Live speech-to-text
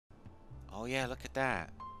Oh yeah, look at that.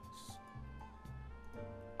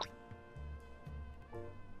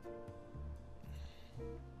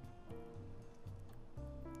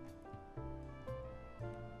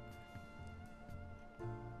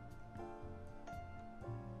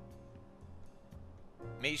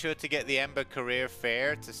 Make sure to get the Embr career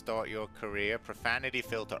fair to start your career. Profanity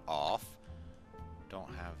filter off. Don't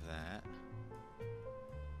have that.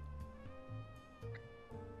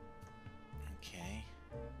 Okay.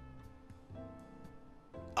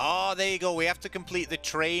 Oh, there you go. We have to complete the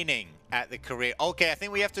training at the career. Okay, I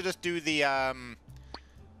think we have to just do the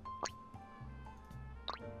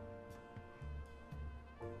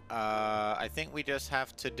I think we just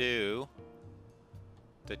have to do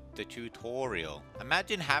the tutorial.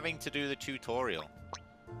 Imagine having to do the tutorial.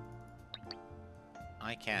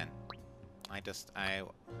 I can.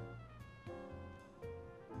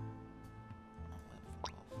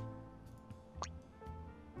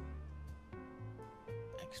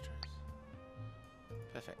 Extras.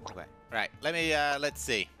 Perfect. Okay. Right. Let's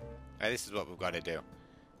see. This is what we've got to do.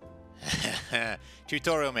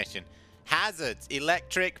 Tutorial mission. Hazards.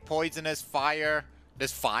 Electric, poisonous, fire.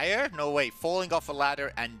 There's fire? No, wait. Falling off a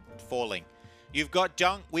ladder and falling. You've got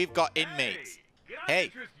junk. We've got inmates. Can I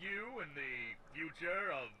interest you in the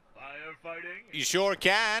future of firefighting? You sure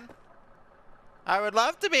can. I would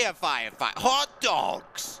love to be a firefighter. Hot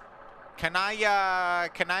dogs! Can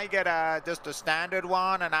I get just a standard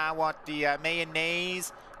one? And I want the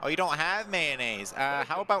mayonnaise. Oh, you don't have mayonnaise.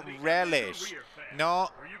 How about relish? No.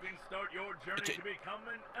 Where you can start your journey to become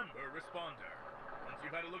an Embr responder. Once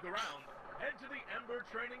you've had a look around, head to the Embr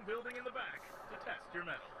training building in the back to test your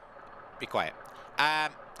mettle. Be quiet.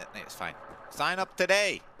 It's fine. Sign up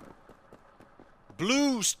today.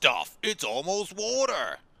 Blue stuff. It's almost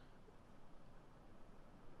water.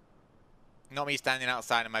 Not me standing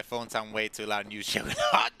outside and my phone sound way too loud and you shouting,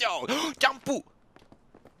 hot dog! Jampu!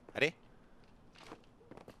 Ready?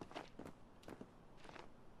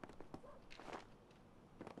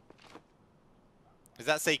 Does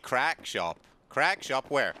that say crack shop? Crack shop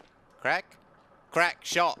where? Crack? Crack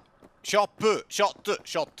shop. Shop. Shot.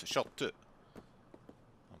 Shot. Shot. Up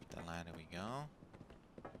the ladder we go.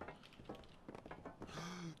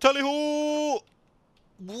 Tally-ho!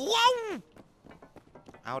 Wow!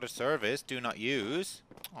 Out of service. Do not use.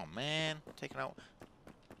 Oh, man. Taken out.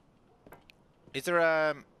 Is there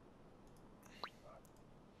a...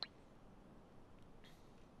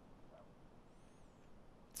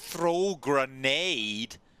 Throw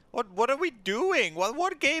grenade? What are we doing?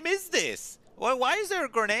 What game is this? Why is there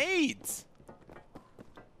grenades?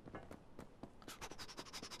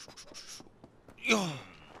 It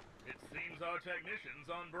seems our technician's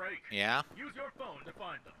on break. Yeah? Use your phone to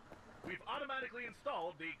find them. We've automatically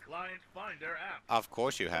installed the Client Finder app. Of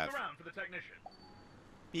course you have. Look around for the technician.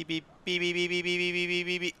 Beep beep beep beep beep beep beep beep beep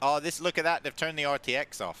beep beep. Oh, look at that. They've turned the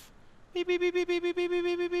RTX off. Beep beep beep beep beep beep beep beep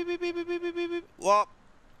beep beep beep beep beep beep beep beep. What?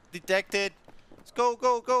 Detected. Let's go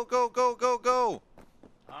go go go go go go.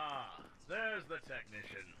 Ah, there's the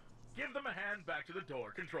technician. Give them a hand back to the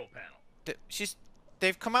door control panel.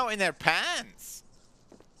 They've come out in their pants.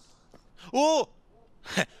 Oh!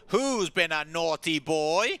 Who's been a naughty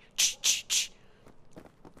boy?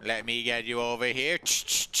 Let me get you over here.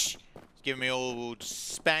 Give me old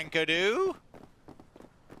spankadoo.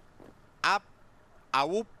 Up,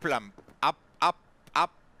 plump. Up,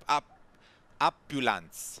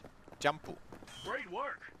 ambulance. Jumpu. Great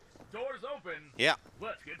work. Doors open. Yeah.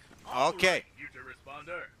 Let's get okay. Right, future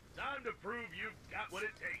responder. Time to prove you've got what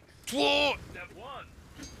it takes. Whoa. Step 1.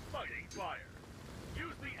 Fighting fire.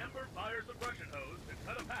 Use the Embr fire suppression hose to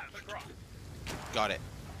cut a path across. Got it.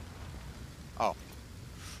 Oh.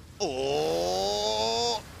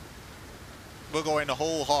 Oh! We're going the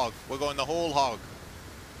whole hog. We're going the whole hog.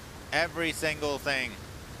 Every single thing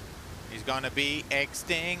is gonna be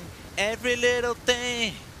extinct. Every little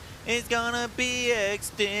thing is gonna be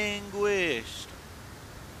extinguished.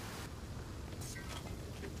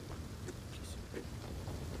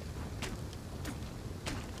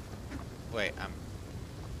 Wait,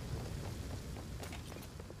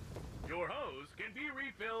 Your hose can be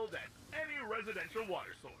refilled at any residential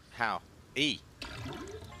water source. How? E.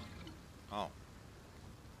 Oh.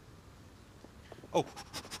 Oh.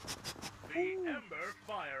 The Embr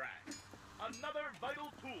Fire Axe. Another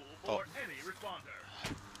vital tool for any responder.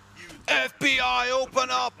 Use FBI, open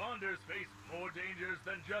up! Responders face more dangers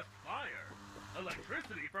than just fire.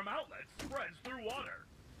 Electricity from outlets spreads through water.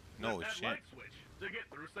 No Flip that shit. light switch to get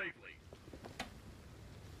through safely.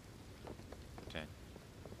 Okay.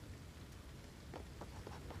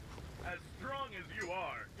 As strong as you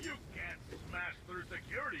are, you can't smash through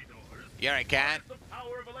security doors. Yeah, I can. Harness the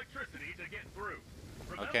power of electricity to get through.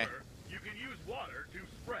 Remember, Okay. you can use water to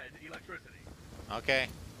spread electricity. Okay.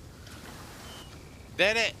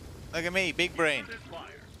 Did it! Look at me, big brain. This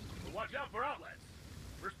fire, but watch out for outlets.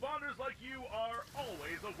 Responders like you are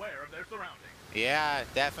always aware of their surroundings. Yeah,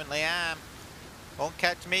 definitely am. Won't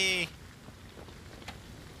catch me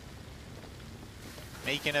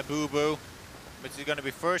making a boo-boo. Which is going to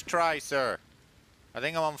be first try, sir. I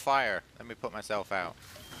think I'm on fire. Let me put myself out.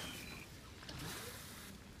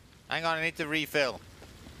 Hang on, I need to refill.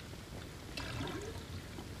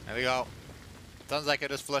 There we go. Sounds like I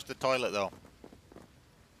just flushed the toilet, though.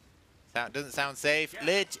 Doesn't sound safe.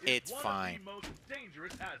 Lich, it's fine. One of the most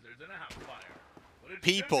dangerous hazards in a house fire. But it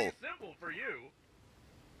People. should be simple for you.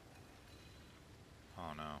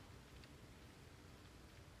 Oh no.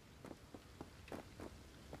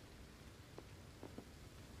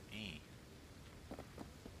 Me.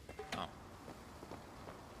 Oh.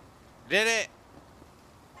 Did it!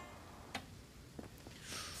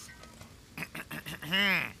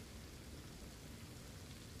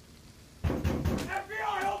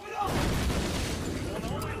 FBI, open up!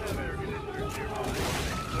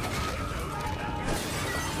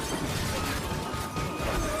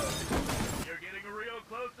 You're getting real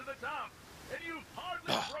close to the top, and you've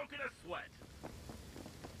hardly broken a sweat.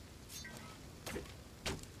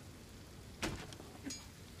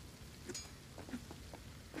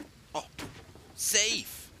 Oh,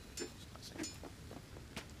 safe.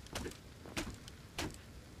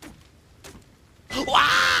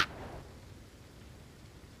 Wah!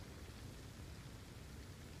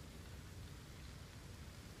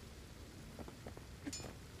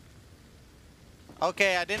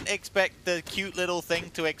 Okay, I didn't expect the cute little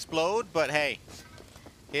thing to explode, but hey,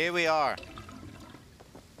 here we are.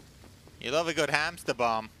 You love a good hamster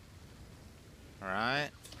bomb.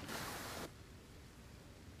 Alright.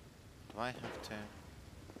 Do I have to...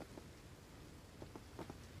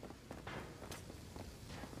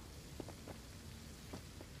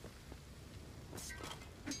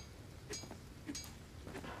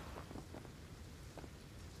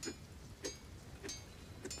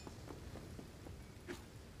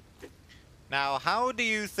 Now, how do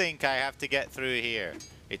you think I have to get through here?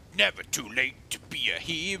 It's never too late to be a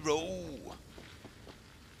hero.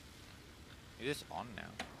 Is this on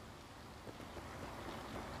now?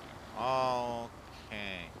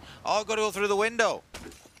 Okay. Oh, I've got to go through the window.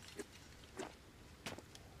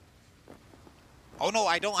 Oh no,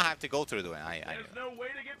 I don't have to go through the window. There's no way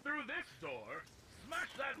to get through this door. Smash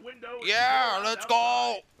that window. Yeah, let's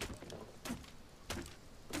go.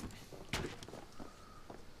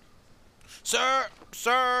 Sir,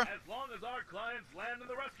 sir. As long as our clients land in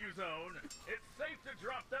the rescue zone, it's safe to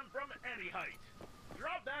drop them from any height.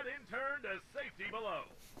 Drop that intern to safety below.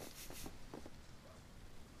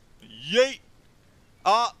 Yeet.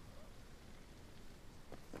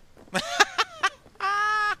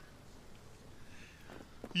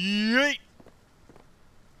 Yeet.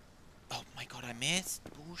 Oh my god, I missed.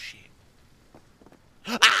 Bullshit.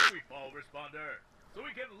 We fall, responder, so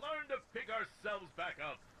we can learn to pick ourselves back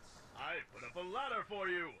up. I put up a ladder for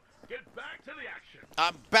you. Get back to the action.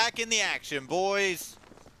 I'm back in the action, boys.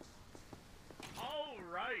 All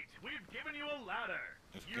right, we've given you a ladder.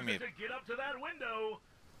 Use Give me it to get up to that window,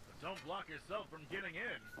 but don't block yourself from getting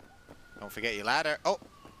in. Don't forget your ladder. Oh.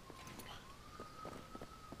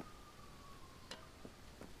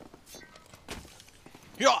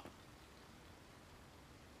 Yeah.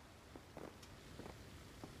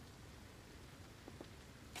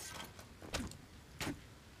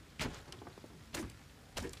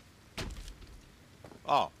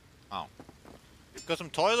 Oh. Oh. Got some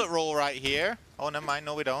toilet roll right here. Oh, never mind.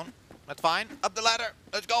 No, we don't. That's fine. Up the ladder.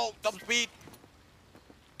 Let's go. Top speed.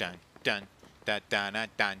 Dun, dun, dun, dun, dun,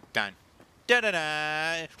 dun, dun. Dun, dun,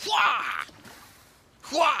 dun. Wah!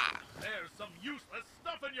 Wah! There's some useless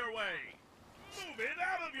stuff in your way. Move it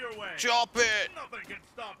out of your way. Chop it. Nothing can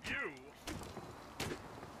stop you.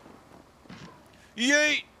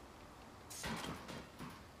 Yeet!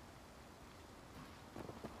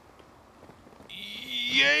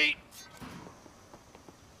 Yeet!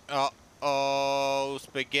 Uh-oh,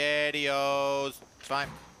 SpaghettiOs. It's fine.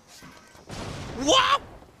 Wow!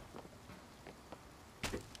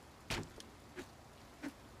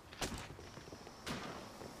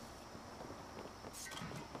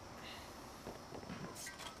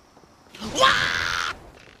 Wah!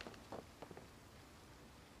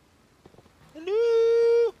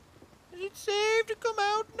 Hello? Is it safe to come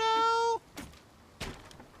out now?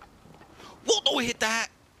 Whoa, no, hit that.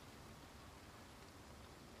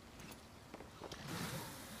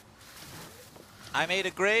 I made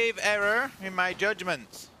a grave error in my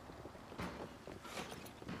judgments.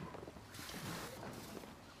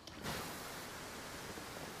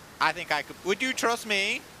 I think I could. Would you trust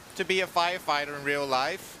me to be a firefighter in real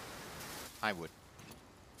life? I would.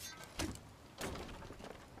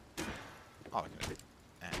 Oh,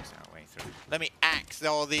 axe our way through. Let me axe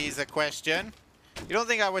all these a question. You don't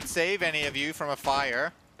think I would save any of you from a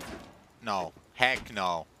fire? No. Heck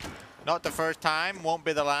no. Not the first time, won't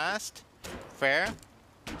be the last. Fair?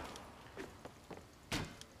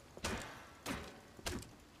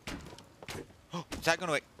 Oh, is that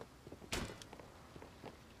gonna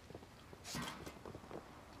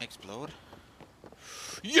explode?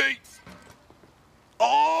 Yay!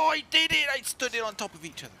 Oh, I did it! I stood it on top of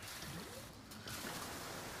each other.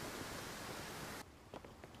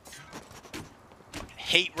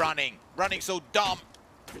 Hate running. Running so dumb.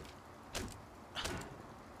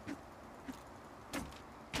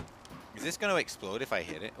 Is this going to explode if I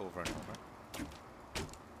hit it over and over?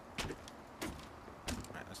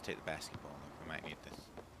 Alright, let's take the basketball. We might need this.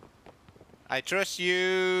 I trust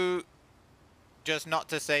you just not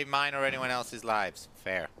to save mine or anyone else's lives.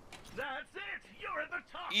 Fair. That's it! You're at the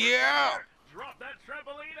top! Yeah! Responder. Drop that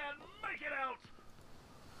trampoline and make it out!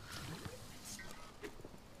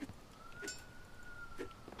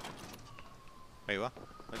 Wait, what?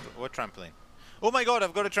 What trampoline? Oh my god,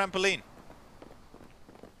 I've got a trampoline!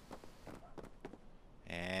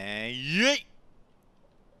 And yay!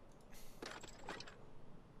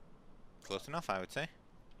 Close enough, I would say.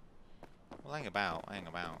 Well, hang about.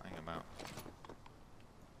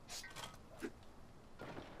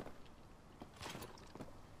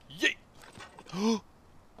 Yay!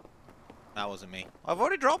 That wasn't me. I've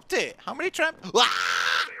already dropped it. How many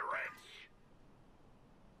Ah!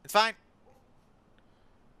 It's fine.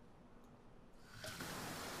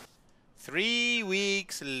 3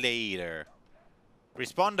 weeks later.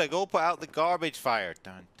 Responder, go put out the garbage fire.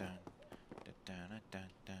 Dun, dun, dun, dun, dun,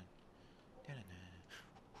 dun, dun,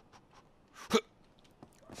 dun.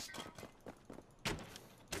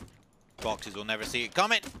 Boxes will never see it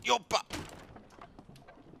coming. Yo,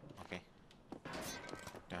 okay.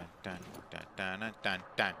 Dun, dun, dun, dun, dun, dun,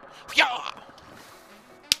 dun. Yeah!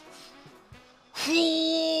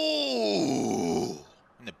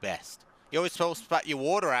 I'm the best. You're always supposed to spat your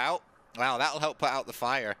water out. Wow, that'll help put out the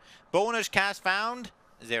fire. Bonus cast found?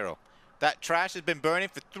 0. That trash has been burning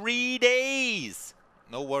for 3 days.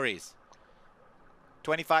 No worries.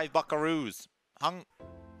 25 buckaroos. And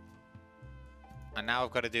now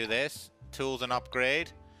I've got to do this. Tools and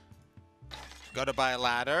upgrade. Got to buy a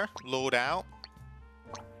ladder. Load out.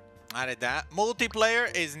 Added that.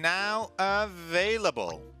 Multiplayer is now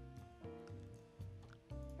available.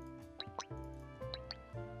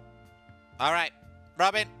 Alright,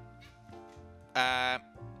 Robin.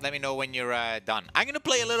 Let me know when you're done. I'm going to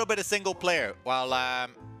play a little bit of single player while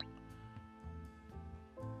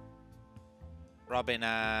Robin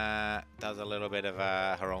does a little bit of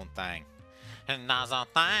her own thing. And does a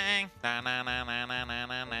thing.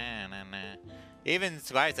 Even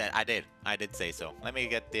Squire said, I did say so. Let me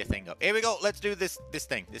get the thing up. Here we go. Let's do this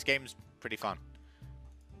thing. This game's pretty fun.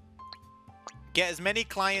 Get as many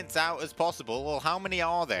clients out as possible. Well, how many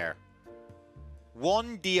are there?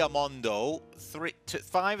 1 Diamondo,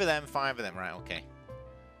 5 of them, right, okay.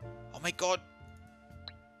 Oh my god.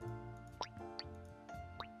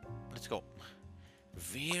 Let's go.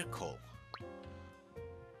 Vehicle.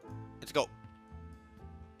 Let's go.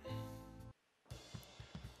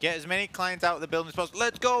 Get as many clients out of the building as possible.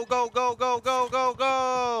 Let's go, go, go, go, go, go,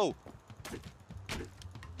 go!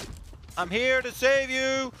 I'm here to save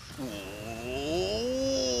you!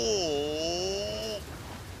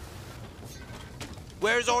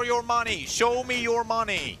 Where's all your money? Show me your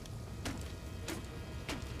money.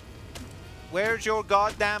 Where's your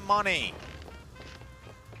goddamn money?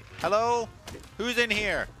 Hello? Who's in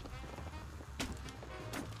here?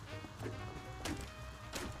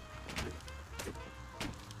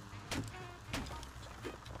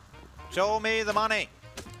 Show me the money.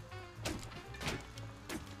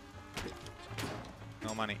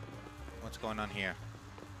 No money. What's going on here?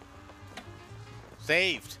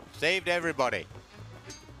 Saved. Saved everybody.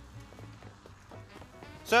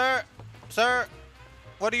 Sir! Sir!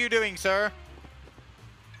 What are you doing, sir?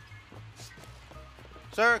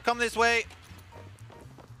 Sir, come this way.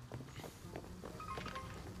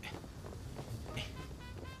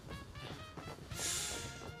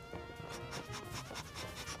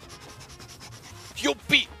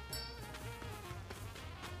 Yuppie!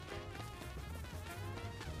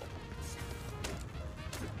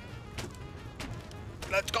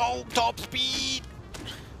 Let's go! Top speed!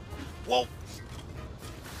 Whoa!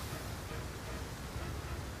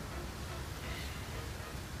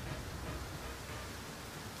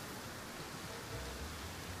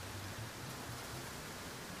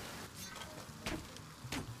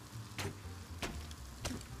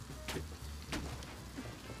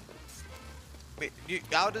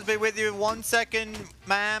 I'll just be with you in 1 second,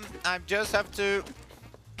 ma'am. I just have to...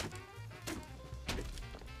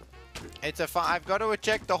 I've got to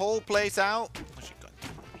check the whole place out. What's she got?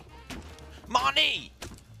 Money!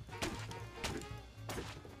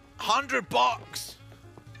 $100!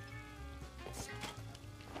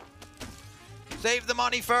 Save the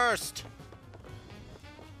money first!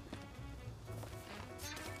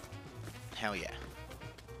 Hell yeah.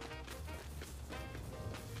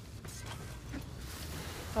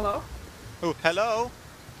 Hello? Oh, hello?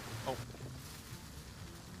 Oh.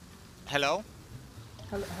 Hello?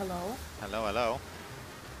 Hello? Hello, hello.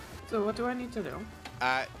 So what do I need to do?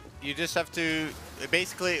 You just have to...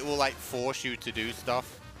 Basically, it will, like, force you to do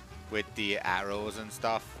stuff with the arrows and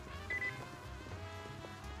stuff.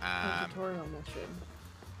 Tutorial mission.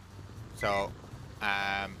 So,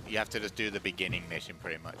 you have to just do the beginning mission,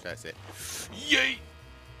 pretty much. That's it. Yay!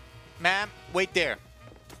 Ma'am, wait there.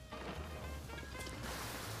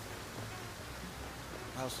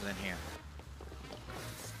 What else is in here?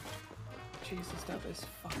 Jesus, that is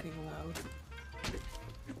fucking loud.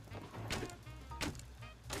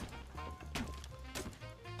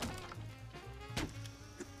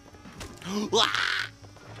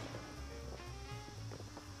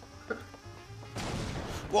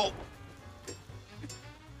 Whoa!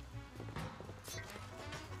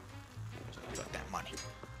 Got that money.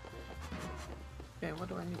 Okay, what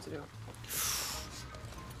do I need to do?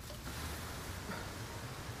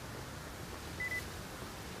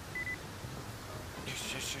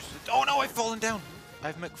 Oh no, I've fallen down.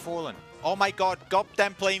 I've McFallen. Oh my god,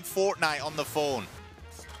 goddamn playing Fortnite on the phone.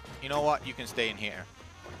 You know what? You can stay in here.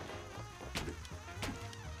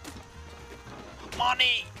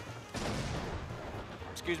 Money!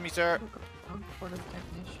 Excuse me, sir. For the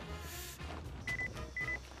technician.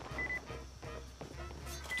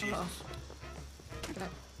 Jesus. Hello. Can I...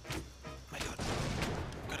 My god.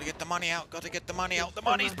 Gotta get the money out. Gotta get the money out. The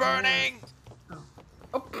money's burning!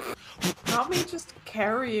 Oh. Not me just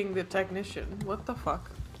carrying the technician. What the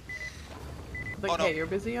fuck? Like, Oh, no. hey, you're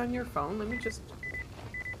busy on your phone. Let me just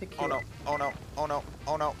pick you Oh no, up. oh no, oh no,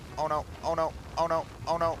 oh no, oh no, oh no, oh no,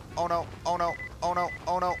 oh no, oh no, oh no, oh no,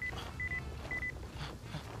 oh no.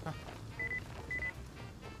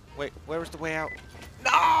 Wait, where is the way out?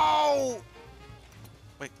 No!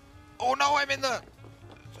 Wait. Oh no, I'm in the...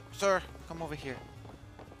 Sir, come over here.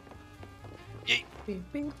 Yeet. Bing,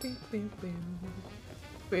 bing, bing, bing, bing.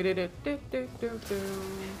 Ba-da-da-da-da-da-da.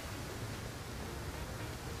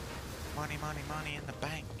 Money, money, money in the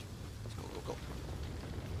bank. Let's go, go, go.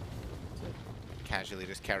 Casually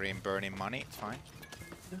just carrying burning money, it's fine.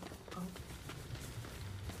 Oh.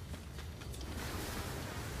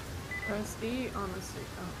 Press E on the seat.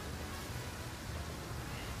 Oh.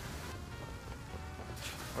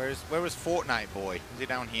 Where was Fortnite boy? Is he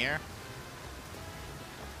down here?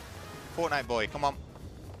 Fortnite boy, come on.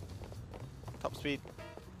 Top speed.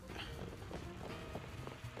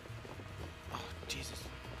 Oh, Jesus.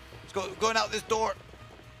 Let's go, going out this door.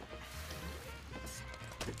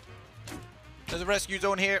 There's a rescue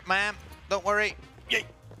zone here, ma'am. Don't worry. Yay.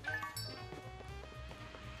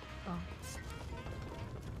 Oh.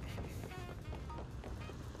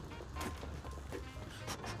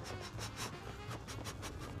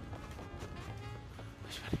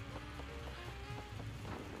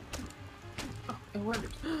 Oh, it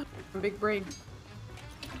worked. Big brain.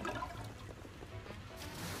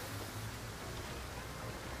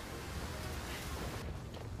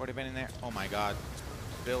 What have been in there? Oh my god.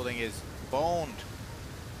 This building is boned.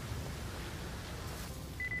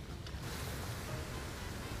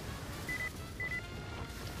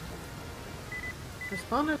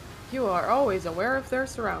 Respondent, you are always aware of their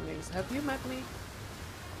surroundings. Have you met me?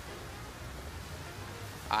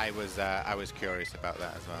 I was curious about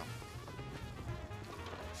that as well.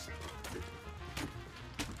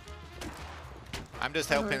 I'm just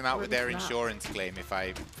helping them out with their insurance claim if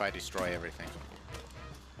I destroy everything.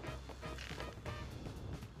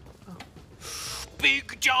 Oh.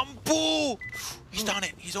 Big jumbo! He's done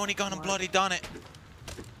it. He's only gone and bloody done it.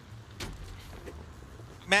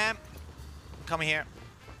 Ma'am, come here.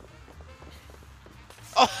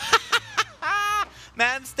 Oh,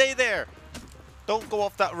 man, stay there. Don't go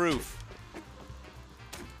off that roof.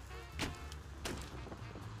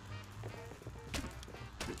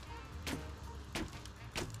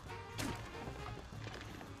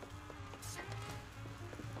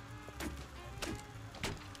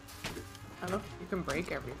 I love you can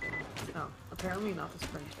break everything. No, apparently not the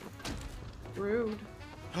sprinting. Rude.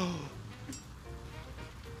 Can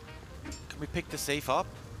we pick the safe up?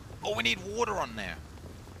 Oh, we need water on there.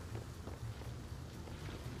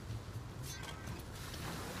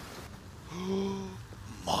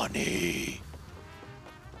 Money.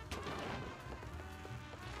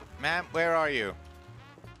 Ma'am, where are you?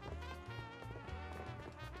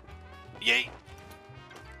 Yay!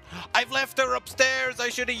 I've left her upstairs. I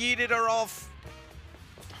should have yeeted her off.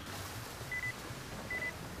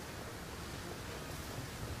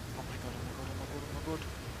 Oh my god, oh my god, oh my god, oh my god.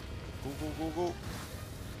 Go, go, go, go.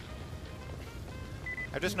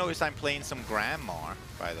 I've just noticed I'm playing some Grandma,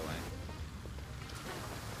 by the way.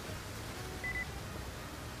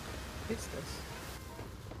 What's this?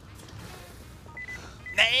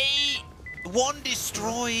 Nay! One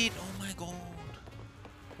destroyed! Oh my god.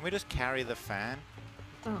 Can we just carry the fan?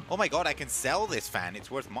 Oh. Oh my god, I can sell this fan.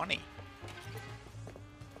 It's worth money.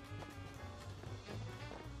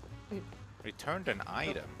 Wait. Returned an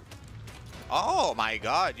item. Oh my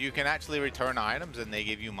god, you can actually return items and they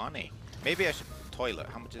give you money. Maybe I should... Toilet.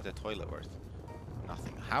 How much is the toilet worth?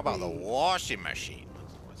 Nothing. How about the washing machine?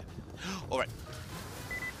 What's it? Alright.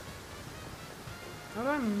 How do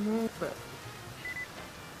I move it?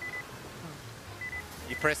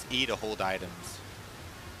 You press E to hold items.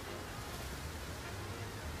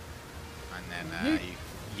 And then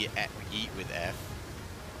you yeet with F.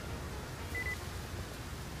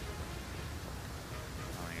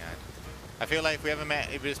 Oh my god. I feel like if we ever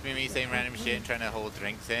met, it would just be me saying random shit and trying to hold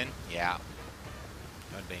drinks in. Yeah.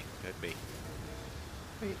 Could be. Could be.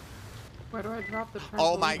 Wait. Where do I drop the trampoline?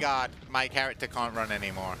 Oh my god. My character can't run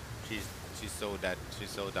anymore. She's so dead. She's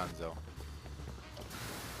so donezo.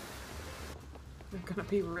 I'm gonna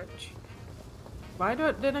be rich. Why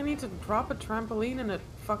did I need to drop a trampoline in a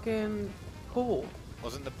fucking pool?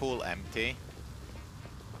 Wasn't the pool empty?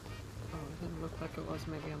 Oh, it didn't look like it was.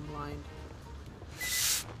 Maybe I'm blind.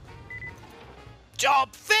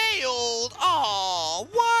 Job failed! Oh,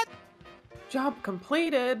 what? Job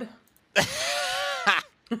completed!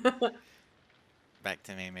 Back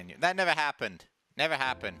to main menu. That never happened. Never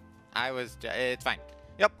happened. It's fine.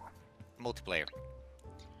 Yep. Multiplayer.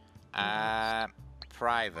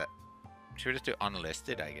 Private. Should we just do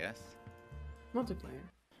unlisted, I guess? Multiplayer.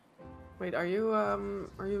 Wait, are you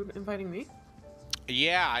inviting me?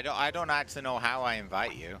 Yeah, I don't actually know how I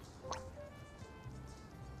invite you.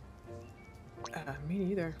 Me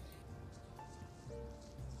neither.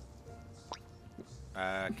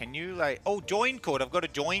 Can you like... Oh, join code. I've got a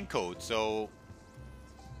join code, so...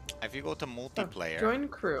 If you go to multiplayer... Join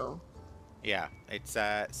crew. Yeah, it's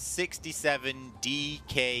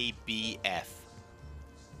 67DKBF.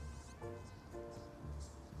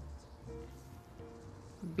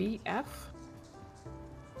 BF?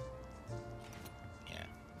 Yeah.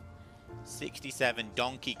 67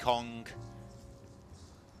 Donkey Kong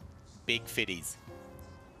Big Fitties.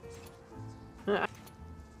 I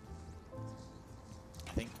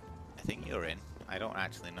think you're in. I don't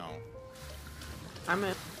actually know. I'm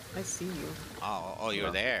in. I see you. Oh,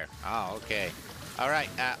 you're there. Oh, okay. All right.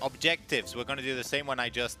 Objectives. We're gonna do the same one I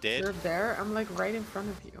just did. You're there? I'm like right in front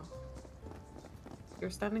of you. You're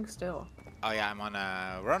standing still. Oh yeah,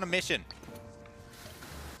 we're on a mission.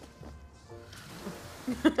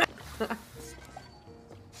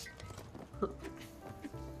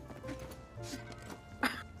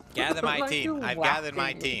 Gather my team. I've gathered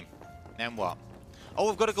my team. Then what? Oh,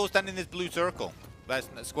 we've got to go stand in this blue circle. That's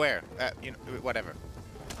square. You know, whatever.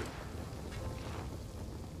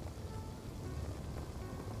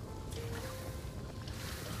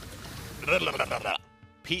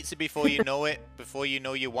 Pizza before you know it. Before you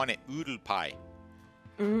know you want it. Oodle pie.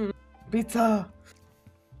 Pizza.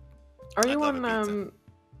 Are you I'd love a pizza.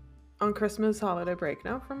 on Christmas holiday break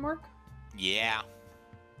now from work? Yeah.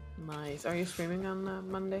 Nice. Are you streaming on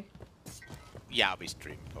Monday? Yeah, I'll be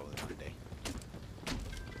streaming probably Monday.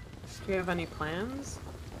 Do you have any plans?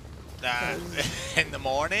 In the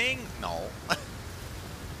morning? No. In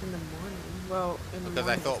the morning? Well, in the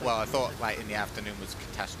Because morning. I thought like in the afternoon was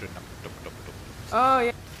catastrophe. Oh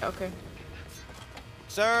yeah. Okay.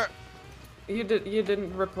 Sir. You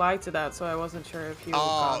didn't reply to that, so I wasn't sure if you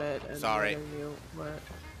got it and sorry. whether you were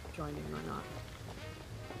joining or not.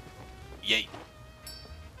 Yay.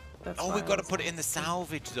 That's Oh, why we I got to was put it in the asking.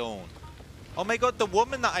 salvage zone. Oh my god, the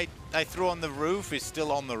woman that I threw on the roof is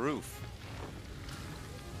still on the roof.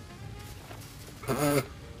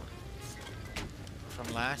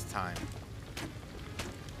 From last time.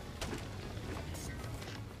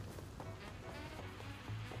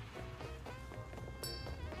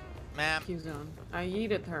 Ma'am. Q-zone. I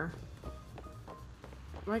yeeted her.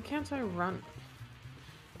 Why can't I run?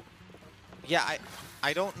 Yeah,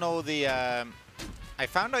 I don't know the I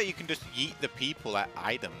found out you can just yeet the people at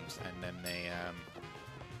items and then they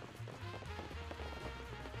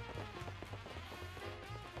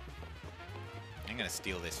I'm gonna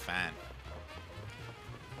steal this fan.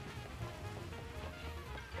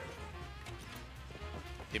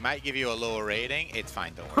 They might give you a lower rating. It's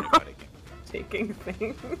fine, don't worry about it. Taking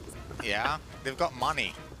things. Yeah, they've got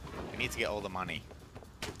money. We need to get all the money.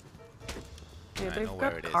 Yeah, I they've know where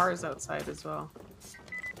got it is. cars outside as well.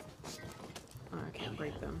 Oh, I can't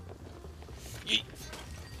break them. Yeet.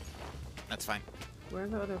 That's fine. Where are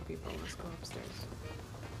the other people? Let's go upstairs.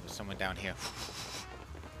 There's someone down here.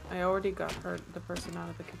 I already got the person out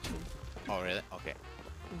of the kitchen. Oh, really? Okay.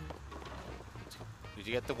 Yeah. Did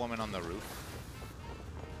you get the woman on the roof?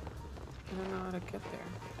 I don't know how to get there.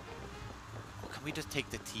 Oh, can we just take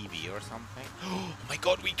the TV or something? Oh my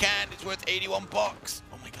god, we can! It's worth 81 bucks!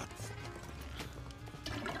 Oh my god.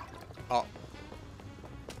 Oh.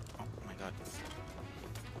 Oh my god.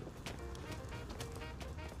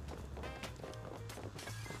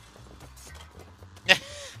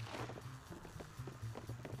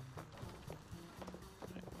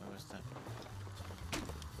 Where was that?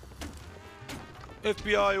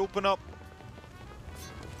 FBI, open up!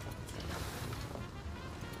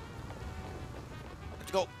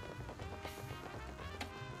 Let's go!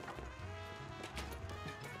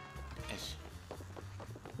 Yes.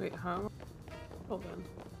 Wait, how? Hold on.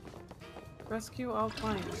 Rescue all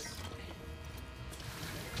clients.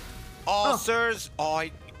 Oh, Oh. sirs! Oh,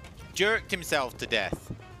 he jerked himself to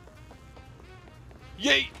death.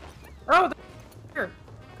 Yay! Oh, here.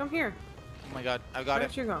 Come here. Oh my god, I got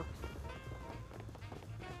Where'd it. you go?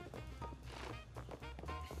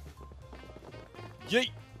 Yay!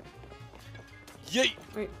 Yay!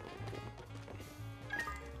 Wait.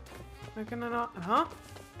 Why can I not? Huh?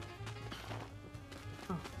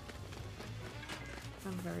 Oh.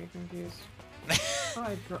 I'm very confused.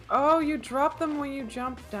 Oh, you dropped them when you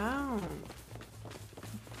jumped down. What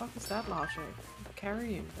the fuck is that logic? I'm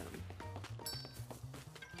carrying them.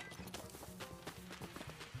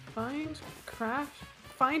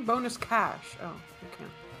 Find bonus cash. Oh, you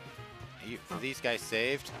can't. Are these guys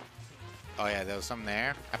saved? Oh yeah, there was some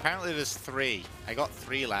there. Apparently there's 3. I got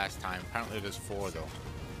 3 last time. Apparently there's 4 though.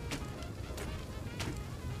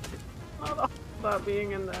 Oh, about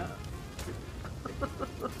being in the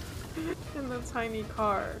in the tiny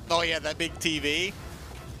car. Oh yeah, that big TV.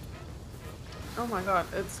 Oh my god,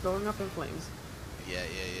 it's going up in flames. Yeah,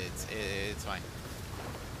 it's fine.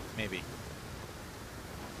 Maybe.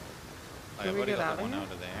 Oh, Can I've we already get got out the of one here?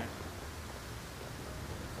 out of there.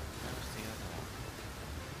 Where's the other one?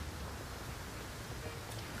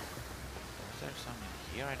 Is there some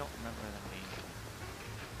in here? I don't remember them being.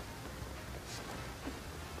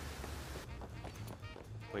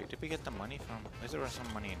 Wait, did we get the money from? Is there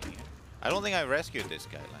some money in here? I don't think I rescued this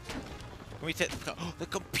guy last time. Can we take the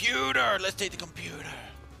computer? Let's take the computer.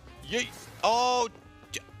 Yay! Oh,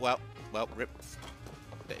 well, rip.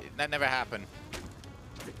 That never happened.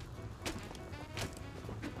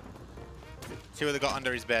 See what they got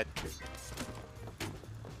under his bed.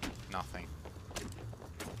 Nothing.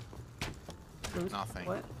 Nothing.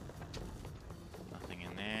 What? Nothing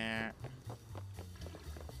in there.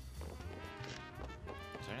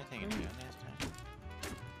 Is there anything in here this time?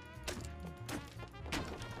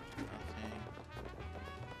 Nothing.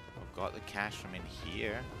 I've got the cash from in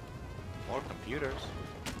here. More computers.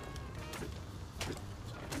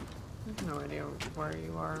 I have no idea where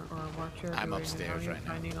you are or what you're I'm doing upstairs and how you're right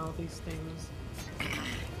now. finding all these things.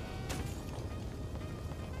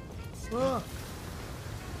 Ugh.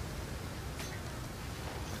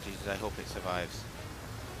 Jesus, I hope it survives.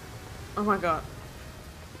 Oh my god.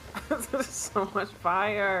 There's so much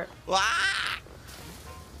fire. Wah!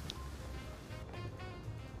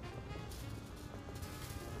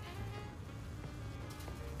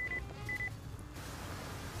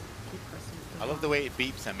 Keep pressing I love the way it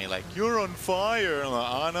beeps at me like, you're on fire. I'm like,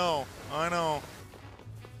 I know.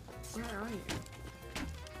 Where are you?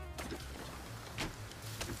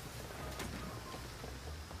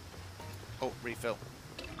 Oh, refill.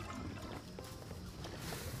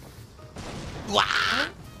 Wah!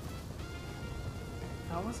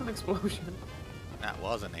 That was an explosion. That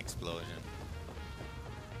was an explosion.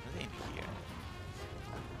 Are they in here?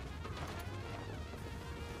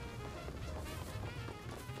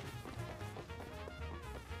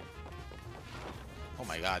 Oh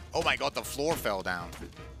my god. Oh my god, the floor fell down.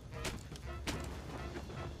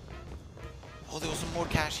 Oh, there was some more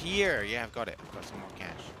cash here. Yeah, I've got it. I've got some more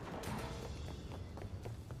cash.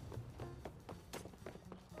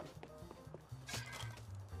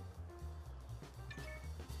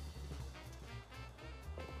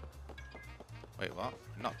 Wait, what?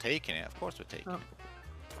 I'm not taking it. Of course we're taking Oh. it.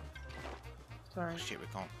 Sorry. Oh shit, we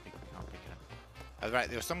can't pick it up. I was right,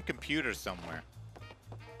 there was some computer somewhere.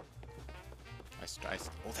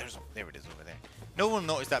 Oh, there it is over there. No one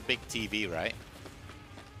noticed that big TV, right?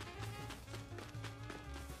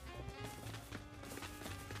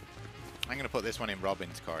 I'm gonna put this one in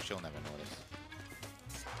Robin's car. She'll never notice.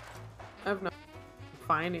 I've not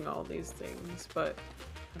finding all these things, but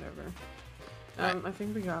whatever. Right. I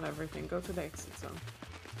think we got everything. Go to the exit zone.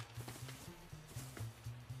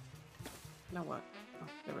 Now what? Oh,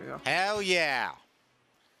 there we go. Hell yeah!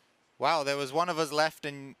 Wow, there was one of us left,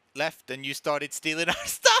 and you started stealing our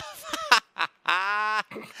stuff.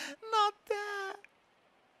 Not that.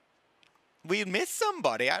 We missed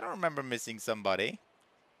somebody. I don't remember missing somebody.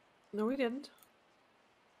 No, we didn't.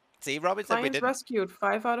 See, Robin said we Clients didn't. rescued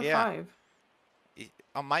 5 out of Yeah. 5.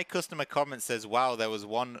 On my customer comment says, "Wow, there was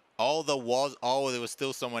one. Oh, there was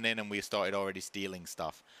still someone in, and we started already stealing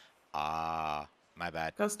stuff." Ah, my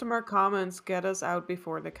bad. Customer comments get us out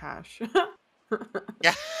before the cash.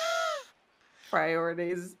 Yeah.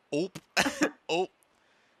 Priorities. Oop. Oh.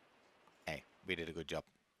 Hey, we did a good job.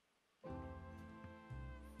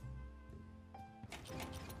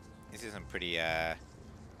 This is some pretty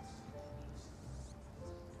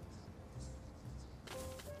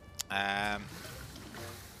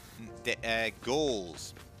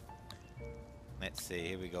goals. Let's see,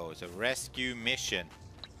 here we go. It's a rescue mission.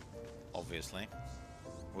 Obviously.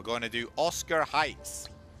 We're going to do Oscar Heights.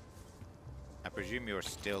 I presume you're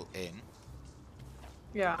still in.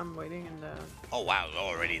 Yeah, I'm waiting in the... Oh wow, you're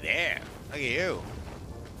already there. Look at you.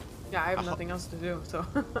 Yeah, I have nothing else to do, so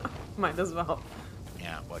might as well.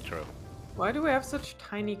 Yeah, well, true. Why do we have such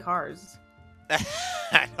tiny cars?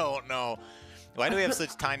 I don't know. Why do we have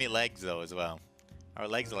such tiny legs, though, as well? Our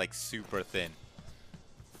legs are, like, super thin.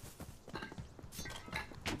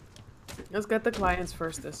 Let's get the clients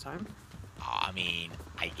first this time. I mean,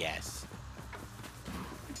 I guess.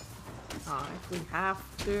 If we have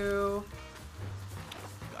to...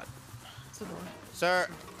 God. What's the door? Sir!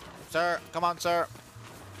 Sir! Come on, sir!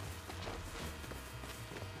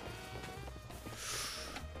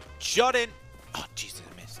 Shut in! Oh, Jesus,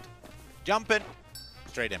 I missed. Jumping!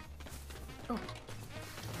 Straight in. Oh.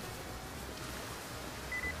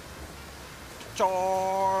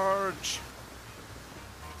 Charge!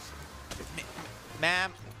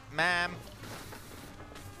 Ma'am! Ma'am!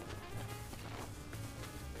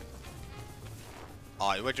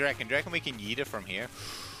 Oh, what do you reckon? Do you reckon we can yeet it from here?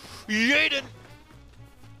 Yeet it!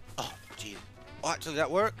 Oh, jeez. Oh, actually, that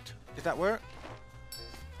worked. Did that work?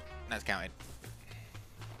 That's counted.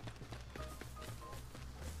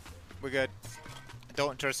 We're good.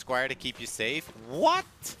 Don't trust Squire to keep you safe. What?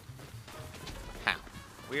 How?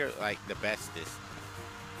 We are like the bestest.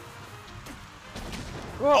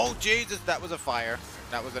 Whoa. Oh Jesus, that was a fire.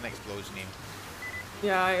 That was an explosion even.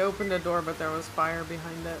 Yeah, I opened the door, but there was fire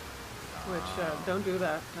behind it. Which don't do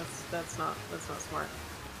that. That's not smart.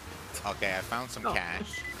 Okay, I found some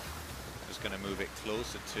cash. Just gonna move it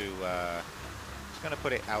closer to. Just gonna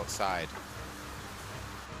put it outside.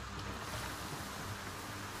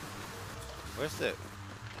 Where's the?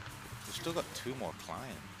 We've still got 2 more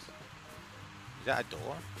clients. Is that a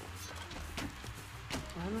door?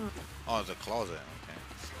 I don't know. Oh, it's a closet. Okay.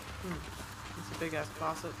 It's a big ass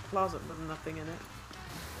closet with nothing in it.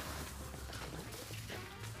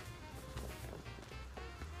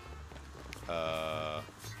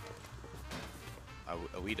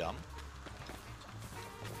 Are we dumb?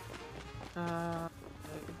 It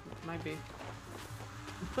might be.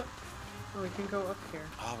 Oh, we can go up here.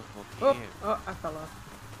 Oh, we can go up here. Oh, I fell off.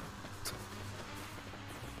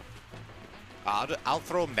 I'll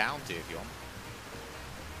throw him down to you if you want.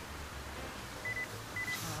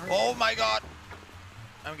 Alright. Oh my God!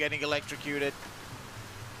 I'm getting electrocuted.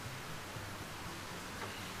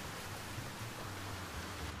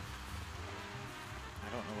 I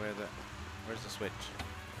don't know where's the switch?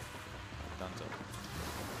 Done so.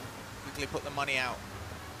 Quickly put the money out.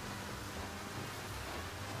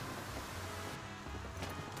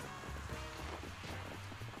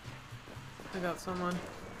 I got someone.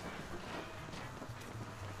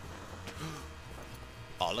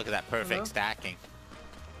 Oh, look at that perfect Hello? stacking.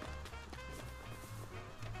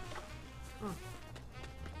 Oh.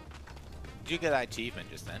 Did you get that achievement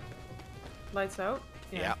just then? Lights out?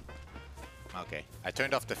 Yeah. Okay. I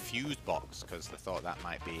turned off the fuse box because I thought that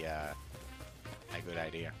might be a good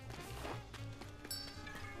idea.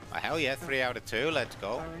 Oh, hell yeah, 3 out of 2. Let's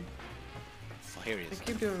go. Sorry. Oh, here he I is.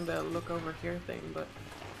 keep doing the look over here thing, but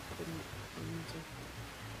didn't mean to.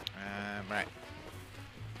 Right.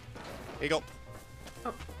 Here you go.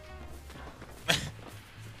 Oh. Come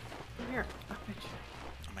here. Oh, bitch.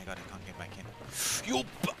 Oh my God, I can't get back in. Yup!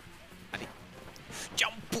 Allez.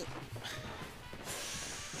 Jump!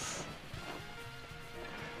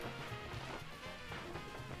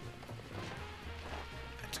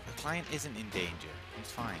 The client isn't in danger.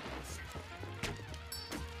 He's fine.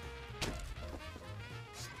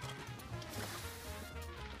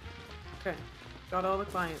 Okay. Got all the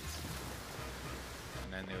clients.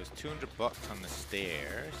 And then there was 200 bucks on the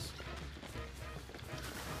stairs.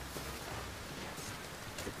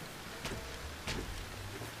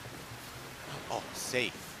 Oh,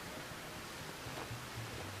 safe.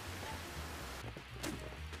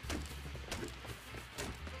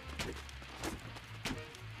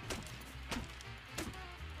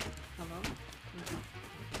 Hello?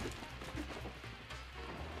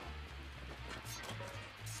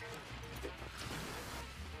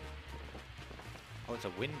 Oh, it's a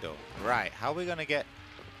window. Right, how are we gonna get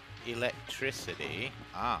electricity?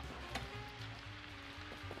 Ah.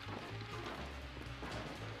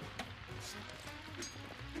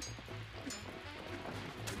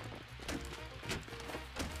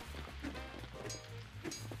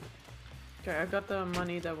 Okay, I got the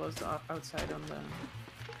money that was outside on the...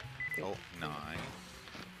 Oh, nice.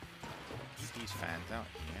 Keep these fans out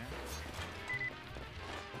here.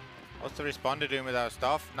 What's the responder doing with our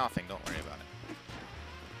stuff? Nothing, don't worry about it.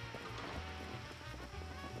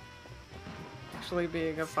 Actually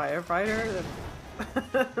being a firefighter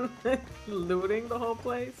and looting the whole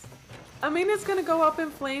place. I mean, it's gonna go up in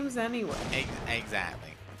flames anyway.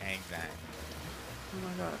 Exactly. Exactly. Oh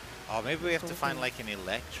my god. Oh, maybe we have to find like an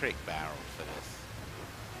electric barrel for this.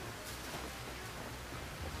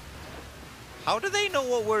 How do they know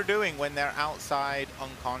what we're doing when they're outside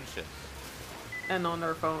unconscious? And on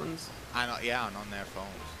their phones. I know, yeah, and on their phones.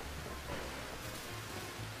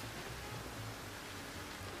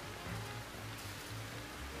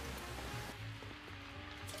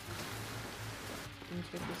 Can you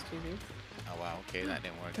take this TV? Oh wow, okay, that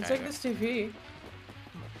didn't work. Can take this TV.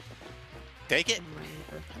 Take it.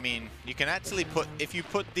 I mean, you can actually put, if you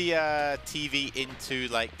put the TV into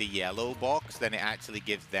like the yellow box, then it actually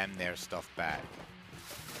gives them their stuff back.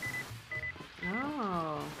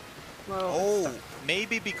 Oh. Well. Oh,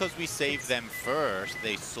 maybe because we saved them first,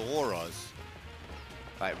 they saw us,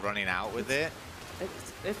 like running out with it.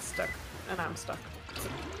 It's stuck, and I'm stuck.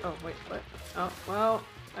 Oh wait, what? Oh well,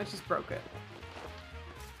 I just broke it.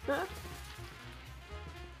 Huh?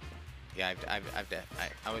 Yeah,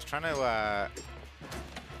 I was trying to,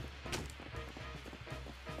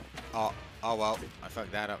 oh well, I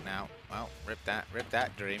fucked that up now. Well, rip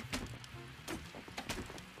that dream.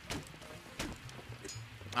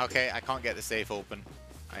 Okay, I can't get the safe open.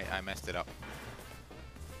 I messed it up.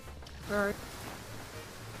 Where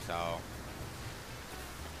So,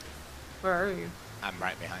 are you? I'm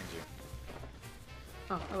right behind you.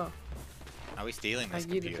 Oh, hello. Are we stealing this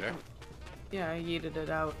yeeted computer? it. Yeah, I yeeted it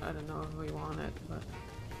out. I don't know if we want it, but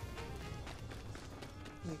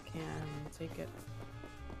we can take it.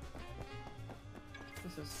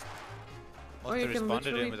 This is. What's or you the can responder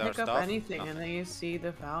literally doing with our pick up stuff? anything, Nothing. and then you see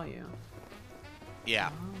the value. Yeah.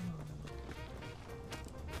 Oh.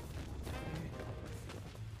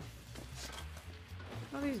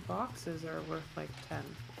 Well, these boxes are worth like 10.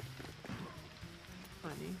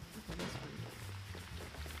 20. Look at this one.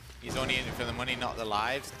 He's only in it for the money, not the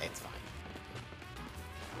lives. It's fine.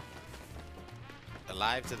 The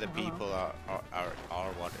lives of the people are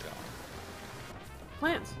what it are.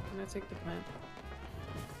 Plants! I'm gonna take the plant.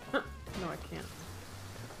 Huh. No, I can't.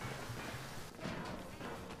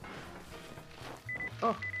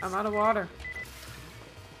 Oh, I'm out of water.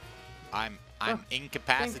 I'm Oh,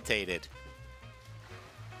 incapacitated.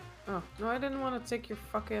 Oh, no, I didn't want to take your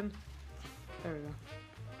fucking... There we go.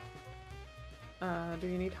 Do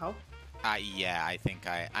you need help? Yeah, I think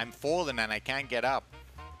I'm falling and I can't get up.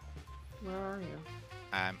 Where are you?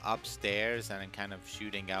 I'm upstairs and I'm kind of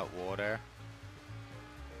shooting out water.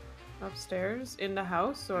 Upstairs? In the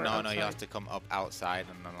house or No, outside? no, you have to come up outside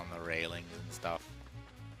and then on the railings and stuff.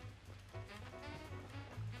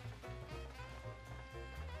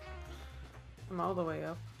 I'm all the way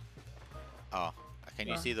up. Oh, can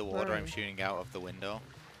you Where- see the where water are I'm you? shooting out of the window?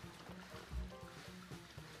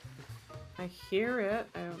 I hear it.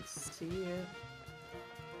 I don't see it.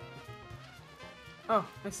 Oh,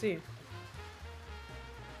 I see you.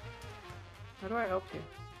 How do I help you?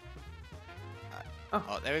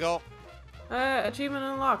 Oh, there we go. Achievement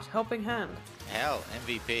unlocked. Helping hand. Hell,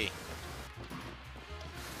 MVP.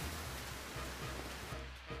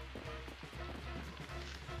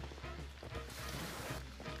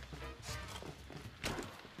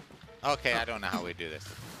 Okay, I don't know how we do this.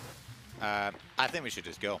 I think we should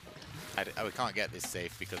just go. We can't get this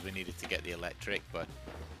safe because we needed to get the electric, but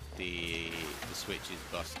the switch is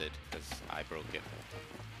busted because I broke it.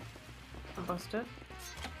 I busted.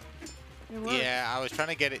 It works. Yeah, I was trying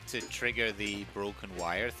to get it to trigger the broken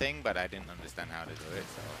wire thing, but I didn't understand how to do it,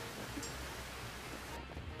 so...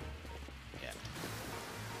 Yeah.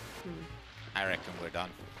 I reckon we're done.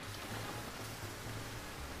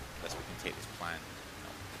 take this plant.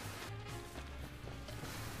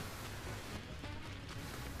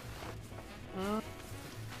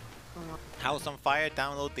 Come on. House on fire.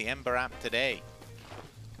 Download the Embr app today.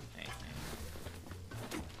 Hey.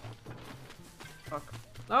 Fuck.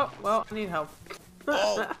 Oh, well, I need help.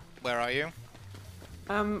 Oh, where are you?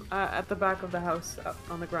 At the back of the house, up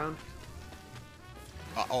on the ground.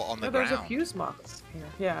 Oh, on the There's ground. a fuse box here.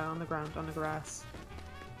 Yeah, on the ground, on the grass.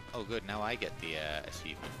 Oh, good. Now I get the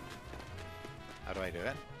achievement. How do I do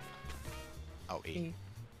it? Oh, E. E.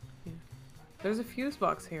 Yeah. There's a fuse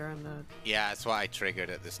box here on the... Yeah, that's why I triggered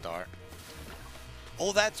at the start.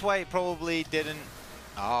 Oh, that's why it probably didn't...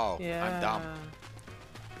 Oh, Yeah. I'm dumb.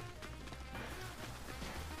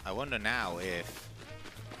 I wonder now if...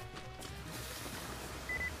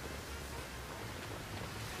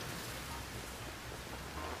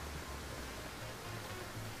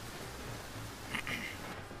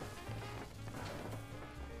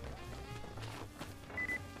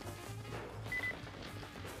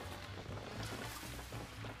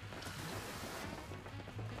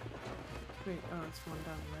 Wait, oh, it's one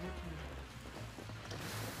down, right?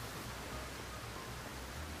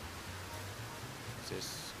 Is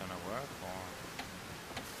this gonna work or...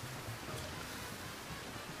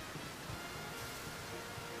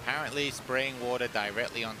 Apparently spraying water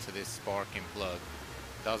directly onto this sparking plug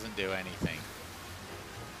doesn't do anything.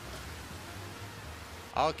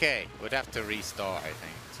 Okay, we'd have to restart, I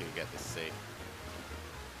think, to get this safe.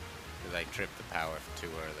 Because I tripped the power too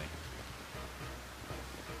early.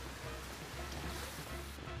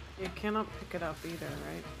 You cannot pick it up either,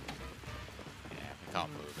 right? Yeah, we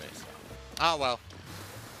can't move it. So. Oh well.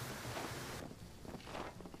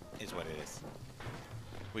 Is what it is.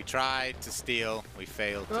 We tried to steal, we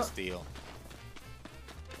failed to steal.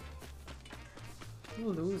 You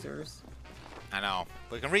losers. I know.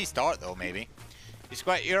 We can restart though, maybe.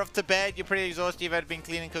 You're off to bed, you're pretty exhausted, you've had been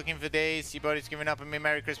cleaning, cooking for days, your body's giving up on me.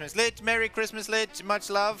 Merry Christmas, Lit! Merry Christmas, Lit!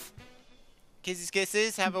 Much love. Kisses,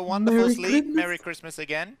 kisses. Have a wonderful Merry sleep. Christmas. Merry Christmas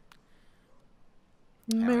again.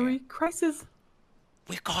 Merry Crisis.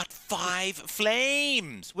 We got 5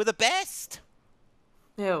 flames! We're the best!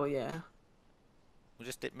 Hell yeah. We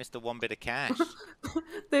just missed the 1 bit of cash.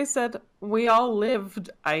 They said, we all lived,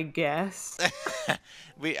 I guess.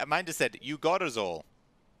 Mine just said, you got us all.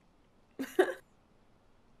 Well,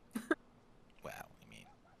 I mean.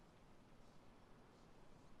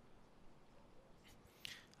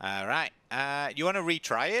 Alright. You want to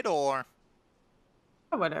retry it, or?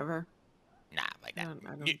 Oh, whatever. Nah, like that.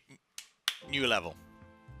 I don't- New level.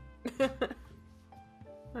 I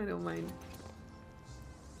don't mind.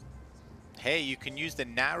 Hey, you can use the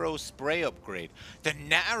narrow spray upgrade. The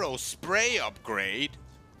narrow spray upgrade?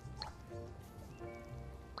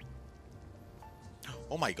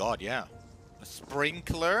 Oh my god, yeah. A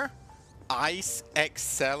sprinkler? Ice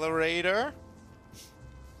accelerator?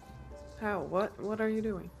 How? What are you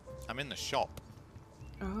doing? I'm in the shop.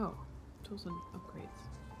 Oh, tools and upgrades.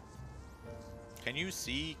 Can you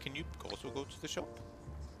see? Can you also go to the shop?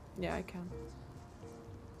 Yeah, I can.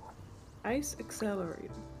 Ice accelerator.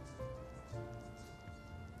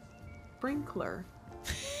 Sprinkler.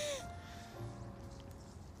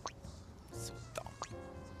 So dumb.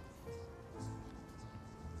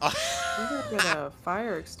 I'm gonna get a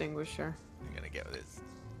fire extinguisher. I'm gonna get this.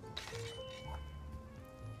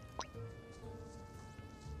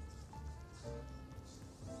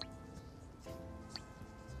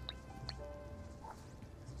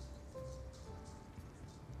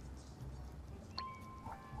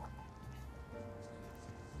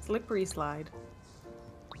 Slippery slide.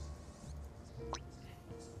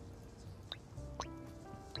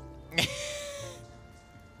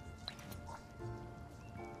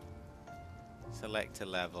 Select a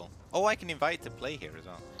level. Oh, I can invite to play here as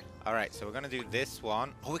well. Alright, so we're gonna do this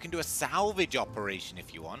one. Oh, we can do a salvage operation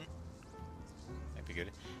if you want. That'd be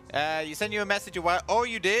good. You sent you a message a while. Oh,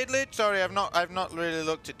 you did, Lit? Sorry, I've not really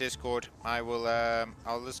looked at Discord. I will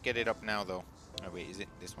I'll just get it up now though. Oh wait, is it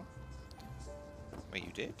this one? Wait,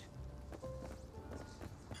 you did?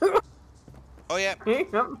 Oh yeah.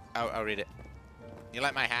 I'll read it. You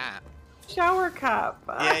like my hat? Shower cap.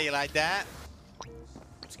 Yeah, you like that?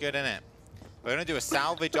 It's good, isn't it? We're gonna do a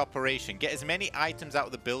salvage operation. Get as many items out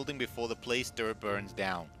of the building before the place burns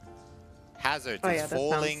down. Hazards is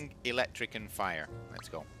falling, electric, and fire. Let's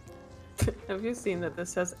go. Have you seen that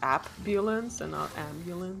this says ambulance and not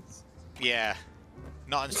ambulance? Yeah.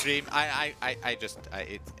 Not on stream. I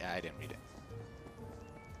didn't read it.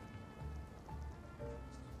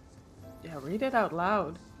 Yeah, read it out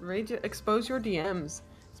loud. Expose your DMs.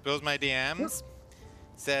 Expose my DMs.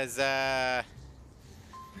 Says,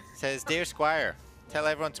 Dear Squire, Tell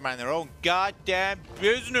everyone to mind their own goddamn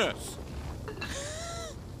business.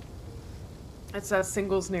 It says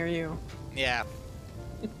singles near you. Yeah.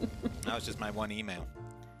 That was just my one email.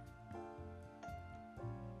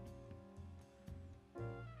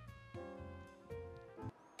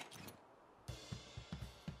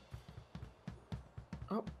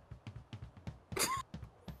 Oh.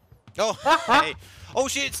 Oh, hey. Oh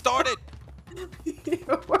shit, it started.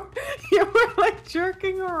 you were like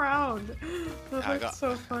jerking around. That's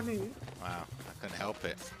so funny. Wow, I couldn't help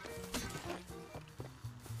it.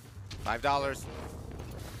 $5.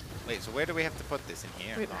 Wait, so where do we have to put this in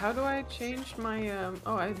here? Wait, Oh. how do I change my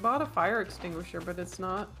oh, I bought a fire extinguisher, but it's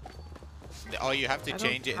not. Oh, you have to I don't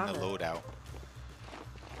change it in the have it. loadout.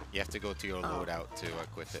 You have to go to your Oh. loadout to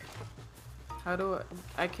equip it. How do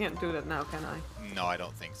I can't do that now, can I? No, I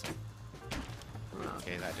don't think so. Oh.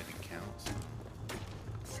 Okay, that didn't count.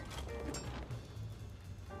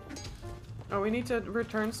 Oh, we need to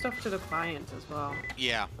return stuff to the client as well.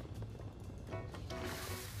 Yeah.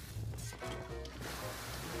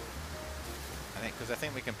 Because I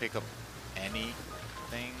think we can pick up anything.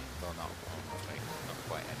 Well, not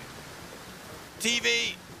quite anything.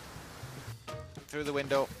 TV! Through the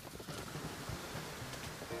window.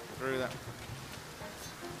 Through that.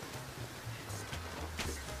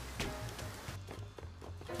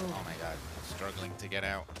 Oh my god, I'm struggling to get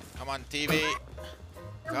out. Come on, TV!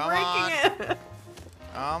 You're Come breaking on! it!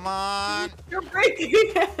 Come on! You're breaking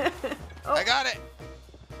it! Oh. I got it!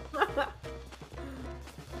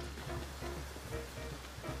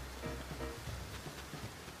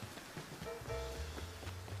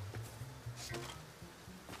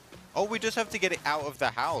 Oh, we just have to get it out of the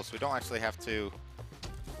house. We don't actually have to...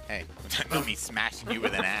 Hey, not me smashing you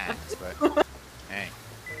with an axe, but... Hey.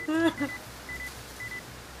 Oh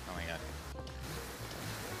my god.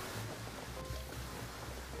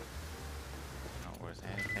 Not worth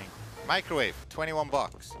anything. Microwave, 21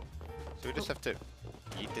 bucks. So we just have to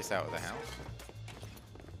yeet this out of the house.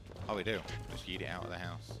 Oh, we do. Just yeet it out of the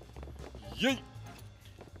house. Yeet!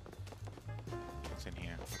 What's in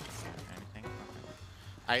here? Anything?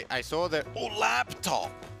 I saw that. Oh, laptop!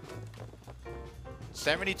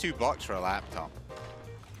 72 bucks for a laptop.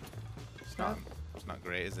 It's not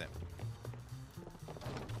great, is it?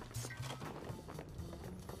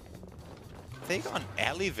 They got an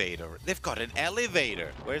elevator. They've got an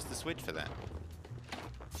elevator. Where's the switch for that?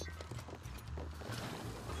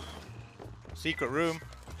 Secret room.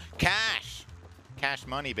 Cash! Cash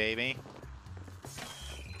money, baby.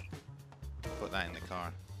 Put that in the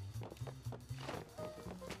car.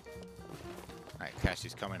 Right, Cash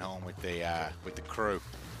is coming home with the crew.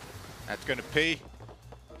 That's gonna pay.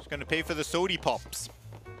 It's gonna pay for the sody pops.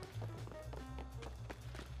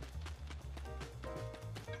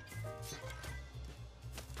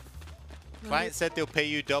 Client said they'll pay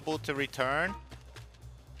you double to return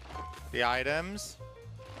the items.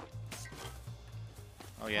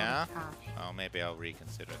 Oh yeah? Oh, maybe I'll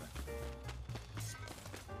reconsider that.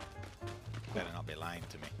 Better not be lying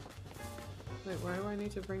to me. Wait, where do I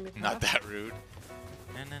need to bring the cash? Not that rude.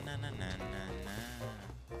 Na, na, na, na, na,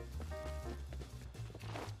 na.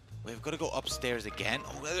 We've got to go upstairs again.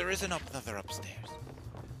 Oh, there is another upstairs.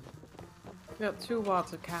 We got 2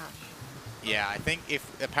 watts of cash. Yeah, I think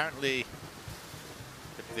apparently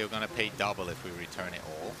they're gonna pay double if we return it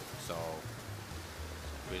all. So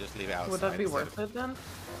we just leave it outside. Would that be worth it then?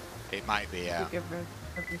 It might be, yeah. To give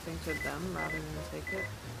everything to them rather than take it.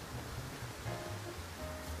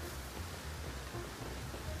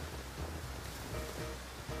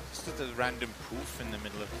 Just a random poof in the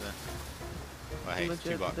middle of the. Oh, hey,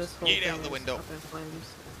 Legit, $2. this whole Get thing out the is window. up in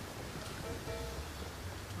flames.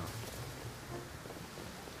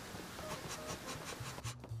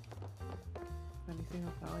 Anything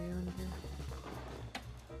of value in here?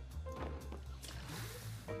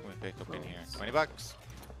 What can we pick up in here? 20 bucks.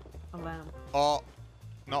 A lamp. Oh,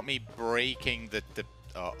 not me breaking the.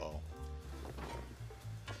 Uh-oh.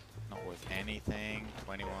 Not worth anything.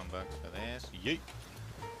 21 bucks for this. Yeet.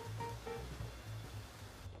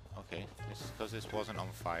 Okay, because this wasn't on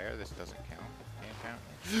fire, this doesn't count. Okay,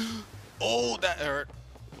 apparently. Oh, that hurt.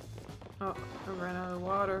 Oh, I ran out of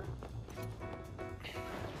water.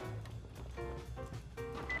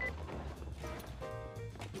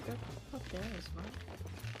 You got up there as well.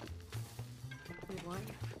 Wait, what?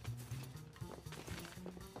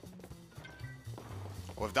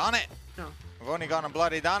 We've done it. No. We've only gone and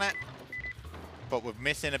bloody done it. But we're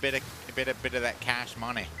missing a bit of that cash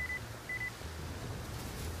money.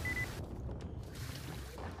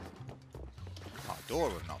 Oh, door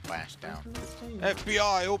we've not bashed down.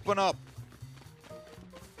 FBI, open up.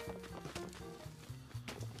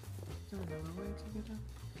 Is there another way to get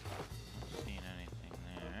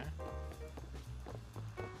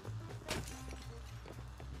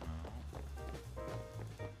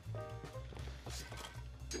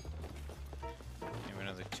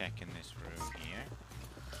checking this room here.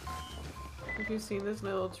 Have you seen this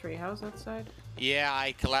little treehouse outside? Yeah,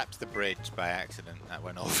 I collapsed the bridge by accident. That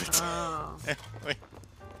went over to Oh.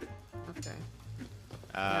 Okay.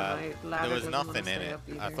 Yeah, my ladder there was doesn't wanna nothing in stay it. up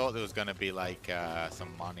I either. thought there was going to be like some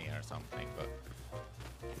money or something, but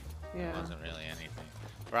Yeah. it wasn't really anything.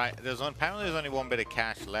 Right, apparently there's only one bit of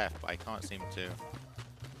cash left, but I can't seem to...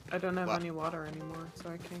 I don't have What? any water anymore, so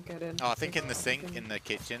I can't get in. Oh, I think in the sink, Everything- in the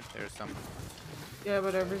kitchen, there's some... Yeah,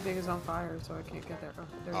 but everything is on fire, so I can't get there. Oh,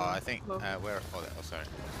 there Oh, you I go. think... Look. where... Oh, sorry.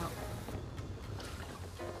 Oh.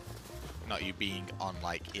 Not you being on,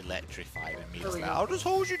 like, electrified and me There we just like, go. I'll just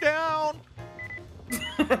hold you down!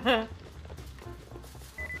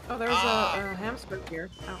 Oh, there's a hamster here.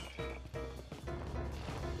 Ow.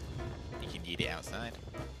 You can eat it outside.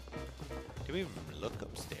 Do we even look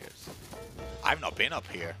upstairs? I've not been up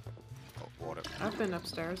here. Oh, water. I've been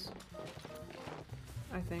upstairs.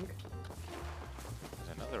 I think.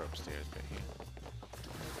 There's another upstairs bit here.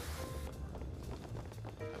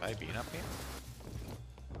 Have I been up here?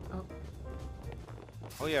 Oh,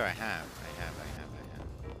 Oh yeah, I have. I have.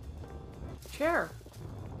 chair.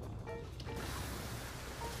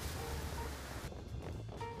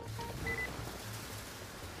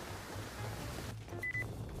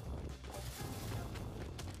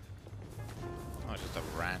 Oh, just a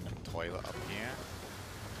random toilet up here.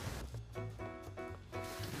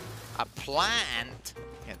 A plant?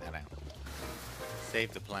 Get that out.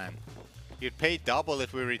 Save the plant. You'd pay double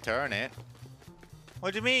if we return it.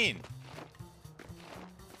 What do you mean?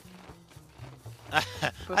 I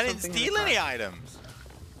didn't something in the steal any car. items.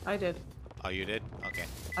 I did. Oh, you did? Okay.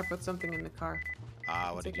 I put something in the car.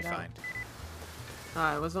 What did Take you it out.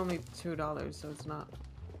 find? It was only $2, so it's not.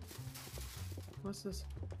 What's this?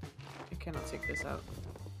 I cannot take this out.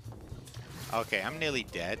 Okay, I'm nearly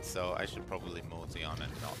dead, so I should probably mosey on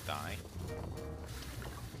and not die.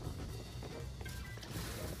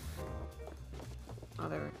 Oh,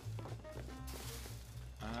 there.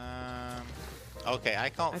 Okay, I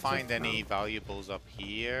can't I find took, any valuables up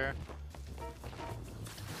here.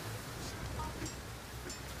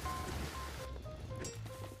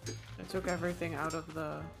 I took everything out of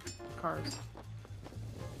the cars.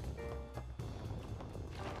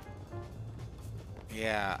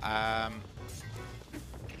 Yeah, I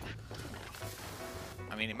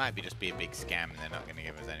mean, it might be just be a big scam and they're not going to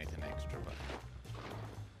give us anything extra, but...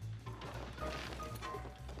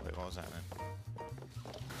 Wait, what was that then?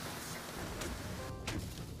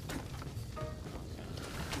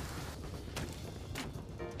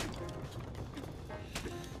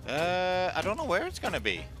 I don't know where it's going to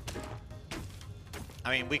be. I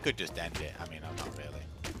mean, we could just end it. I mean, I'm not really.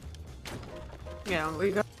 Yeah,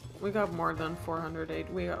 we got more than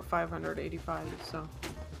 408. We got 585. So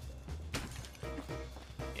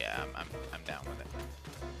Yeah, I'm down with it.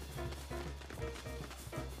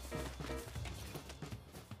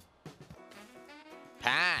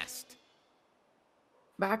 Passed.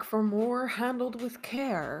 back for more, handled with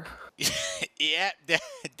care. Yeah,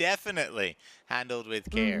 definitely handled with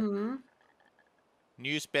care. Mm-hmm.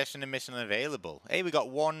 New special mission available. Hey, we got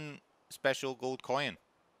one special gold coin.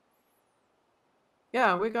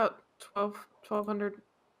 Yeah, we got 1,200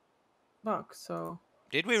 bucks. So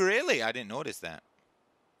Did we really? I didn't notice that.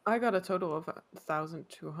 I got a total of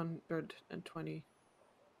 1,220.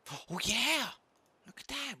 Oh yeah! Look at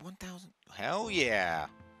that, 1,000. Hell yeah!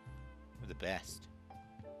 We're the best.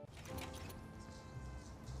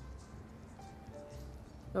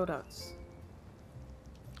 Loadouts.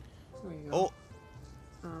 There you go. Oh,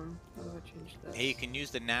 How do I change this? hey, you can use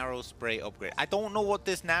the narrow spray upgrade. I don't know what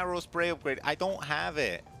this narrow spray upgrade. I don't have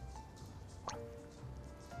it.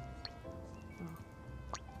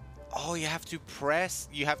 Oh, you have to press.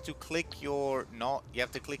 You have to click your not. You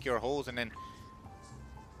have to click your hose and then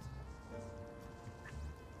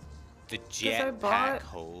the jetpack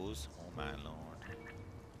hose. Oh my lord!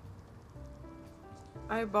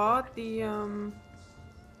 I bought the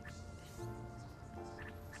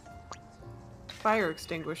fire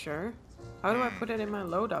extinguisher. How do I put it in my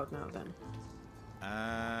loadout now then?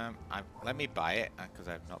 Let me buy it because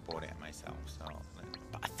I've not bought it myself. So,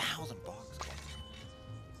 but $1,000.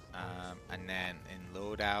 And then in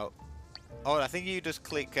loadout. Oh, I think you just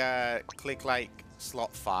click like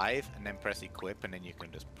slot 5 and then press equip and then you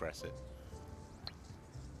can just press it.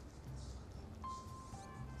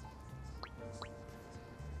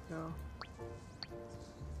 So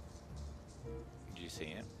Did you see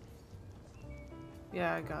it?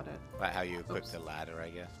 yeah, I got it. Like how you equip Oops. the ladder, I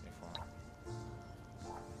guess, before.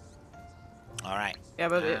 All right. Yeah,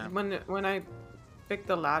 but when I picked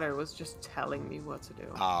the ladder, it was just telling me what to do.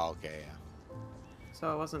 Oh, okay, yeah. So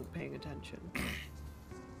I wasn't paying attention.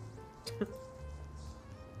 Guess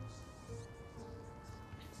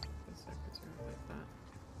I could sort of like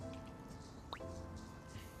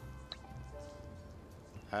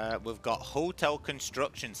that. We've got hotel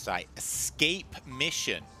construction site. Escape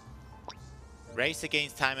mission. Race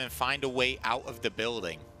against time and find a way out of the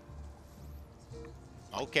building.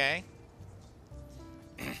 Okay.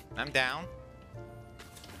 I'm down.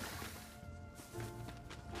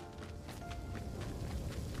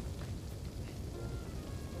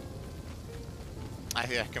 I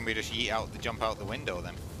reckon we just jump out the window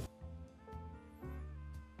then.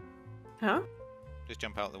 Huh? Just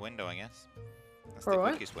jump out the window, I guess. That's For the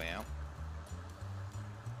what? quickest way out.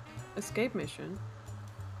 Escape mission?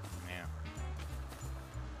 Yeah.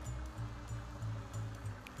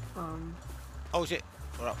 Oh shit.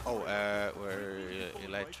 We're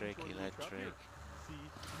electric. See, you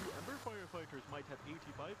Embr firefighters might have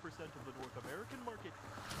 85% of the North American market,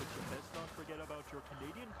 but you best not forget about your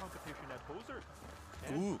Canadian competition at Hoser.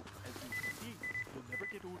 And, Ooh. as you can see, you'll never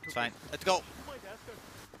get over to It's fine. Hoser. Let's go. You might ask us,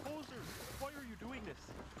 Hoser, why are you doing this?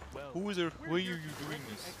 Well, Hoser, we're why here are you to doing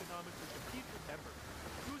directly this? economically compete with Embr,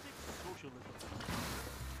 using socialism.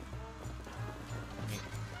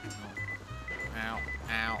 Ow,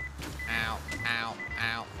 ow, ow, ow,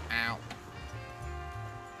 ow, ow.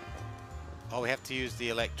 Oh, we have to use the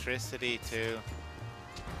electricity to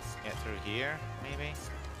get through here, maybe?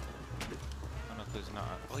 Oh no, there's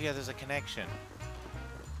not. Oh yeah, there's a connection.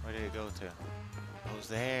 Where did it go to? Oh, it's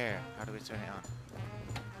there. How do we turn it on?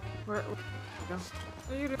 where go?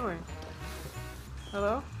 What are you doing?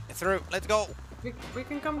 Hello? It's through. Let's go. We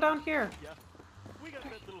can come down here. Yeah, we got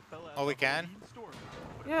that little fella Oh, we can? Store.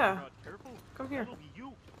 But Yeah. if you're not careful, Come here. that'll be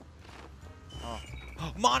you. Oh,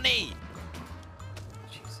 money!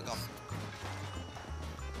 Jesus. Go.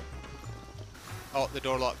 Oh, the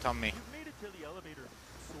door locked on me. You've made it to the elevator.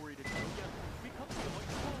 Sorry to tell ya, we come to the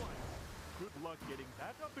control line. Good luck getting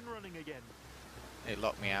that up and running again. It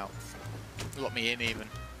locked me out. It locked me in even.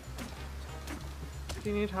 Do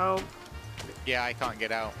you need help? Yeah, I can't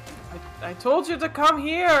get out. I told you to come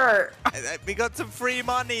here! We got some free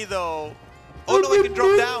money though. Oh no, I can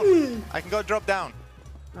drop down. I can go drop down.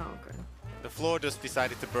 Oh, okay. The floor just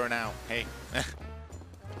decided to burn out. Hey.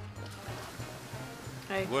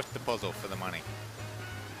 Hey, Worth the puzzle for the money.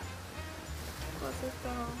 was it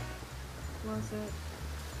though? Was it?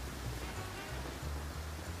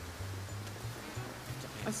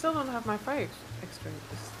 I still don't have my fire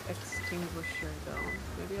extinguisher though.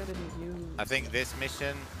 Maybe I didn't use. I think this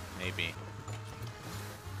mission, maybe.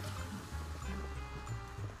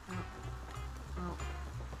 Ow.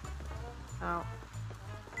 Ow.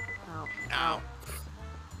 Ow. Ow.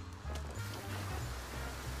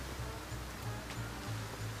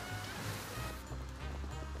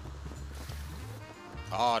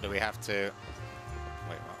 Oh, do we have to?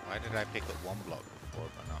 Wait, why did I pick up one block before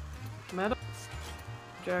but not? Metal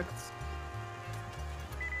objects.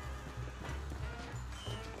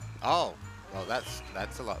 Oh, well that's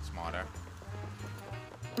a lot smarter.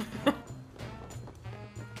 This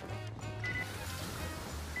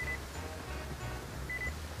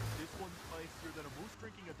one's spicier than a moose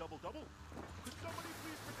drinking a double-double. Could somebody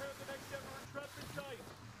please prepare the next Embr entrapment site?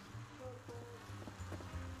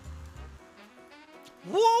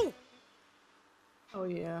 Whoa! Oh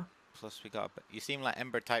yeah. Plus we got. You seem like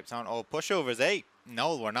Embr types aren't all pushovers, eh?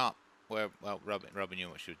 No, we're not. Well, Robin knew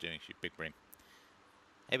what she was doing. She's big brain.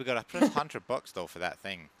 Hey, we got a plus $100 though for that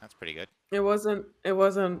thing. That's pretty good. It wasn't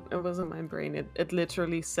my brain. It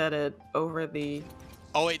literally said it over the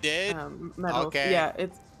Oh, it did. metal. Okay. Yeah,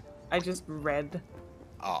 I just read.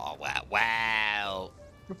 Oh wow! Wow.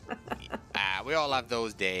 We all have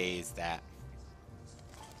those days that.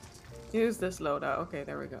 Use this loadout. Okay,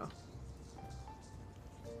 there we go.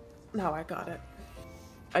 Now I got it.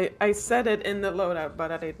 I said it in the loadout, but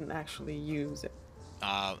I didn't actually use it.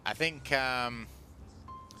 I think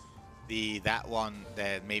that one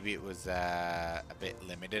there maybe it was a bit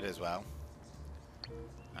limited as well.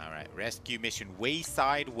 All right, rescue mission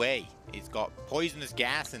Wayside Way. It's got poisonous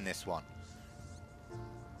gas in this one.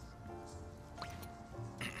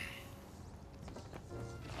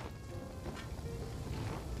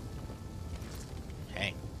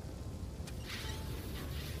 Hey.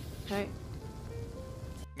 Hey.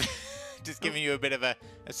 Just giving you a bit of a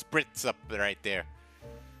spritz up right there.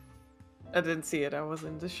 I didn't see it. I was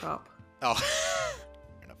in the shop. Oh.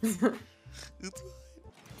 Oops.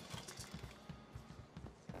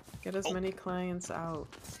 Get as many clients out.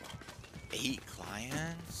 8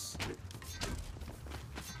 clients?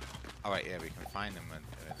 Alright, yeah, we can find them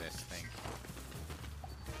with this thing.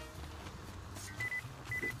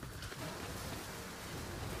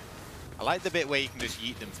 I like the bit where you can just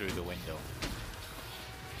yeet them through the window.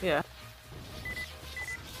 Yeah.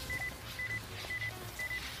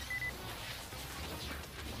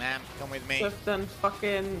 Ma'am, come with me. Swift and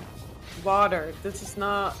fucking water. This is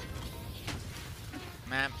not.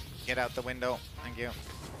 Ma'am, get out the window. Thank you.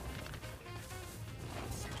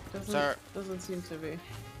 Doesn't, doesn't seem to be.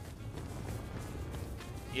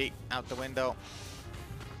 Yeet, out the window.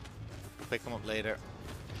 Pick them up later.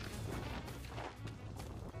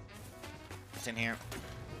 It's in here.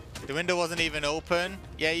 The window wasn't even open.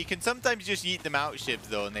 Yeah, you can sometimes just yeet them out ships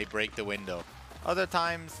though and they break the window. Other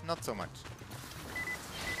times, not so much.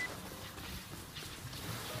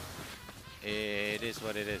 It is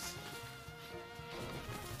what it is.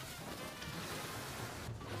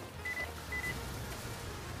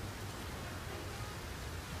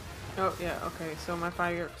 Oh, yeah, okay, so my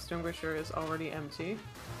fire extinguisher is already empty.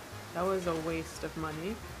 That was a waste of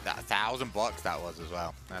money. That $1,000 that was as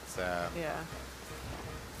well. That's Yeah.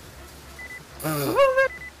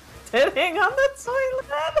 Sitting on the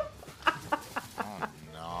toilet! oh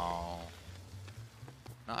no.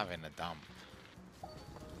 Not having a dump.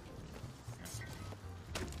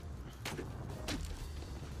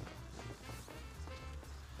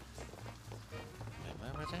 Wait,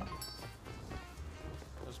 where was it?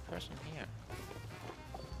 There was a person here.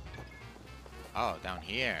 Oh, down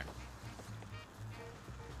here.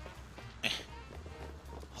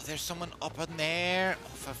 Oh, there's someone up in there. Oh,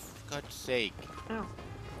 for God's sake. Ow.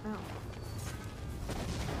 Ow.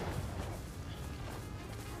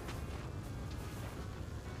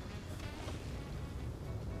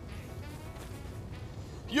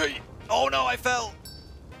 Yay! Oh no, I fell!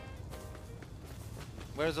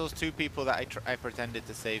 Where's those two people that I pretended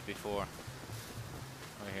to save before?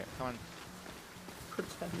 Over here, come on.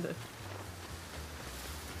 Pretended.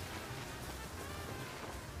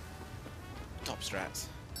 Top strats.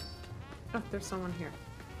 Oh, there's someone here.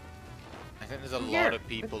 I think there's a Here. lot of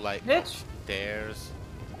people like Bitch! upstairs.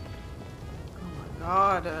 Oh my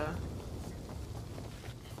god.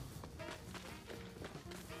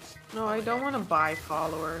 No, I don't want to buy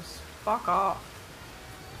followers. Fuck off.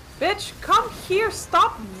 Bitch, come here!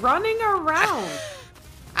 Stop running around!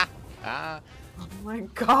 Ah, Oh my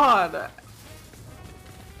god.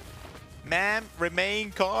 ma'am,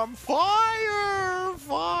 remain calm. Fire!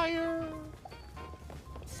 Fire!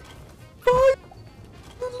 Fire!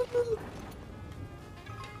 Oh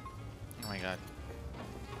my god.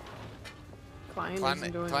 Client Client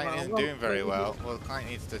isn't doing client well. isn't doing very well. Well, client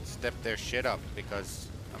needs to step their shit up because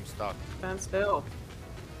I'm stuck. Stand still.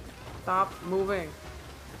 Stop moving.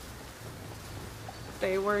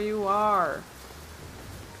 Stay where you are.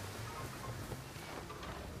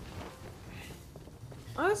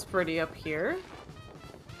 Oh, that's pretty up here.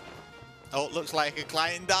 Oh, it looks like a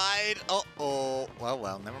client died. Uh-oh.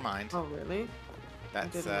 Well, never mind. Oh, really?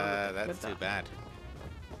 That's didn't know that they that's did too that. bad.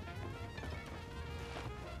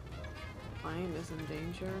 Client is in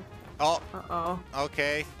danger. Oh, Uh-oh.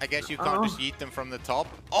 okay. I guess you can't just yeet them from the top.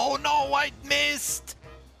 Oh no, I missed!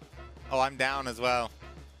 Oh, I'm down as well.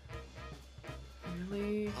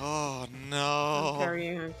 Really? Oh I'm no.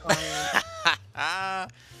 carrying a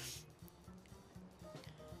client.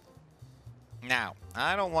 Now,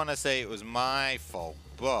 I don't want to say it was my fault,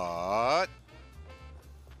 but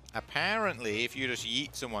apparently if you just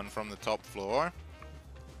yeet someone from the top floor,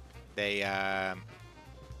 they oh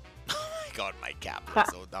my god, my cap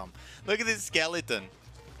is so dumb. Look at this skeleton.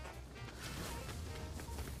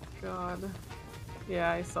 God.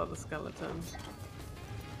 Yeah, I saw the skeleton.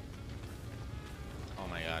 Oh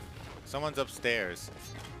my god. Someone's upstairs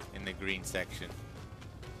in the green section.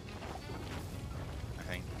 I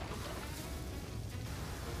think.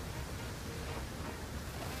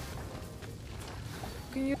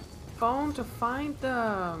 Can you phone to find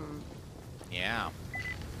them? Yeah.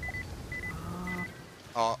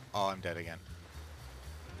 Oh, Oh, I'm dead again.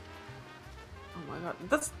 oh my god.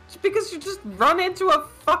 That's because you just run into a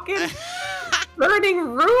fucking burning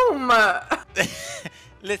room!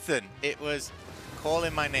 Listen, it was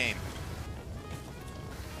calling my name.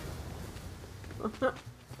 It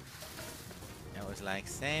was like,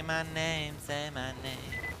 say my name, say my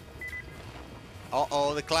name.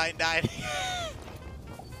 Uh-oh, the client died.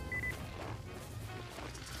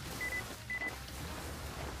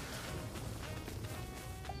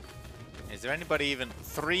 Is there anybody even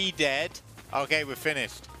 3 dead? Okay, we're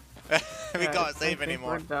finished. We Yeah, can't I save think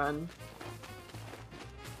anymore. We're done.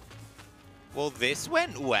 Well, this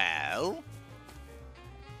went well.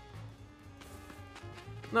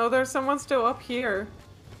 No, there's someone still up here.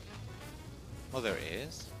 Well, there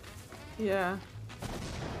is. Yeah.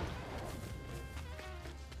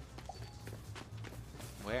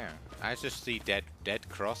 Where? I just see dead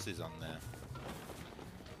crosses on there.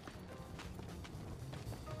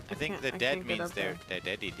 I think the dead means they're dead.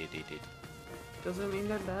 Does it mean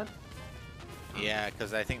they're dead? Yeah,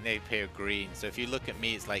 because I think they appear green. So if you look at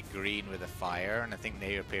me, it's like green with a fire, and I think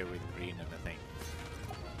they appear with green and a thing.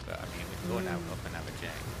 But I mean, we can go now up and have a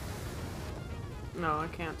check. No, I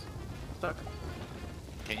can't. Stuck.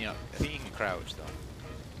 Can you? I think you can crouch though.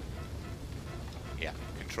 Yeah,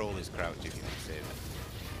 control is crouch if you didn't save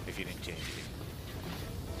it. If you didn't change it.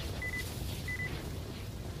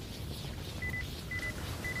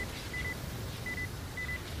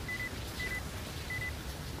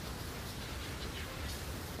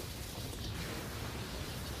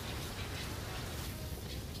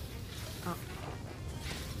 Oh.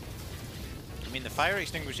 I mean, the fire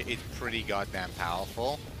extinguisher is pretty goddamn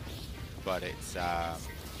powerful, but it's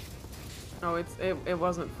No, it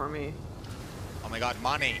wasn't for me. oh my god,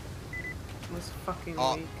 money! It was fucking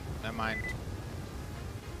Oh, weak. never mind.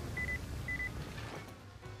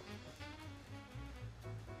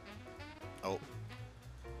 Oh.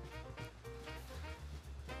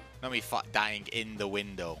 Not me dying in the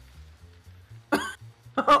window.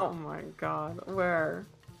 Oh my god, where?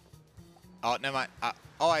 Oh, never mind.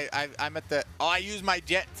 I'm at the. Oh, I use my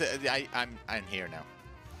jet to. I'm here now.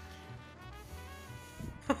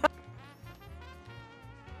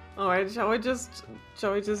 Alright, shall we just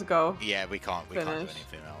go? Yeah, we can't do Finish.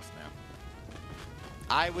 anything else now.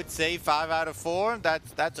 I would say 5 out of 4.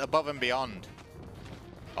 That's above and beyond.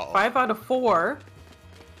 Uh-oh. 5 out of 4?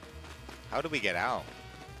 How do we get out?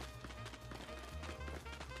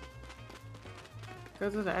 Go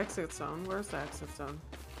to the exit zone. Where's the exit zone?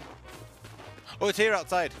 Oh, it's here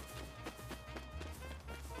outside.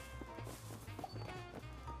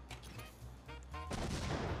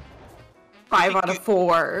 Five out of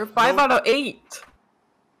 4. 5 out of 8.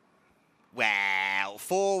 Well,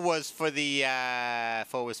 4 was for the.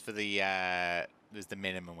 4 was for the. Was the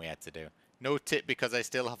minimum we had to do. No tip because I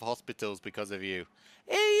still have hospitals because of you.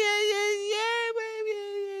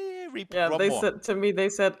 Yeah, One they more. said to me. They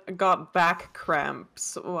said got back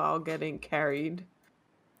cramps while getting carried.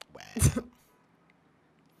 Well,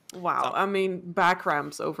 Wow, I mean back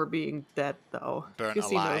cramps over being dead though. Burnt You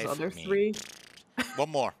seen alive, those other me. 3? one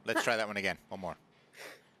more. Let's try that one again. One more.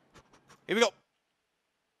 Here we go.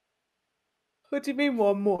 What do you mean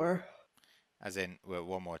one more? As in, well,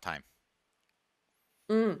 one more time.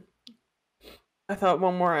 I thought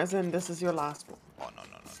one more as in this is your last one. Oh, no,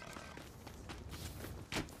 no, no, no, no.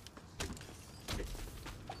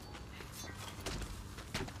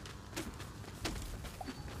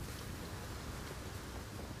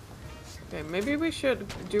 Okay, maybe we should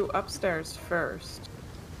do upstairs first.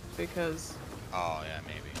 Because Oh, yeah,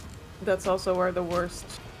 maybe. that's also where the worst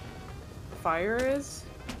fire is.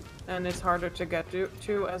 And it's harder to get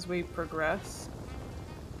to as we progress.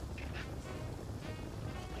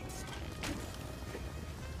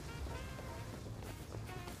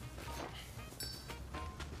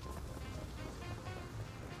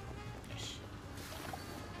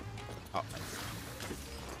 Oh,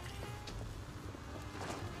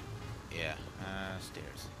 yeah,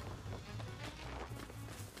 stairs.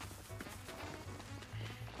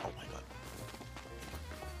 Oh my god.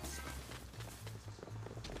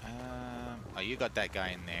 Oh, you got that guy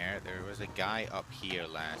in there. There was a guy up here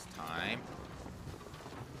last time.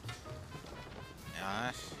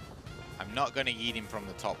 Gosh. I'm not gonna eat him from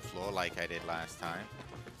the top floor like I did last time.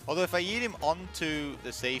 Although if I eat him onto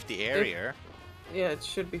the safety area... Yeah, it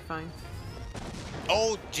should be fine.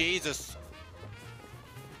 Oh, Jesus!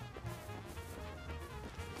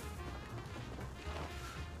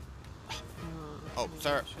 Oh,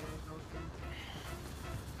 sir.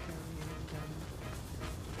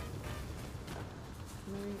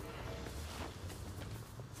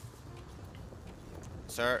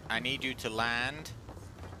 Sir, I need you to land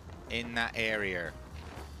in that area.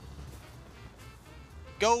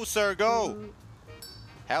 Go, sir, go!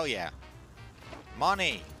 Hell yeah.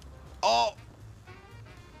 Money! Oh!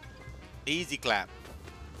 Easy clap.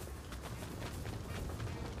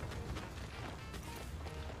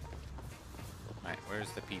 Right, where's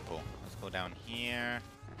the people? Let's go down here.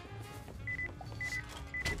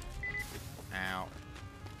 Ow.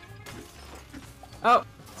 Oh,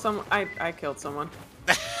 I killed someone.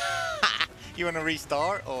 You want to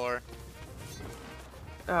restart or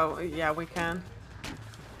Oh, yeah, we can.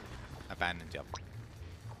 abandon job?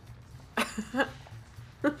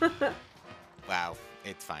 Wow,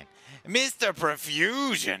 it's fine. Mr.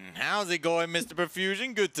 Profusion! How's it going, Mr.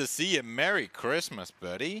 Profusion? Good to see you. Merry Christmas,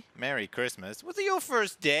 buddy. Merry Christmas. Was it your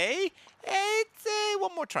first day? It's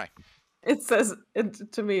one more try. It says,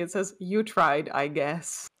 to me, it says, you tried, I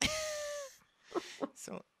guess.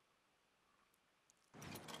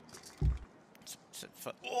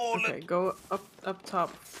 Oh, Okay, go up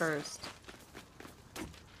top first.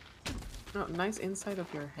 Oh, nice inside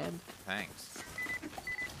of your head. Thanks.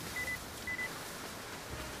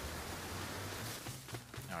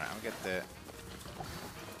 Alright, I'll get the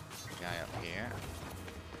guy up here.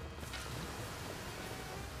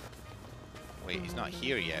 Wait, he's not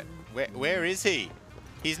here yet. Where is he?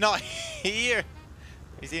 He's not here!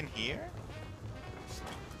 He's in here?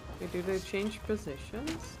 Okay, do they change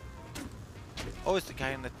positions? Oh, it's the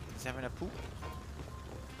guy in the... He's having a poop.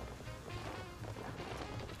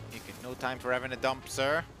 No time for having a dump,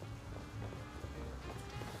 sir.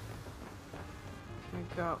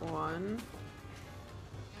 I got one.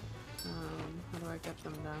 How do I get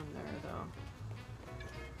them down there, though?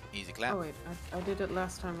 Easy clap. Oh wait, I did it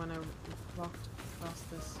last time when I walked across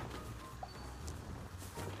this.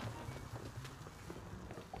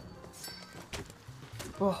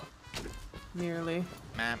 Oh, nearly.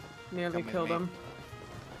 Ma'am. Nearly killed him.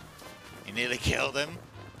 You nearly killed him?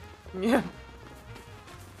 Yeah.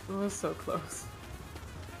 It was so close.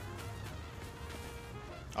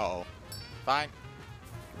 Uh-oh. Fine.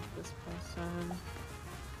 This person.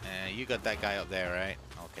 You got that guy up there, right?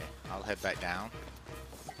 Okay. I'll head back down.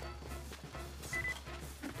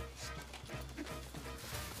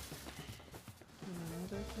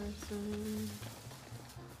 Another person.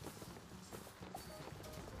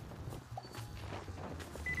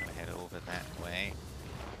 I'm gonna head over that way.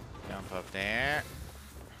 Jump up there.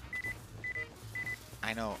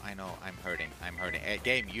 I know, I'm hurting.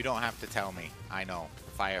 Game, you don't have to tell me. I know.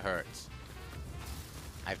 Fire hurts.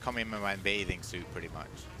 I've come in with my bathing suit pretty much.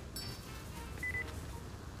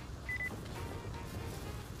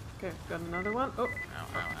 Okay, got another one. Oh! Ow,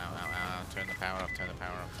 ow, ow, ow, ow. Turn the power off, turn the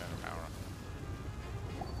power off, turn the power off.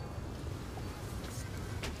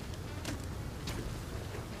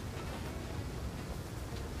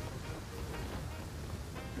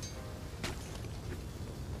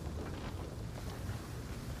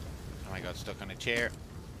 Oh, I got stuck on a chair.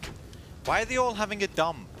 Why are they all having a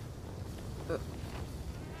dump?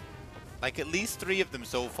 Like, at least 3 of them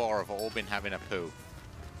so far have all been having a poo.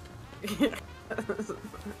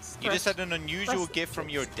 You just had an unusual gift from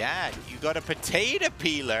your dad. You got a potato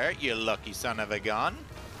peeler, you lucky son of a gun.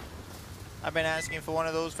 I've been asking for one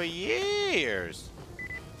of those for years.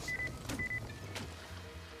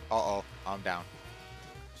 Uh-oh, I'm down.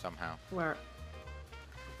 Somehow. Where?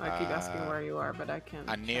 I keep asking where you are, but I can't.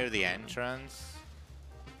 I'm near the entrance.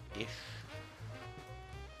 Ish.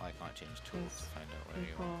 Oh, I can't change tools to find out where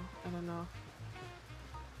you are. I don't know.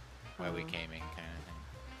 Where we came in, kind of thing.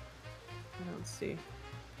 I don't see.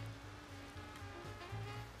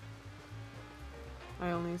 I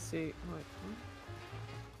only see. Wait, what?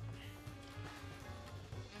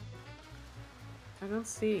 I don't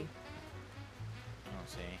see. I don't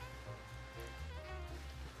see.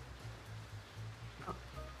 Oh.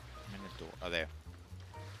 I'm in the door. Oh, there.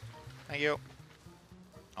 Thank you.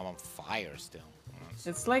 I'm on fire still.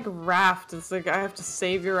 It's like Raft. It's like I have to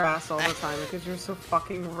save your ass all the time because you're so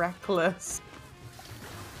fucking reckless.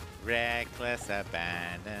 Reckless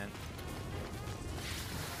abandon.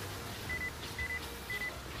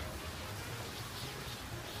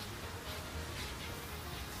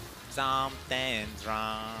 Something's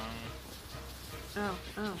wrong. Oh,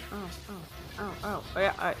 oh, oh, oh, oh, oh. Oh,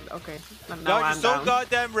 yeah, okay. Now God, I'm you're so down.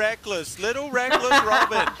 goddamn reckless. Little reckless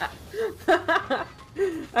Robin.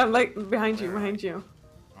 I'm like behind you, behind you.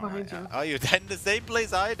 Behind you. Oh, you're in the same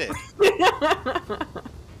place I did.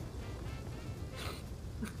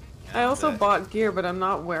 I also bought gear, but I'm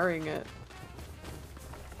not wearing it.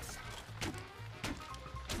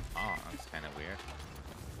 Oh, that's kind of weird.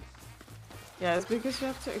 Yeah, it's because you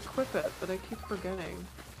have to equip it, but I keep forgetting.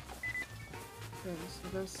 Okay, so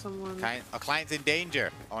there's someone A client's in danger.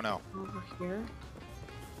 Oh no. over here.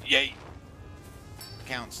 Yay.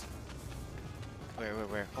 Counts.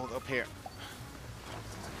 Where? Hold up here.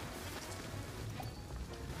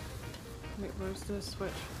 Wait, where's the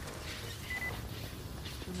switch?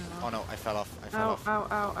 Oh no, I fell off. I fell Ow, off. ow,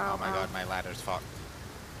 ow, ow, Oh my ow. god, my ladder's fucked.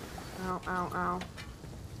 Ow, ow, ow.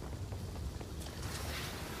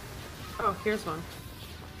 Oh, here's one.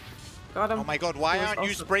 Got him. Oh my god, why He was aren't you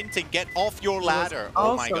also- sprinting? Get off your he was ladder.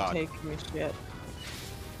 Oh my also god. taking me shit.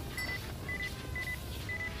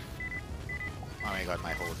 Oh my god,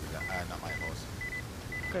 my hose is not my hose.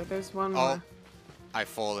 Okay, there's one Oh, more. I've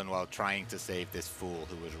fallen while trying to save this fool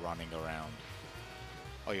who was running around.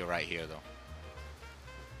 Oh, you're right here though.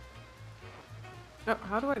 Oh,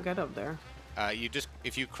 how do I get up there? You just,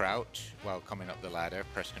 if you crouch while coming up the ladder,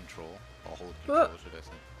 press control or hold control should I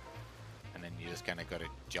say. And then you just kind of gotta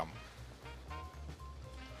jump.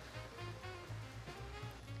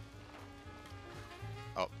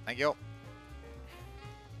 Oh, thank you.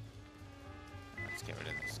 Let's get rid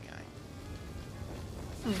of this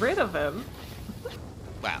guy. Rid of him?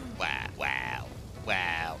 Wow, wow, wow,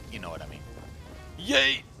 wow. You know what I mean.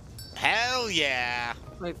 Yay! Hell yeah!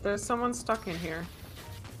 Wait, there's someone stuck in here.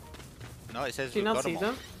 No, it says Do you we've not got see them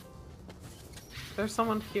all. them? There's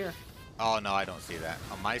someone here. Oh, no, I don't see that.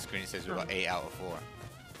 On my screen, it says we've got 8 out of 4.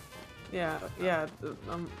 Yeah, yeah. Okay.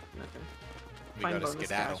 We Find got a bonus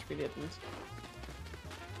skedaddle. cash. We didn't.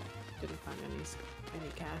 Didn't find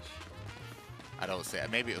any cash. I don't see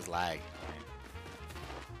it. Maybe it was lag.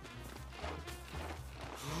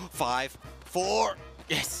 5, 4.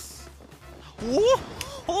 Yes! Woo!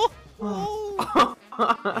 Oh, oh.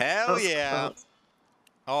 That Hell was yeah! close.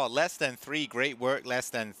 Oh, less than 3. Great work. Less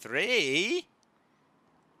than 3.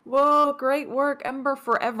 Whoa, great work, Ember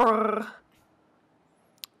forever.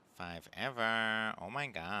 5 ever. Oh my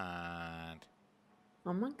god.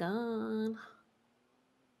 Oh my god.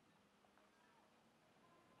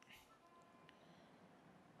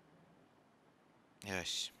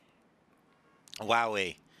 Yes.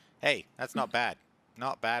 Wowie. Hey, that's not bad.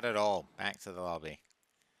 Not bad at all. Back to the lobby.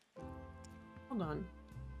 Hold on.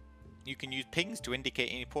 You can use pings to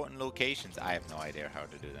indicate important locations. I have no idea how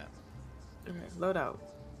to do that. Okay, load out.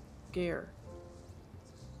 Gear.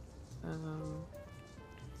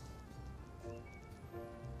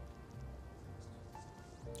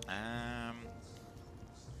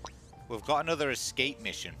 We've got another escape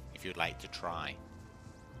mission if you'd like to try.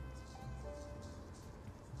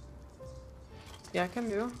 Yeah, I can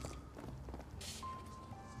do.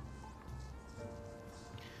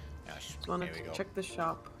 Gosh, Just wanted here we to go. check the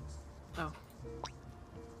shop. Oh.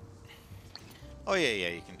 Oh yeah, yeah,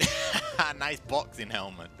 you can. Nice boxing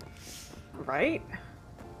helmet. Right?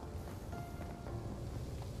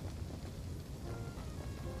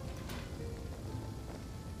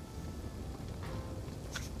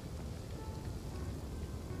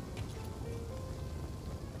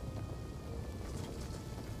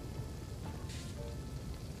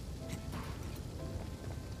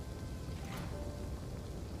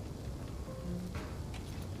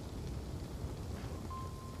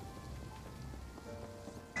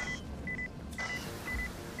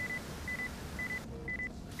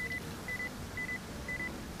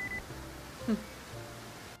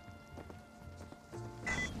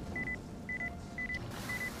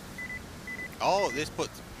 Oh, this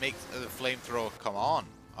makes the flamethrower come on.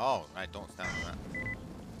 Oh, right, don't stand on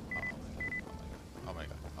that. Oh my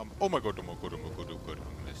god. Oh my god. Oh my god.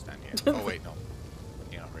 I'm gonna stand here. Oh wait, no.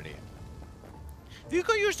 You're not ready yet. Have you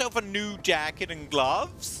got yourself a new jacket and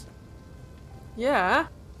gloves? Yeah.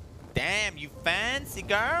 Damn, you fancy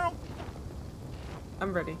girl.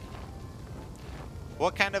 I'm ready.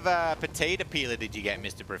 What kind of potato peeler did you get,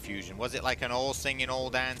 Mr. Profusion? Was it like an all singing, all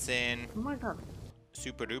dancing, Oh my god.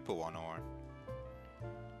 super duper one, or?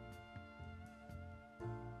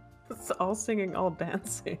 It's all singing, all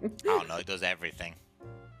dancing. Oh no, it does everything.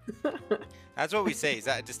 That's what we say. Is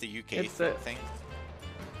that just a UK It's a- thing?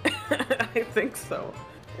 I think so.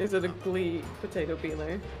 Is it a Glee potato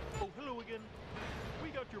peeler? Oh, hello again. We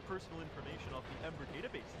got your personal information off the Embr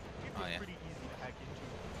database. It's Oh, yeah. pretty easy to hack into.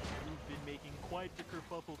 You've been making quite the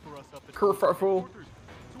kerfuffle for us up at Kerfuffle. headquarters.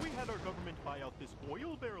 So we had our government buy out this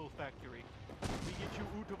oil barrel factory. We get you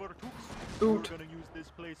out of our tooks. Oot. We're gonna use this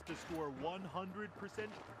place to store 100%.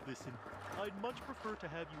 Listen, I'd much prefer to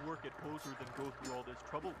have you work at Poser than go through all this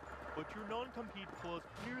trouble. But your non-compete clause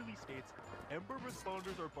clearly states Embr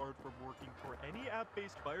responders are barred from working for any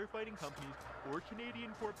app-based firefighting companies or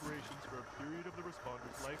Canadian corporations for a period of the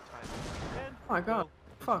responders' lifetime. And, Oh my god. well,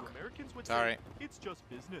 as Fuck. you Americans would Sorry. say, it's just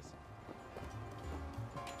business.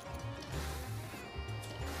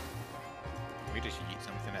 We just eat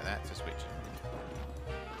something like that to switch it.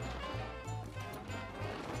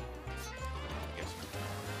 Guess.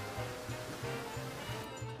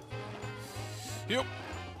 Yep.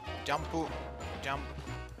 Jump. Jump.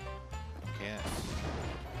 Okay.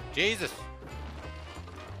 Jesus.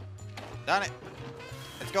 Done it.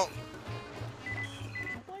 Let's go. So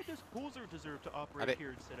why does Poser deserve to I operate did-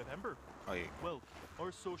 here instead of Embr? Oh, you. Well,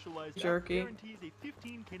 our socialized app Jerky. guarantees a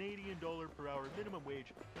 15 Canadian dollar per hour minimum wage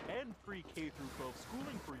and free K through 12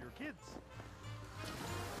 schooling for your kids.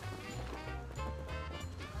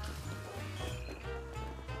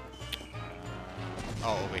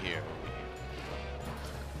 Oh, over here.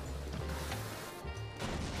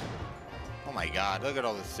 Oh my god, look at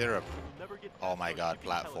all the syrup. You'll never get Oh past my our god, shipping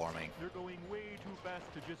pallets. platforming. They're going way too fast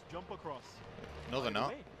to just jump across. No, they're By the not.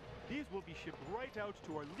 way, these will be shipped right out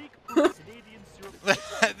to our leak-proof Canadian syrup.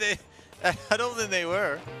 I don't think they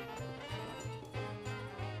were.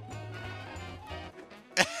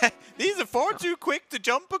 These are far too quick to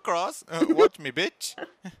jump across. Watch me, bitch.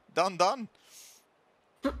 Done.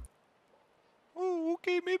 Oh,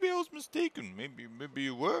 okay. Maybe I was mistaken. Maybe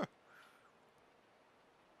you were.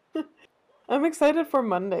 I'm excited for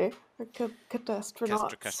Monday.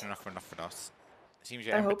 Catastronauts. Seems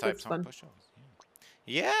your I hope Embr it's fun.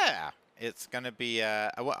 Yeah, it's gonna be.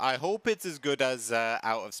 I hope it's as good as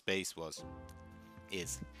Out of Space was.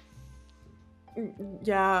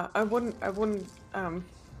 Yeah, I wouldn't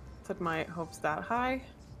set my hopes that high.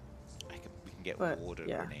 We can get But, water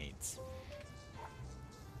yeah. grenades.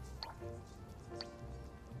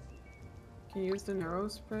 Can you use the neuro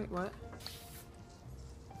spray? What?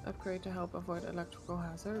 Upgrade to help avoid electrical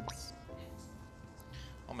hazards.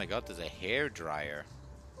 Oh my god, there's a hair dryer.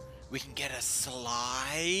 We can get a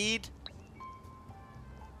slide.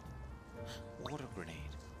 Water grenade.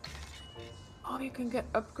 Oh, you can get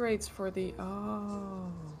upgrades for the.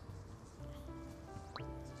 Oh.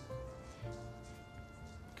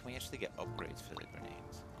 Can we actually get upgrades for the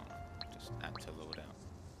grenades? Oh, just add to loadout.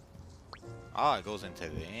 Oh, it goes into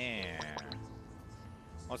there.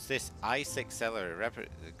 What's this? Ice Accelerator.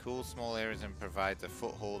 Cools small areas and provides a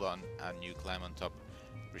foothold on and you climb on top.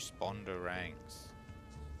 Responder ranks.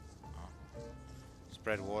 Oh.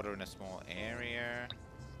 Spread water in a small area.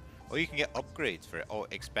 Oh, you can get upgrades for it. Oh,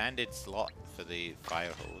 expanded slot for the fire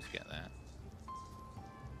hose. Get that.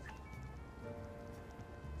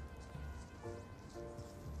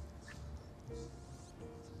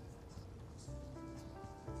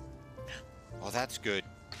 Oh, that's good.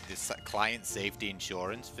 This client safety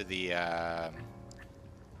insurance for the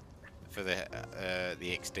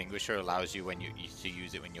extinguisher allows you when you to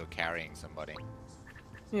use it when you're carrying somebody.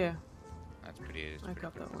 Yeah. That's pretty. I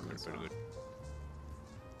got that one as well. Good.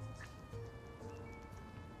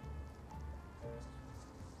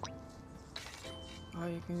 Oh,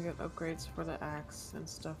 you can get upgrades for the axe and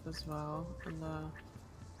stuff as well, and the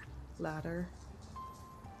ladder.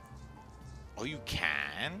 Oh, you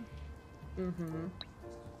can? Mm-hmm.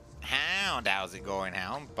 Hound, how's it going,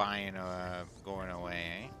 Hound? Buying, going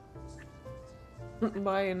away,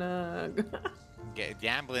 Buying a...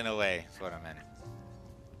 Gambling away, that's what I meant.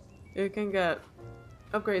 You can get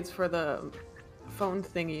upgrades for the phone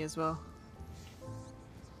thingy as well.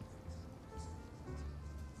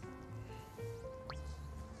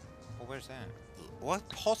 Oh, where's that? What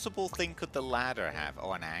possible thing could the ladder have?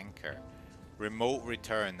 Oh, an anchor. Remote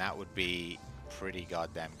return, that would be pretty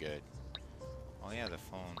goddamn good. Oh yeah, the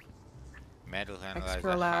phone. Metal analyzer,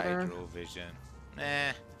 Extra ladder. hydro vision.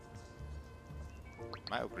 Nah.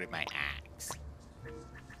 Might upgrade my axe.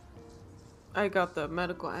 I got the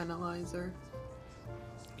medical analyzer.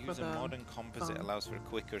 Use a modern composite, allows for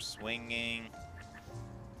quicker swinging.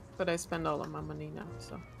 But I spend all of my money now,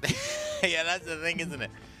 so. Yeah, that's the thing, isn't it?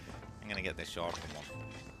 I'm gonna get the sharper one.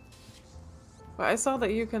 But I saw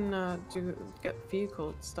that you can get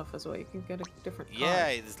vehicle stuff as well. You can get a different car.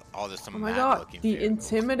 Yeah, there's some oh my mad god, looking the vehicles.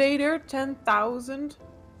 Intimidator, 10,000?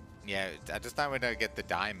 Yeah, I just thought we'd get the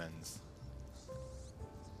diamonds.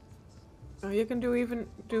 Oh, you can even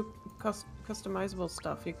do customizable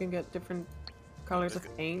stuff. You can get different colors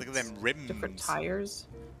of paint. Look at them rims. Different tires.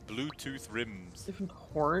 Bluetooth rims. Different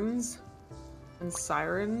horns. And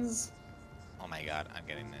sirens. Oh my god, I'm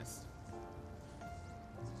getting this.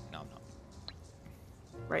 No, I'm not.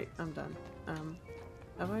 Right, I'm done.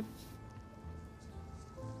 Have I?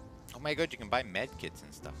 Oh my god, you can buy med kits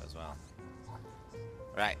and stuff as well.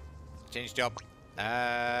 Right, change job.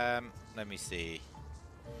 Let me see.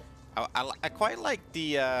 I quite like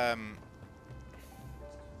the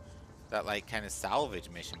that like kind of salvage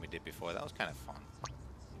mission we did before. That was kind of fun.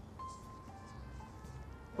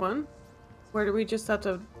 One? Where do we just have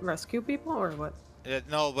to rescue people or what?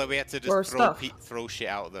 No, but we had to Or just stuff. throw shit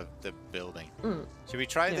out of the building. Mm. Should we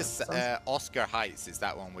try Yeah, this sounds- Oscar Heights? Is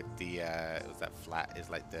that one with the was that flat? Is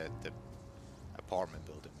like the apartment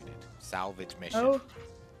building we did. Salvage mission. Oh.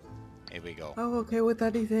 Here we go. Oh, okay with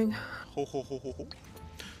anything. Ho ho ho ho ho.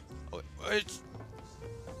 Oh, wait.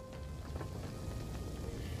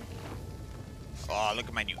 Oh, look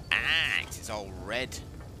at my new axe. It's all red.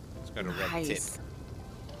 It's got a red tip.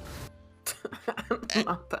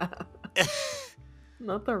 Not that.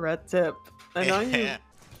 Not the red tip. I know you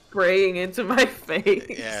spraying into my face.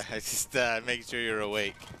 Yeah, it's just make sure you're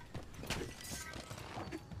awake.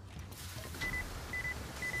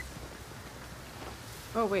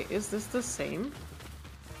 Oh wait, is this the same?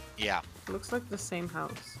 Yeah. Looks like the same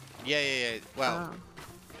house. Yeah. Well, Ah.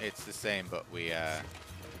 it's the same, but we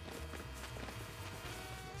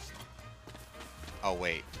Oh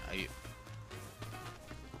wait, are you?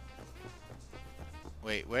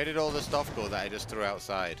 Wait, where did all the stuff go that I just threw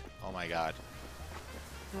outside? Oh my god.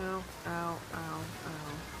 Ow, ow, ow,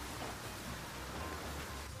 ow.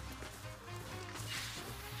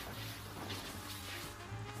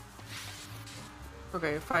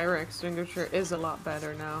 Okay, fire extinguisher is a lot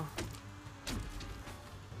better now.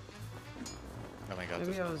 Oh my god.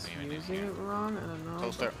 Maybe I there's was nothing in using here. it wrong, I don't know.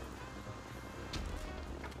 Toaster.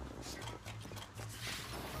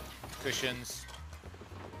 Cushions.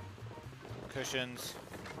 Cushions.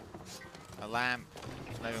 A lamp.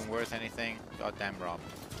 It's not even worth anything. Goddamn Rob.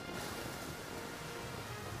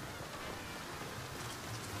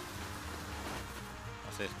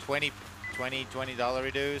 What's this?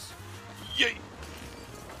 $20 dues? Yay!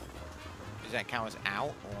 Does that count as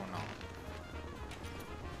out or not?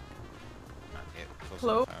 Okay, close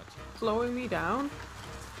enough out. Slowing me down?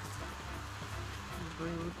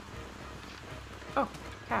 Rude. Oh,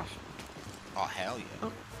 cash. Oh, hell yeah.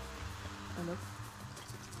 Oh. Hello.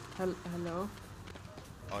 Hello.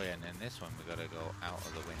 Oh yeah, and then this one we gotta go out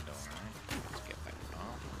of the window, right? Let's get back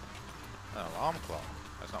on. An alarm clock.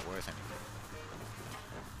 That's not worth anything.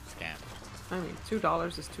 Scam. I mean,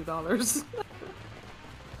 $2 is $2.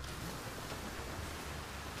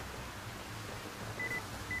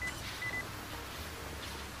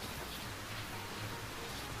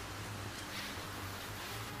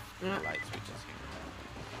 Yeah. Light switches here.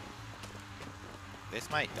 This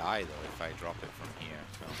might die though if I drop it from here,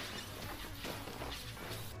 so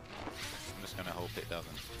I'm just gonna hope it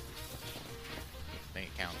doesn't. I think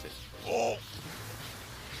it counted. Oh!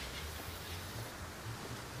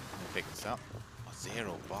 I'm gonna pick this up. Oh,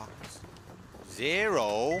 $0.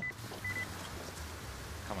 $0?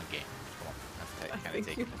 Come on, game. Come on. That's I can I think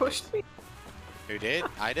take you it? pushed me. Who did?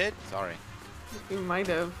 I did? Sorry. You might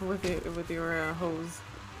have with your hose.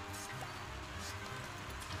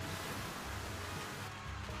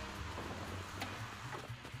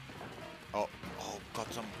 Oh,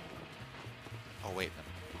 got some. Oh, wait.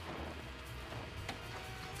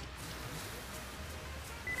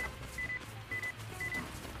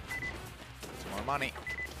 Some more money.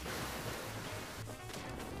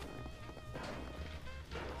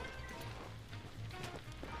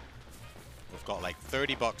 We've got like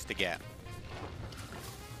 $30 to get.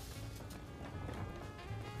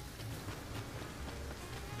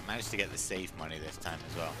 Managed to get the safe money this time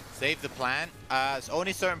as well. Save the plant. So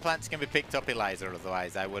only certain plants can be picked up, Eliza,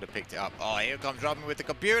 otherwise I would have picked it up. Oh, here comes Robin with the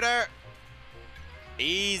computer.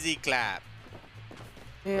 Easy clap.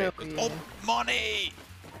 Yeah. Wait, oh, money!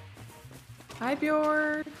 Hi,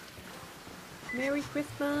 Bjorn. Merry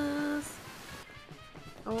Christmas.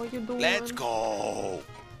 How are you doing? Let's go!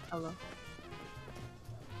 Hello.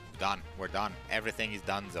 Done. We're done. Everything is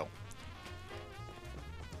done, though.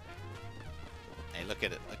 Hey, look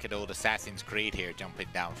at it. Look at old Assassin's Creed here jumping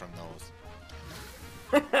down from those.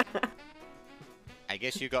 I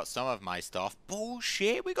guess you got some of my stuff.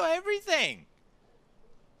 Bullshit, we got everything.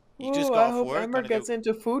 You just Ooh, got I off hope work. Embr gets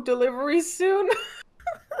into food delivery soon.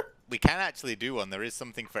 We can actually do one. There is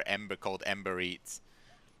something for Embr called Embr Eats.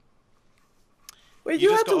 Wait, You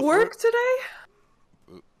you just had to got off work work?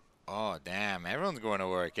 today? Oh, damn. Everyone's going to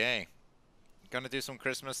work, eh? Gonna do some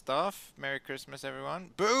Christmas stuff. Merry Christmas,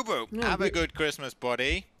 everyone. Boo Boo. Yeah, Have a good Christmas,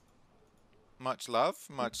 buddy. Much love.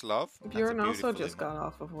 Much love. That's a Bjorn also beautiful just image. got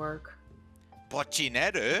off of work.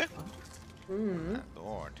 Boccineru? Mm-hmm. My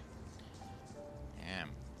lord.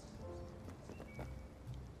 Damn.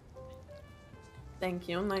 Thank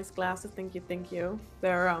you. Nice glasses. Thank you. Thank you.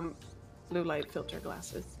 They're blue light filter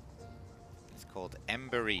glasses. It's called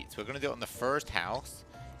Embr Eats. We're gonna do it on the first house.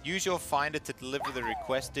 Use your finder to deliver the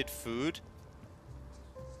requested food.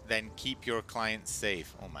 Then keep your clients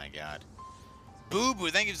safe. Oh my god. Boo Boo,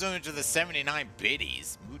 thank you so much for the 79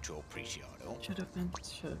 biddies. Mucho apreciado. Should have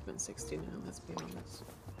been 60 now. Let's be honest.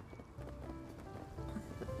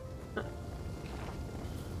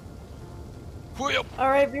 All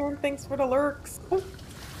right, Bjorn. Thanks for the lurks. Oh.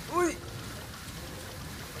 Oy.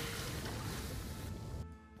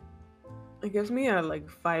 It gives me a like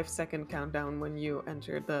 5-second countdown when you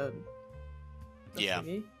enter the Yeah.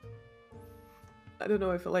 thingy. I don't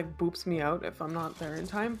know if it like boops me out if I'm not there in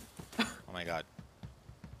time. Oh my god.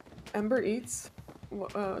 Embr Eats.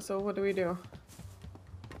 So what do we do?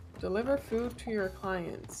 Deliver food to your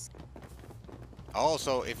clients.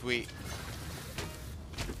 Also, if we...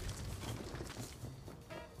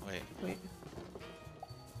 Wait.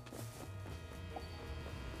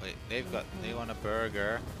 Wait, they want a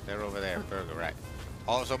burger. They're over there, burger, right.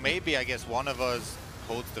 Also, maybe, I guess, one of us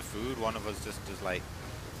holds the food, one of us just is like...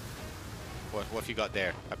 What have you got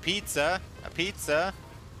there? A pizza? A pizza?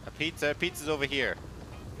 A pizza? Pizza's over here.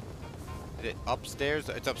 Is it upstairs?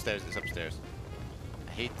 It's upstairs, it's upstairs.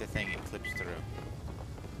 I hate the thing, it clips through.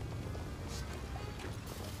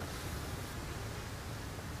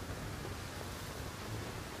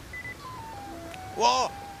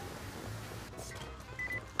 Whoa!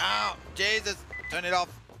 Ow! Jesus! Turn it off.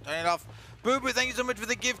 Turn it off. Boo Boo, thank you so much for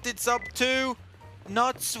the gifted sub too.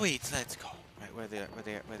 Not sweets. Let's go. Right, where they at? Where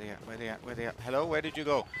they at? Where they at? Where they at? Where they at? Hello? Where did you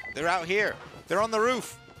go? They're out here. They're on the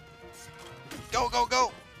roof. Go, go,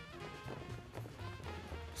 go!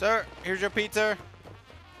 Sir, here's your pizza.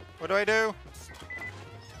 What do I do?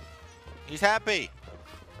 He's happy.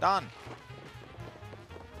 Done.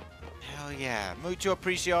 Hell yeah. Mucho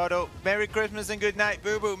apreciado. Merry Christmas and good night,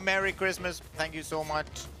 Boo Boo. Merry Christmas. Thank you so much.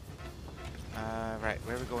 Right.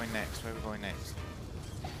 Where are we going next? Where are we going next?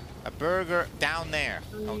 A burger down there.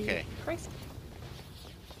 Okay. Christ.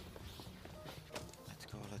 Let's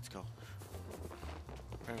go. Let's go.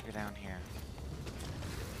 Burger down here.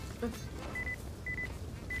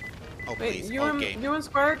 Oh, Wait, please. you Okay. and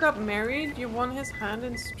Squire got married? You won his hand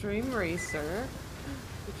in Stream Racer.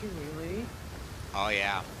 Did you really? Oh,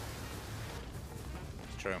 yeah.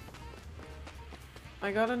 It's true.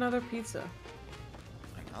 I got another pizza.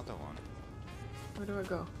 Another one. Where do I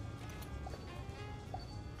go?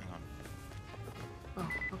 Hang on.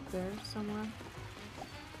 Oh, up there somewhere.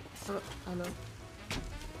 Oh, hello.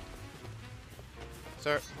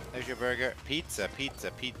 Sir, there's your burger. Pizza,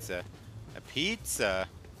 pizza, pizza. A pizza?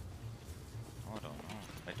 Oh, I don't know.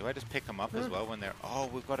 Wait, do I just pick them up as well when they're... Oh,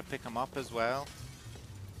 we've got to pick them up as well?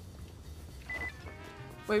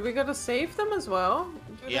 Wait, we gotta save them as well?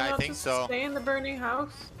 Do they Yeah, I not think just so. Stay in the burning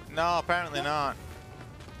house? No, apparently not.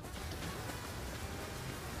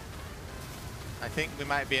 I think we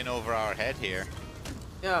might be in over our head here.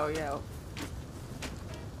 Oh, yeah.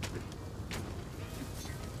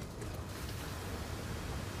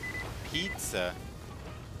 Pizza?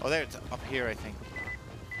 Oh, there, it's up here, I think.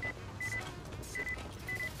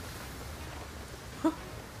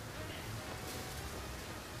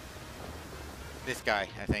 This guy,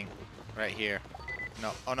 I think. Right here.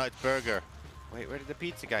 No. Oh, no, it's Burger. Wait, where did the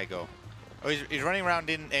pizza guy go? Oh, he's running around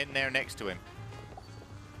in there next to him.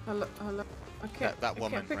 Hello, hello. Okay. That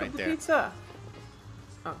woman I can't pick right up the there. Pizza.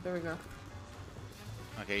 Oh, there we go.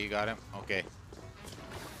 Okay, you got him? Okay.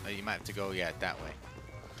 Oh, you might have to go, yeah, that way.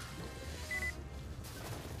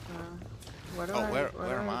 Where do Oh, I,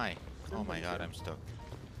 where am I? Oh my god, I'm stuck.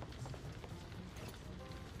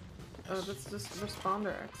 Oh, that's just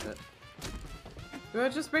responder exit. Do I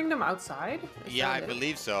just bring them outside? Is Yeah, I that it?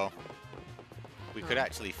 believe so. We could Oh.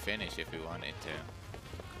 actually finish if we wanted to.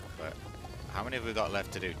 But how many have we got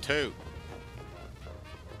left to do? 2.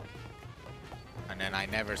 And then I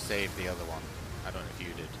never saved the other one. I don't know if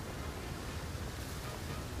you did.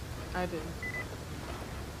 I didn't.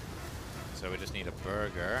 So we just need a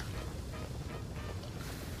burger.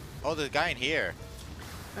 Oh, there's a guy in here.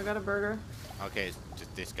 I got a burger. Okay, it's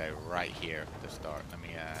just this guy right here to start. Let me,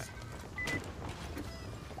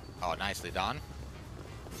 Oh, nicely done.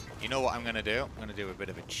 You know what I'm gonna do? I'm gonna do a bit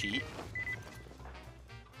of a cheat.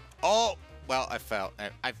 Oh! Well, I fell.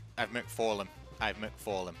 I've McFallen. I've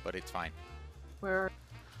McFallen, but it's fine. Where?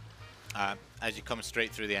 As you come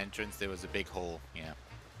straight through the entrance, there was a big hole. Yeah.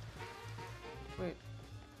 Wait.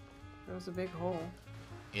 There was a big hole.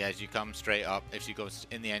 Yeah, as you come straight up, if you go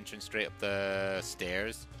in the entrance straight up the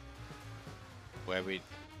stairs, where we...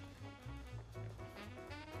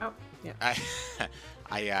 Oh, yeah.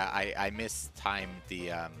 I mistimed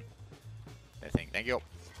the thing. Thank you.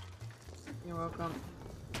 You're welcome.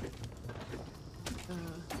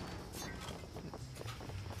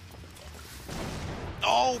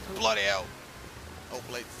 Oh, bloody hell! Oh,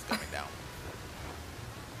 Blades is coming down.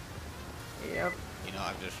 Yep. You know,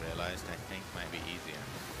 I've just realized I think might be easier.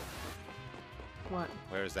 What?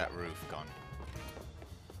 Where is that roof gone?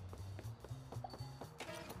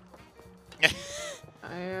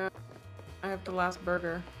 I have the last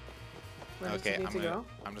burger. Where does Okay, it need to go?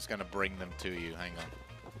 I'm just gonna bring them to you. Hang on.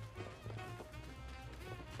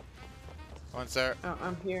 Come on, sir. Oh,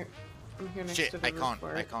 I'm here. I'm here next Shit, to the I roof can't.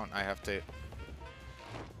 for I it. can't. I have to.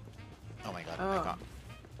 Oh my god, Oh. I can't.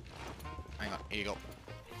 Hang on. Here you go.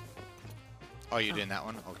 Oh, you're doing that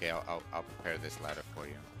one? Okay, I'll prepare this ladder for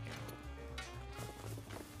you.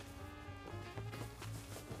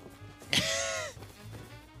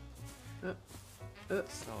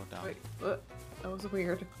 So dumb. Wait, that was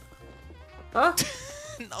weird. Huh?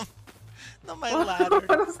 no, not my ladder.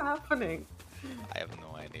 What is happening? I have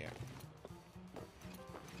no idea.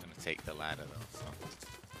 I'm gonna take the ladder though. So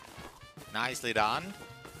nicely done.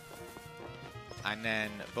 And then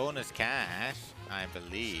bonus cash, I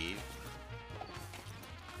believe.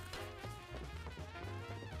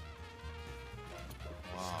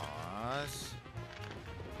 Was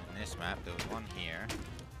in this map. There was one here.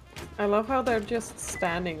 I love how they're just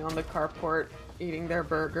standing on the carport eating their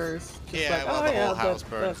burgers. Just Yeah, like, well, oh, the yeah, whole house that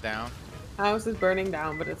burns down. house is burning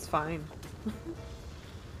down, but it's fine.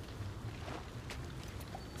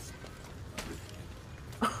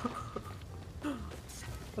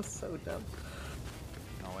 That's so dumb.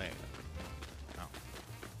 No, wait.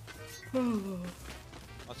 No.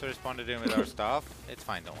 What's the responder doing with our stuff? It's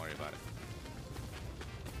fine, don't worry about it.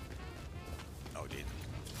 Oh, dude.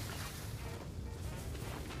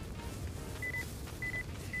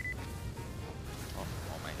 Oh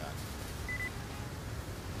my god.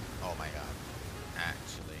 Oh my god.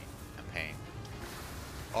 Actually, a pain.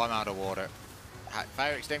 Oh, I'm out of water.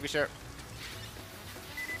 Fire extinguisher.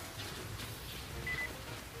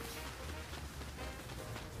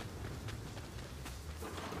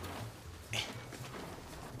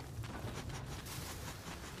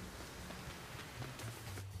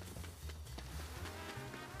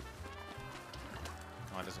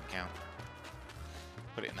 Oh, it doesn't count.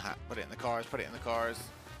 Put it in the hat. Put it in the cars. Put it in the cars.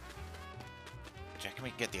 Do you reckon we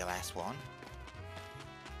can get the last one?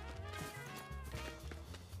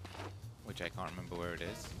 Which I can't remember where it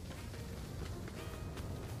is.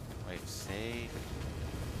 Wait, save.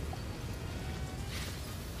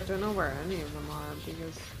 I don't know where any of them are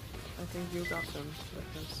because I think you got them.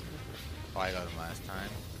 Because, Oh, I got them last time.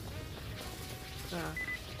 yeah.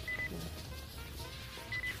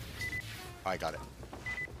 Oh, I got it.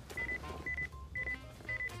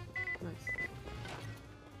 Nice.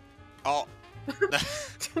 Oh!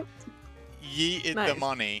 Yeeted the Nice.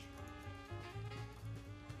 money.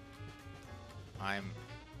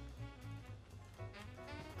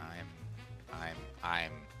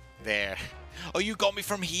 I'm there. Oh, you got me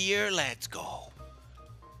from here? Let's go.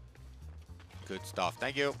 Good stuff.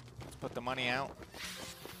 Thank you. Let's put the money out.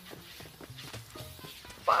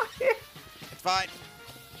 Fuck it. It's fine.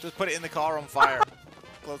 Just put it in the car on fire.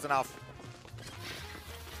 Close enough.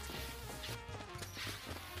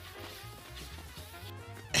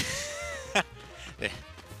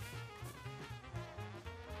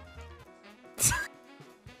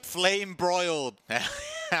 Flame broiled.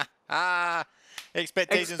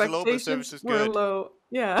 Expectations were low, but service was were good. low.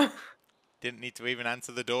 Yeah. Didn't need to even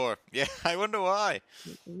answer the door. Yeah, I wonder why.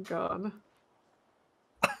 God.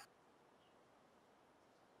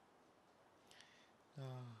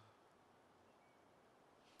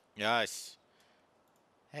 Yes.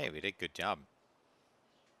 Hey, we did a good job.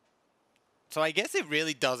 So I guess it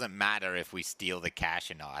really doesn't matter if we steal the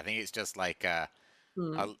cash or not. I think it's just like a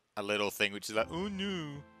little thing which is like, oh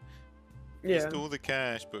no, we Yeah. stole the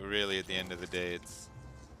cash, but really at the end of the day,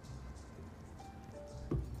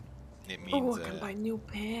 it means Oh, I can buy new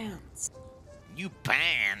pants. new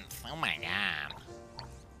pants. Oh my god.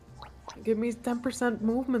 Give me 10%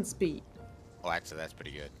 movement speed. Oh, actually, that's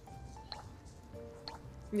pretty good.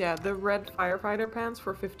 Yeah, the red firefighter pants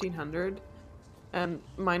for 1500 and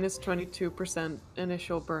minus 22%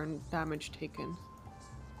 initial burn damage taken.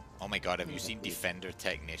 Oh my god, have you seen Defender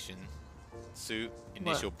Technician suit?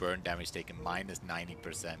 Initial burn damage taken minus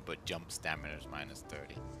 90%, but jump stamina is minus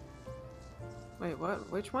 30. Wait, what?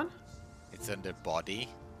 Which one? It's under body.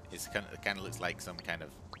 It kind of looks like some kind of...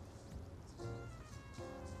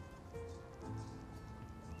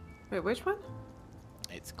 Wait, which one?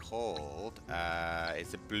 It's called...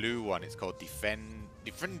 it's a blue one. It's called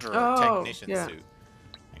Defender Oh, Technician yeah. suit.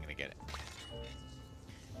 I'm gonna get it.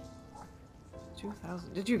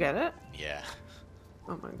 2000. Did you get it? Yeah.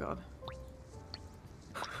 Oh my god.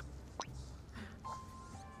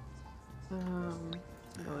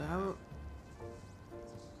 Load out.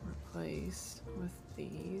 Replace with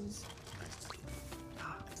these.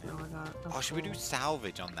 Ah, now I got a Oh, should we do full-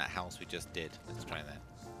 salvage on that house we just did? Let's try that.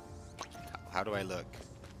 How do I look?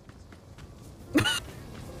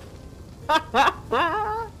 I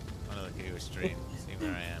want to look at your stream. See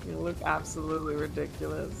where I am. You look absolutely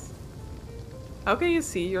ridiculous. How can you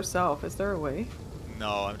see yourself? Is there a way?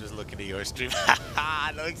 No, I'm just looking at your stream.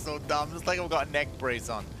 It looks so dumb. It's like I've got a neck brace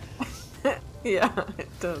on. Yeah, it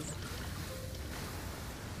does.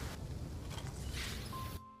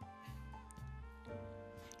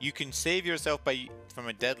 You can save yourself from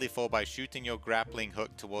a deadly fall by shooting your grappling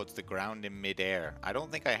hook towards the ground in midair. I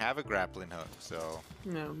don't think I have a grappling hook, so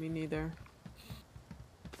No, me neither.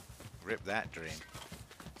 rip that dream.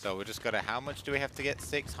 So we just gotta, how much do we have to get?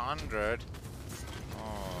 600.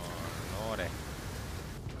 Oh, lordy.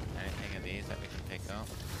 Anything of these that we can pick up?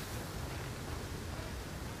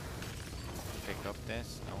 Pick up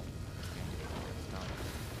this? No. It's not.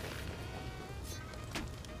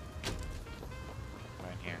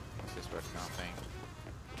 Right here. This is worth nothing.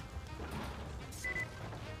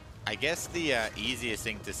 I guess the easiest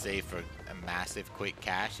thing to save for a massive quick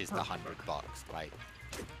cash is the $100. Like,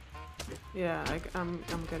 Yeah, I'm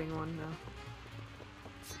getting one now.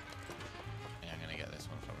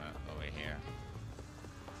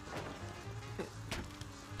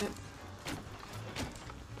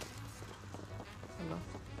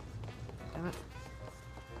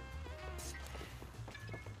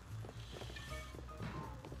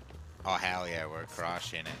 Oh, hell yeah, we're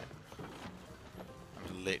crushing it.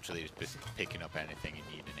 I'm literally just picking up anything and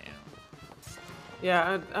eating it out.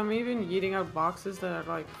 Yeah, I'm even eating out boxes that are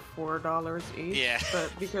like $4 each. Yeah.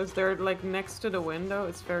 But because they're like next to the window,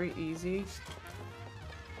 it's very easy.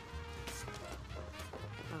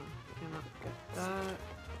 Oh, cannot get that.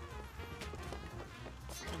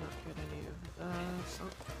 Cannot get any of that.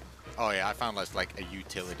 Oh. Oh yeah, I found this like a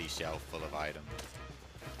utility shelf full of items.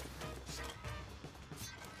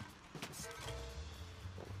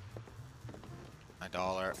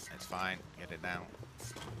 $1, it's fine, get it down.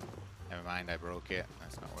 Never mind, I broke it,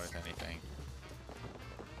 that's not worth anything.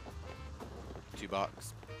 $2,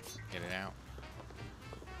 get it out.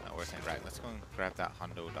 Not worth anything. Right, let's go and grab that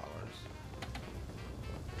 $100.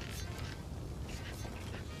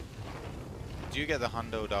 Did you get the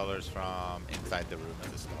 $100 from inside the room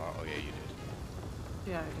at the start? Oh yeah, you did.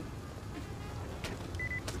 Yeah, I did.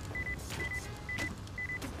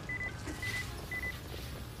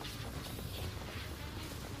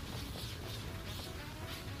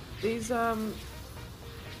 These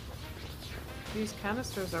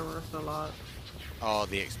canisters are worth a lot. Oh,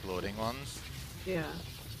 the exploding ones? Yeah. Yeah,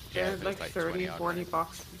 They're there's like like 30, 20 odd, 40 right?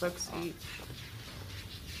 bucks Oh. each.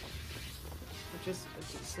 Which is a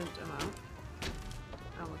decent amount,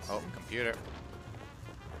 I would say. Oh, computer.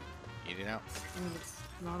 Eat it out. I mean, it's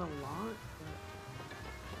not a lot, but...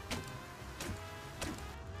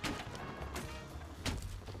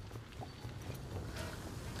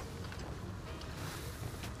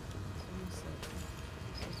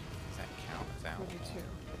 Does that count as out? 42.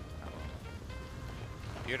 Oh.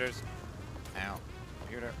 Computers. Out.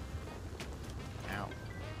 Computer. Out.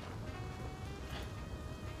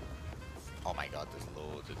 Oh my god, there's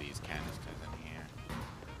loads of these canisters in here.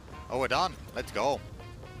 Oh, we're done. Let's go.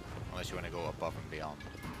 Unless you want to go above and beyond.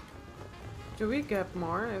 Do we get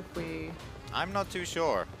more if we I'm not too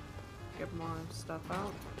sure. get more stuff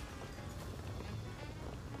out?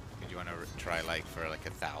 Did you want to try like for like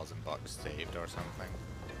 $1,000 saved or something?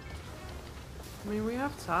 I mean, we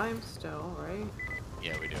have time still, right?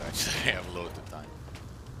 Yeah, we do actually. We have loads of time.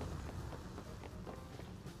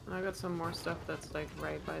 I got some more stuff that's like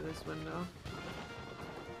right by this window.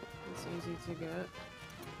 It's easy to get.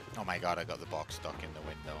 Oh my god, I got the box stuck in the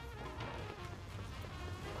window.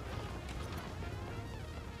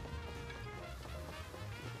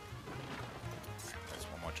 That's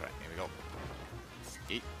one more try. Here we go.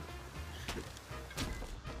 Eat.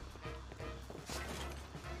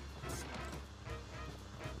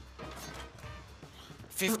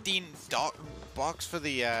 $15 for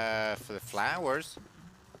the flowers.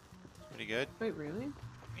 Pretty good. Wait, really?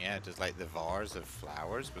 Yeah, just like the vase of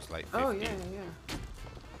flowers was like 50. Oh, yeah, yeah.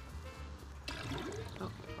 Oh,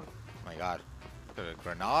 oh. Oh my god. Look at a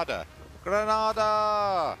Granada.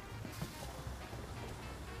 Granada!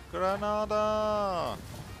 Granada!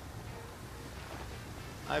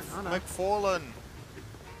 I've Granada. McFallen.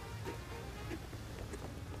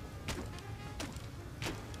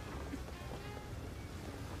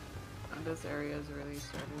 And this area is really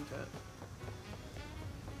starting to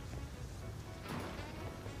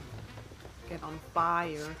get on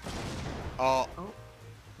fire. Oh, Oh.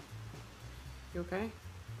 You okay?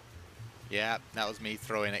 yeah, that was me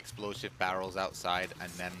throwing explosive barrels outside and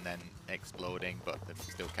then exploding, but they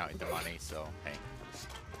still counted the money, so hey.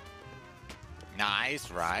 Nice,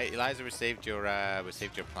 right? Eliza, we saved your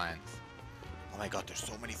plants. Oh my god, there's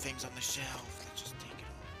so many things on the shelf. Let's just take it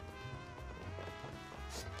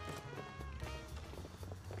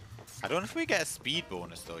all. I don't know if we get a speed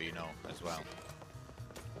bonus though, you know, as well.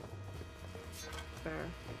 Fair.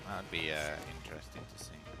 That'd be interesting to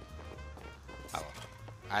see. Oh, well.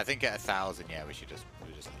 I think at 1,000, yeah, we just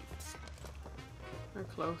leave. We're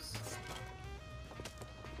close.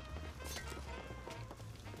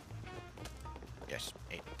 Yes,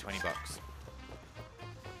 $20.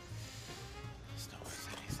 It's not worth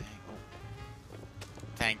anything. Oh.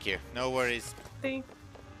 Thank you. No worries. See?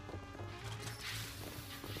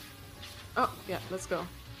 Oh, yeah, let's go.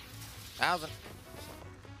 1,000.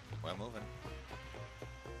 We're moving.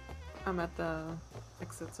 I'm at the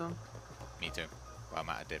exit zone. Me too. Well, I'm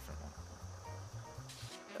at a different one.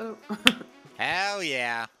 Oh. Hell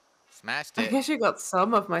yeah. Smashed I it. guess you got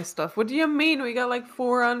some of my stuff. What do you mean? We got like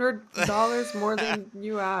 $400 more than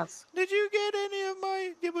you asked. Did you get any of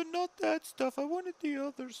my... Yeah, but not that stuff. I wanted the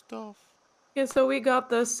other stuff. Yeah, so we got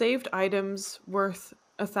the saved items worth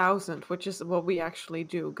 1,000, which is what we actually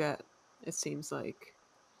do get, it seems like.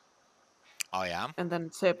 Oh, yeah? And then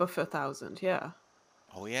tip of 1,000, yeah.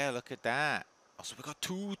 Oh, yeah, look at that. Oh, so we got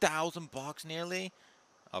 $2,000 nearly?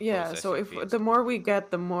 Oh, Yeah, so processing if fees. the more we get,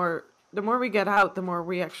 the more we get out, the more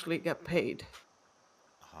we actually get paid.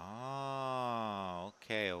 Ah.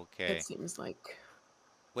 Okay, okay. It seems like.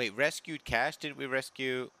 Wait, rescued cash? Did we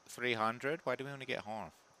rescue 300? Why do we only get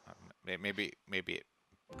half? Maybe it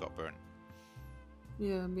got burnt.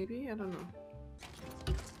 Yeah, maybe? I don't know.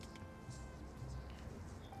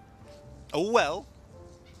 Oh well.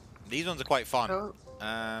 These ones are quite fun. Oh,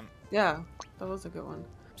 Um, yeah, that was a good one.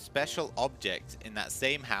 special object. In that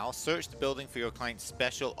same house, search the building for your client's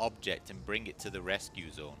special object and bring it to the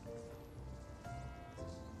rescue zone.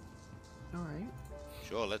 Alright.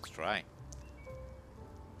 Sure, let's try.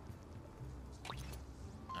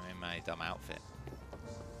 I'm in my dumb outfit.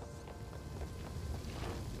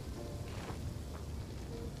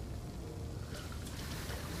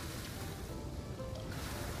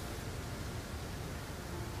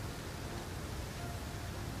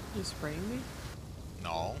 You spraying me?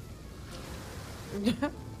 No.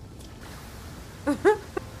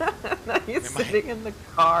 Now you're sitting in the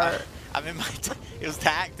car. I'm in my. It was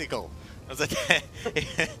tactical. I was like.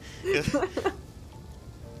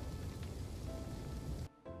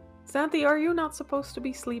 Santi, are you not supposed to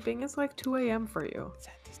be sleeping? It's like 2 a.m. for you.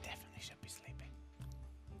 Santis definitely should be sleeping.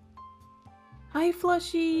 Hi,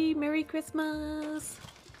 Flushy! Merry Christmas!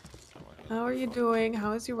 How are you doing?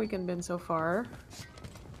 How has your weekend been so far?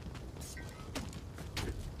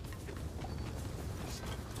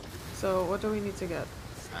 So, what do we need to get?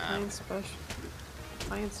 Client's special.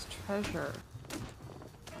 Client's treasure.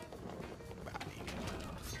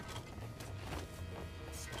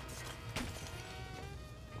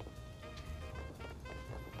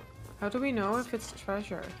 How do we know if it's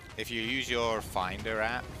treasure? If you use your Finder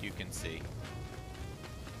app, you can see.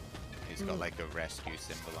 It's got like a rescue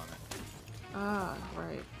symbol on it. Ah,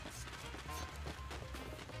 right.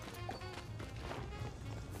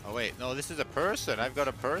 Oh wait, no, this is a person. I've got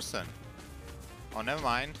a person. Oh, never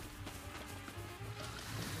mind.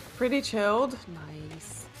 Pretty chilled.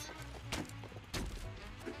 Nice.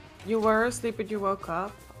 You were asleep but you woke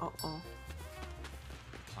up? Uh-oh.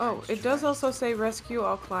 Oh, it does also say rescue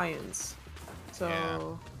all clients. So... Yeah.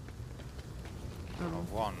 Oh,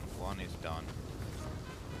 one is done.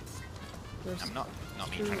 I'm not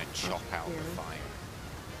me trying to chop out the fire.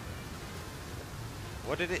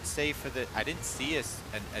 What did it say for the... I didn't see a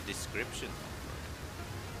description.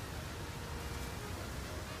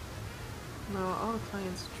 No, all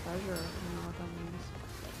clients treasure. I don't know what that means.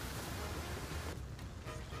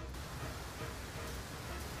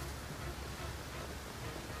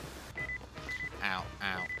 Ow,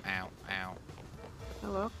 ow, ow, ow.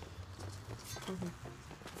 Hello? Okay.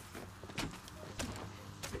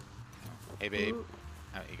 Hey babe, Ooh.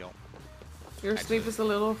 out you go. Your sleep is a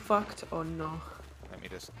little fucked. Oh no. Let me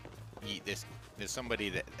just eat this. There's somebody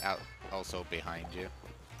that also behind you.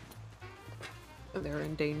 They're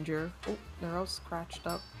in danger. Oh, they're all scratched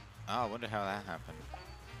up. Oh, I wonder how that happened.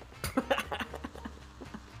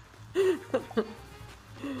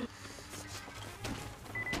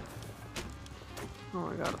 Oh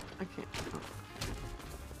my god, I can't. Oh.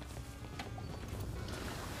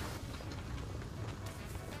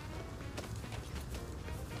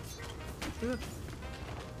 Ugh.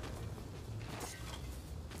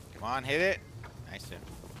 Come on, hit it. Nice.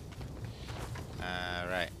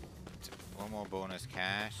 Right. One more bonus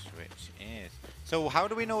cash, which is... So how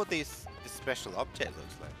do we know what this special object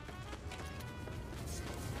looks like?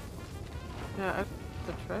 Yeah,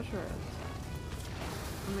 the treasure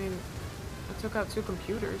is. I mean, I took out 2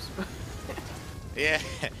 computers, but... Yeah,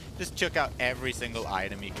 just check out every single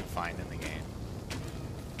item you can find in the game.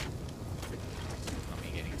 Not me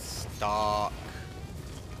getting stuck.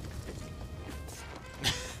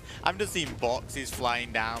 I'm just seeing boxes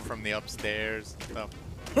flying down from the upstairs. So.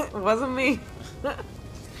 It wasn't me.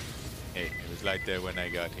 Hey, it was like that when I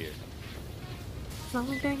got here.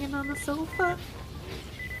 Someone banging on the sofa.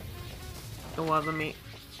 It wasn't me.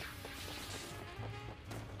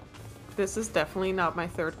 This is definitely not my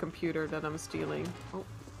 3rd computer that I'm stealing. Oh.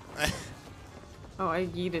 Oh, I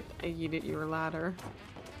yeeted your ladder.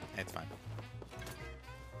 It's fine.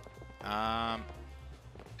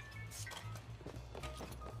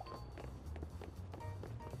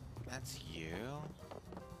 That's you?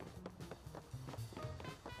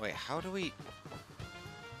 Wait, how do we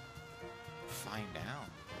find out?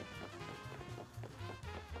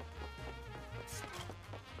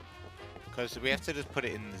 Because we have to just put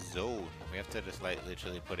it in the zone. We have to just like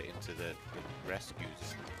literally put it into the rescue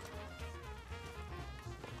zone.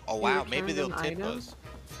 Oh wow, maybe they'll tip us.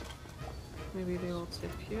 Maybe they will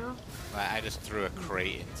tip you. I just threw a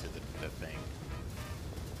crate into the thing.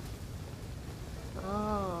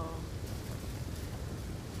 Oh.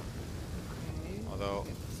 Okay. Although,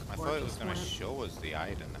 I thought it was going to Gorgeous show us the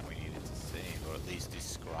item that we needed to save, or at least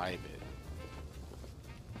describe it.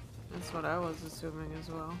 That's what I was assuming as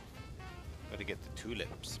well. Gotta get the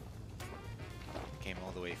tulips. Came all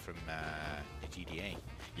the way from the GDA.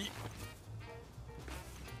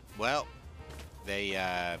 Well, they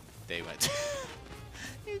went.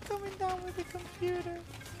 You're coming down with the computer.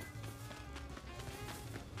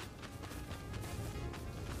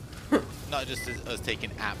 Not just us taking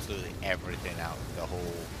absolutely everything out, the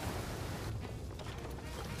whole.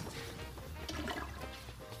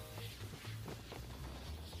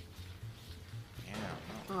 Yeah.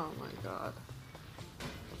 No. Oh my god.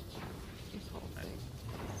 This whole thing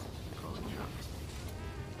is going nuts.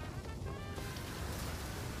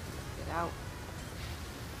 Get out.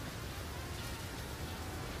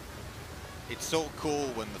 It's so cool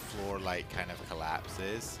when the floor like kind of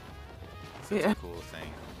collapses. It's Yeah. a cool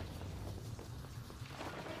thing.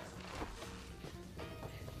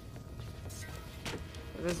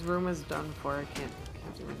 This room is done for. I can't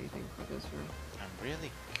do anything for this room. I'm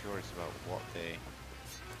really curious about what they.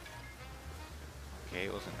 Okay,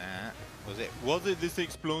 it wasn't that. Was it this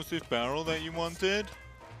explosive barrel that you wanted?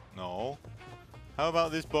 No. How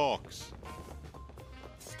about this box?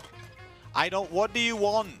 I don't. What do you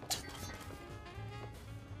want?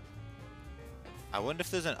 I wonder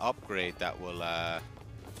if there's an upgrade that will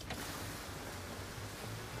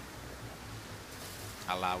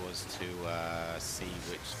allow us to see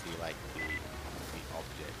which the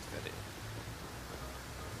objects that it.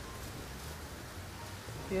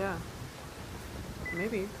 Yeah.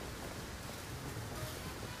 Maybe.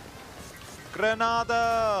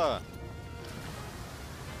 Granada!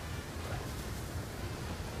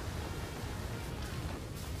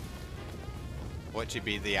 What should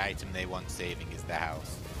be the item they want saving is the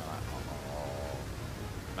house. Oh,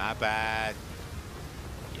 my bad.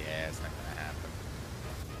 Yeah, it's not gonna happen.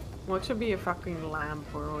 What should be a fucking lamp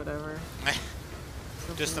or whatever?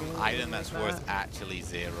 Just some Something item like that's that. worth actually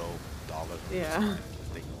 $0. Yeah.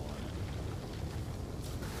 Just ignore it.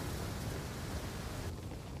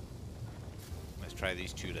 Let's try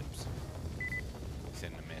these tulips. It's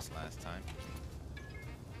in the miss last time.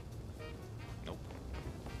 Nope.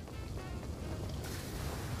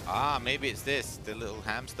 Ah, maybe it's this, the little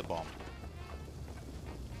hamster bomb.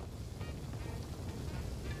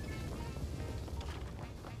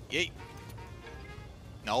 Yeet.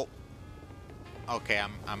 Nope. Okay,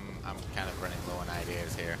 I'm kind of running low on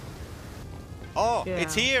ideas here. Oh,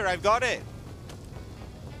 it's Yeah. here. I've got it.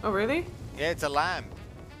 Oh, really? Yeah, it's a lamp.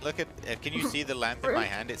 Look at. Can you see the lamp in my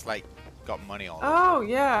hand? It's like got money all over. Oh,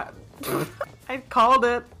 yeah. I called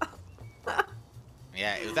it.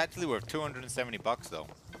 Yeah, it was actually worth $270 though.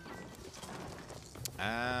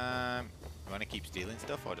 You want to keep stealing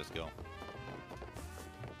stuff or just go?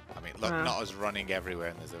 I mean, look, not us running everywhere,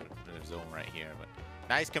 and there's a zone right here. But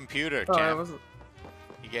nice computer, Oh, I champ. wasn't.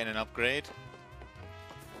 You getting an upgrade?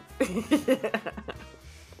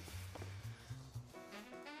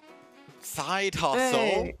 Side hustle.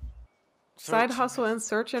 Hey. Side Search- hustle and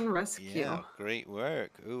search and rescue. Yeah, great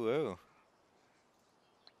work. Ooh, ooh.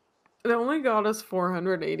 It only got us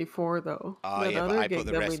 484 though. Oh That yeah, but other I gig put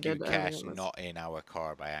the that we rescue did, cash everything was- not in our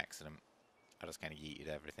car by accident. I just kind of yeeted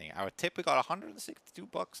everything. Our tip, we got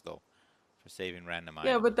 $162 though for saving random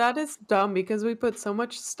Yeah, items. but that is dumb because we put so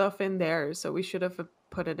much stuff in there, so we should have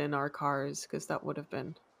put it in our cars because that would have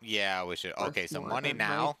been. Yeah, we should. worth Okay, so more money than,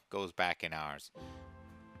 now right? goes back in ours.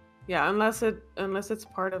 Yeah, unless it's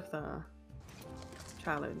part of the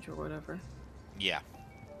challenge or whatever. Yeah.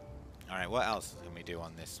 All right, what else can we do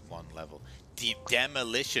on this one level?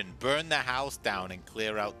 Demolition. Burn the house down and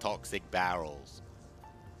clear out toxic barrels.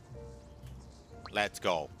 Let's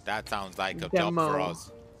go. That sounds like a job for Demo.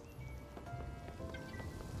 us.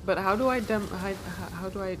 But how do I how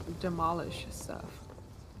do I demolish stuff?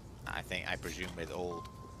 I presume with old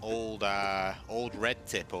red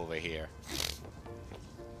tip over here.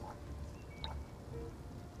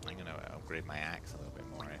 I'm gonna upgrade my axe a little bit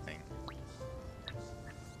more, I think,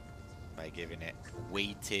 by giving it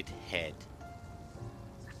weighted head.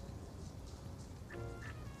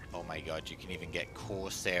 Oh my god, you can even get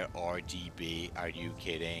Corsair RGB. Are you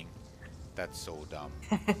kidding? That's so dumb.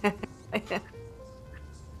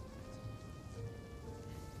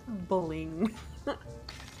 Bling. Let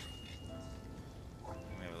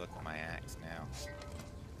me have a look at my axe now.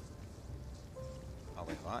 Oh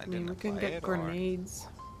wait, what? I I mean, didn't we can apply get it, or- grenades.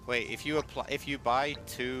 Wait, if you buy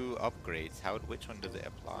 2 upgrades, which one does it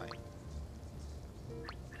apply?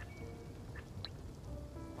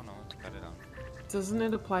 Oh no, let's cut it on. Doesn't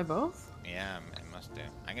it apply both? Yeah, it must do.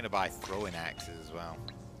 I'm gonna buy throwing axes as well.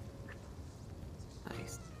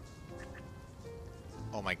 Nice.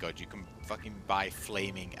 Oh my god, you can fucking buy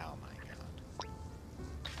flaming. Oh my god.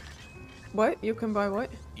 What? You can buy what?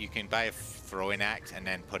 You can buy a throwing axe and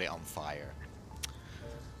then put it on fire.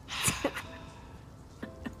 I'm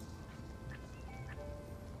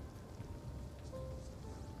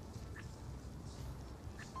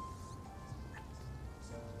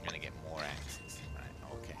gonna get more axes. Right,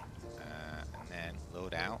 okay. And then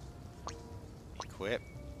load out. Equip.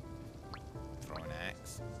 Throwing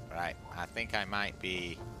axe. Right, I think I might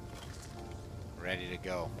be ready to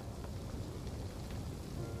go.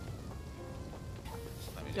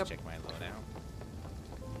 Let me just check my loadout.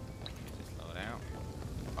 Just load out.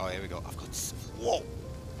 Oh, here we go. I've got. Whoa!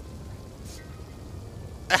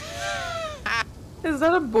 Is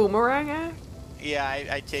that a boomerang axe? Yeah,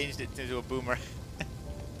 I changed it into a boomerang.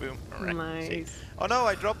 Boomerang. Nice. Oh no,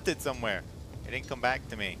 I dropped it somewhere. It didn't come back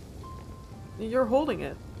to me. You're holding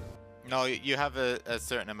it. No, you have a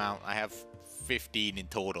certain amount. I have 15 in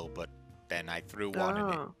total, but then I threw one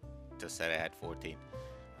and it just said I had 14.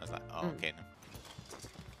 I was like, oh, okay.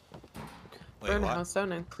 Wait, Burn the what? house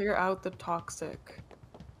down and clear out the toxic.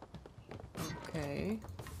 Okay.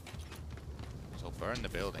 So burn the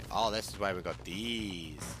building. Oh, this is why we got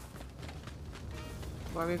these.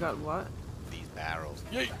 Why we got what? These barrels.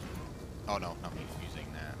 Yay! Oh no, not me using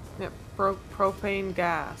that. Yep, propane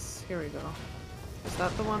gas. Here we go. Is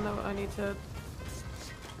that the one that I need to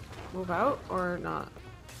move out or not?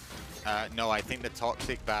 No, I think the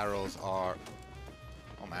toxic barrels are...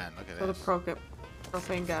 Oh man, look at So this. the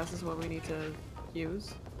propane gas is what we need to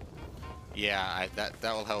use. Yeah, that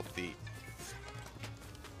will help the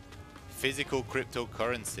physical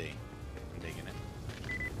cryptocurrency. I'm digging it.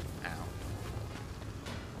 Ow.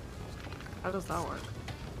 How does that work?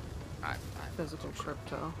 I Physical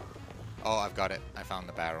crypto. Oh, I've got it. I found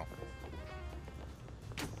the barrel.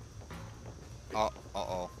 Oh,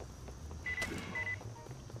 uh-oh.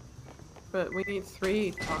 But we need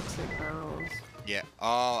 3 toxic barrels. Yeah.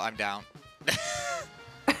 Oh, I'm down.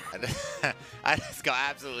 I just got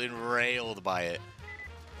absolutely railed by it.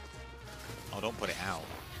 Oh, don't put it out.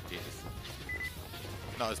 Jesus.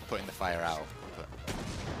 Not just putting the fire out. But...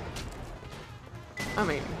 I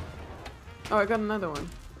mean... Oh, I got another one.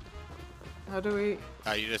 How do we...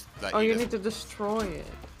 Oh, you just... Like, Oh, you need to destroy it.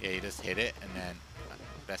 Yeah, you just hit it and then...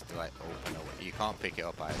 Best to like open it. You can't pick it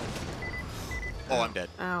up either. Oh, I'm dead.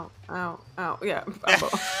 Ow, ow, ow. Yeah.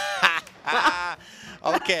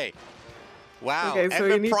 Okay. Wow. Okay, so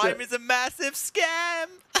you Embr need Prime to... is a massive scam.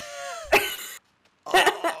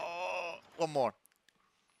 Oh, one more.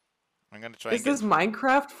 I'm gonna try. Is this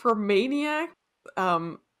Minecraft for maniacs?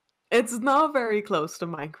 It's not very close to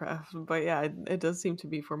Minecraft, but yeah, it does seem to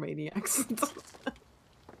be for maniacs.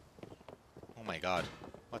 Oh my god.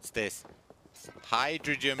 What's this?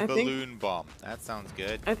 Hydrogen balloon bomb. That sounds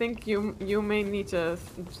good. I think you may need to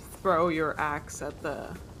throw your axe at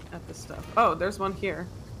the stuff. Oh, there's one here.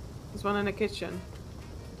 There's one in the kitchen.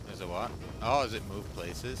 There's a what? Oh, does it move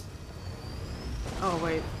places? Oh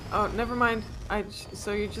wait. Oh, never mind.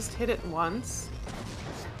 So you just hit it once,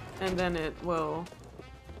 and then it will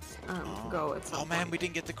go at some Oh man, point. we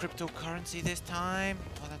didn't get the cryptocurrency this time.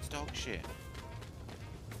 Oh, that's dog shit.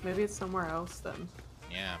 Maybe it's somewhere else then.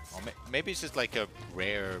 Yeah, or maybe it's just like a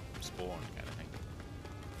rare spawn kind of thing.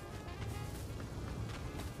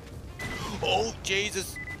 Oh,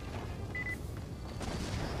 Jesus!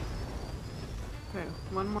 Okay,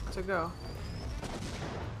 one more to go.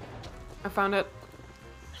 I found it.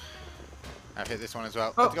 I've hit this one as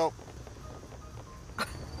well. Oh. Let's go.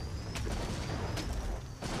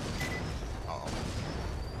 Uh-oh.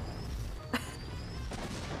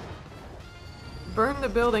 Burn the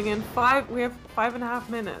building in we have 5.5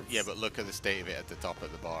 minutes. Yeah, but look at the state of it at the top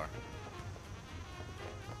of the bar.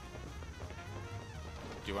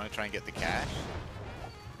 Do you want to try and get the cash?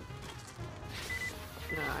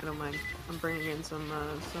 Yeah, I don't mind. I'm bringing in some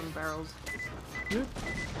barrels. Wait.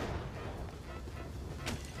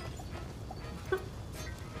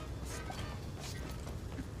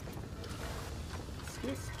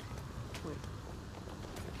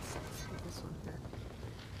 This one here.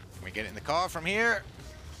 Can we get it in the car from here?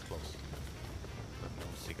 Close. But no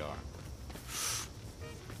cigar.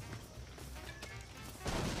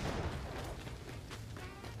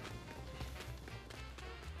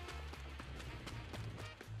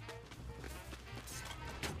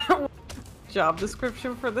 Job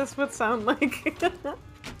description for this would sound like.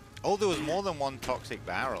 Oh, there was more than one toxic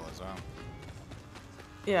barrel as well.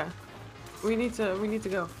 Yeah. We need to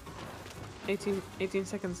go. 18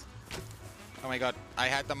 seconds. Oh my god, I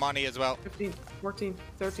had the money as well. 15, 14,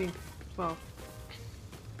 13, 12,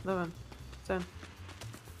 11, 10,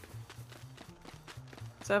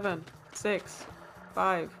 7, 6,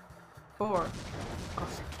 5, 4. Oh,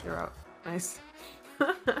 you're out. Nice.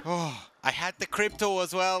 Oh, I had the crypto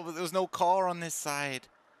as well, but there was no car on this side.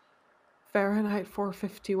 Fahrenheit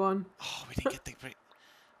 451. Oh, we didn't get the...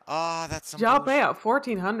 Oh, that's some Job bullshit. payout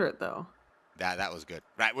 1400 though. That was good.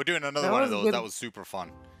 Right, we're doing another That one of was those. good. That was super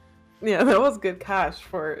fun. Yeah, that was good cash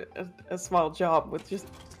for a small job with just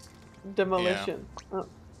demolition. Oh,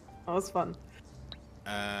 that was fun.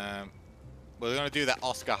 We're gonna do that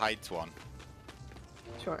Oscar Heights one.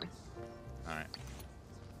 Sure. All right.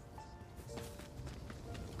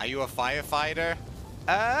 Are you a firefighter?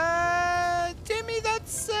 Timmy,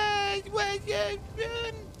 that's well, yeah.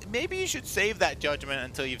 Maybe you should save that judgment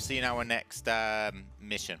until you've seen our next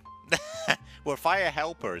mission. We're fire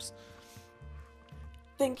helpers.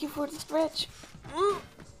 Thank you for the stretch. Oh,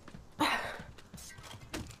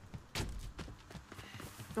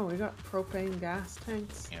 we got propane gas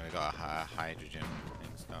tanks. Yeah, we got hydrogen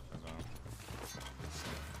and stuff as well.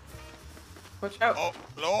 Watch out. Oh,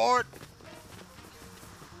 Lord!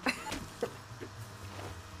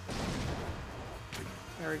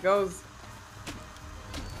 There he goes.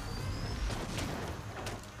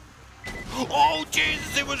 Oh,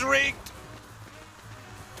 Jesus, it was rigged!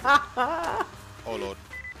 Oh, Lord.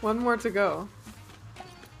 One more to go.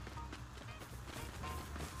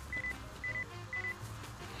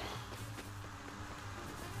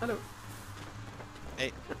 Hello.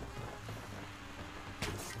 Hey.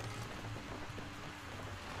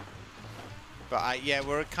 But yeah,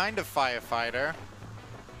 we're a kind of firefighter,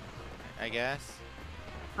 I guess.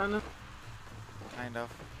 I know. Kind of.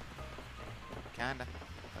 Kinda.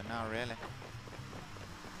 But not really.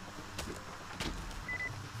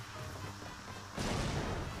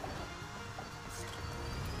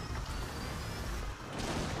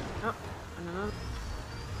 Oh, and another.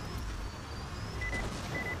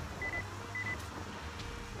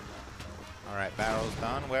 Alright, barrel's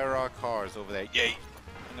done. Where are our cars? Over there. Yay!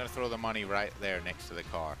 I'm gonna throw the money right there next to the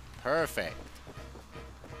car. Perfect!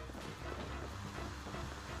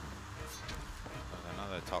 There's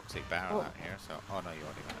another toxic barrel out here, so... Oh, no, you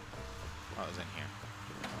already got it. What was in here?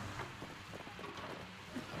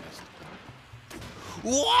 I missed.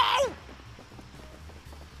 Whoa!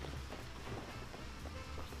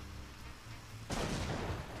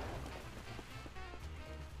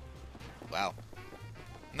 Wow.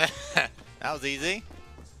 That was easy.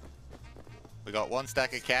 We got one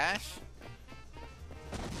stack of cash.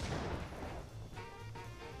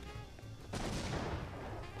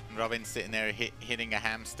 And Robin's sitting there hitting a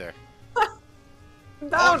hamster. Down,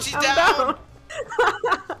 Oh, she's I'm down!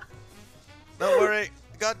 Don't worry.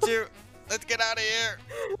 Got you. Let's get out of here.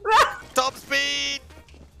 Top speed!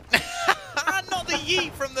 Not the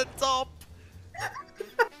yeet from the top.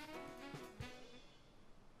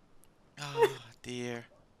 Oh, dear.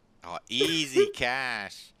 Oh, easy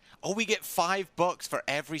cash. Oh, we get $5 for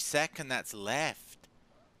every second that's left.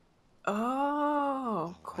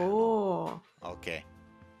 Oh, cool. Okay.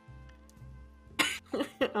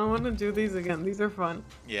 I want to do these again. These are fun.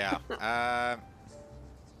 Yeah.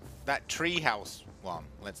 That treehouse one.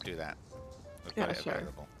 Let's do that. We've got Yeah, it sure.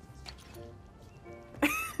 available.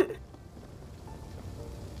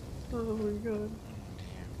 Oh my god.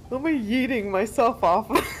 I'm yeeting myself off.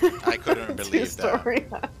 I couldn't believe that. Two-story.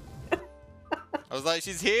 I was like,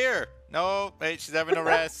 she's here. No, wait, she's having a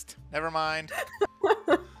rest. Never mind.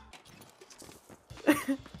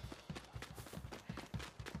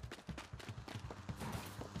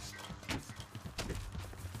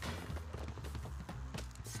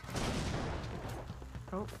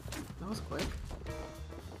 Oh, that was quick.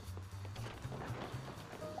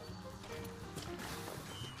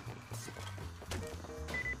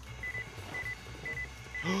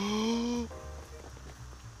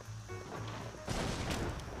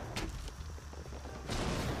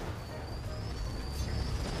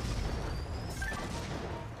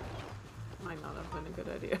 Might not have been a good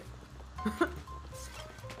idea.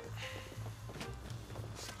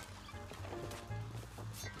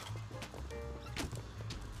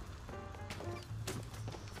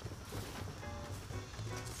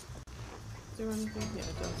 Do anything? Yeah,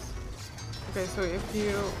 it does. Okay, so if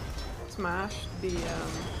you smash the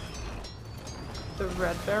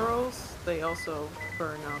red barrels, they also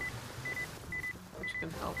burn up, which can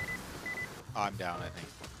help. I'm down, I think.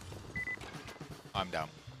 I'm down.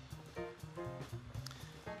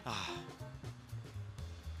 Ah.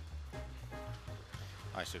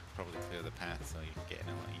 I should probably clear the path so you can get in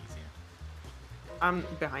a lot easier. I'm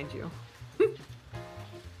behind you.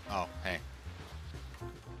 Oh, hey.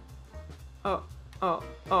 Oh, oh,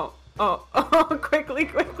 oh, oh, oh, quickly,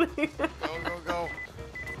 quickly. Go, go, go.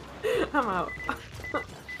 I'm out.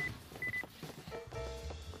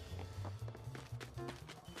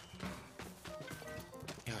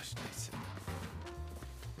 Gosh, nice.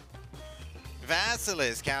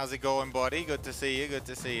 Basilisk, how's it going, buddy? Good to see you. Good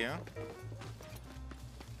to see you.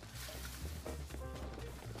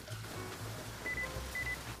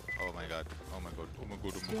 Oh my god. Oh my god. Oh my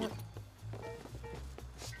god. Oh my god.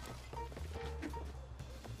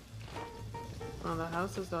 Oh, the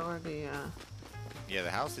house is already Yeah, the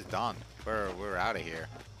house is done. We're out of here.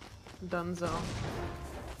 donezo.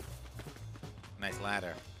 Nice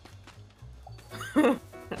ladder.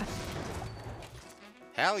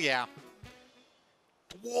 Hell yeah.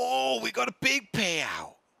 Whoa, we got a big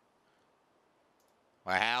payout.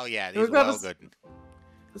 Well, hell yeah, these We've are got well a good.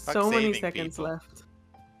 So many saving seconds people. left.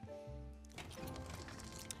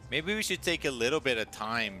 Maybe we should take a little bit of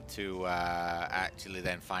time to actually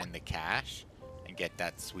then find the cash and get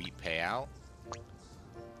that sweet payout.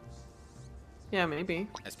 Yeah, maybe.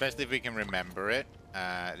 Especially if we can remember it.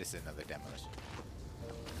 This is another demolition.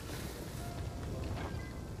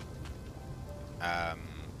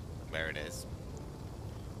 Where it is.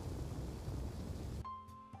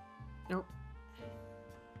 Nope.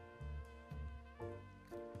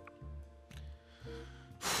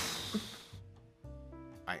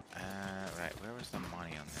 Right, where was the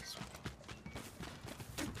money on this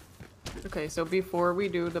one? Okay, so before we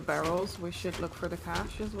do the barrels, we should look for the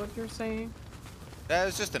cash, is what you're saying? That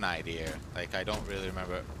was just an idea. Like, I don't really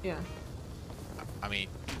remember. Yeah. I mean,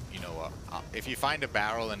 you know what? If you find a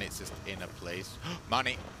barrel and it's just in a place,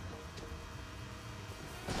 money.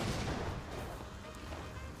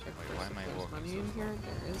 Check Wait, first why if am I there's walking money so in here.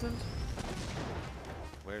 There isn't.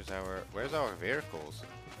 Where's our vehicles?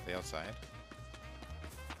 Are they outside?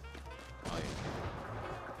 Oh yeah.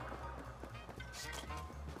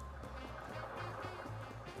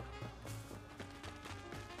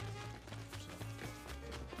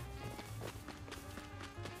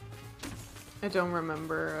 I don't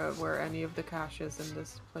remember where any of the cash is in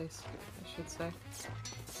this place, I should say.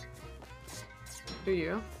 Do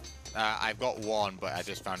you? I've got one, but I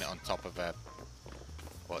just found it on top of a...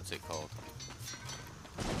 What's it called?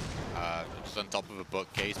 Just on top of a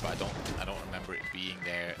bookcase, but I don't remember it being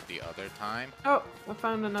there the other time. Oh, I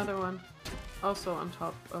found another one. Also on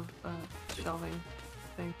top of a shelving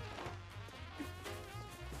thing.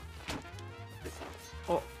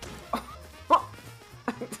 Oh.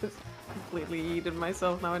 I just completely yeeted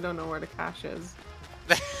myself. Now I don't know where the cash is.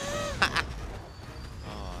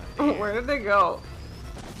 Oh, Where did they go?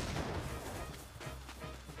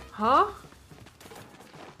 Huh?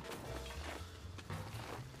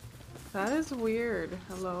 That is weird.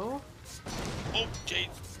 Hello? oh, jeez.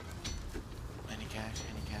 Any cash?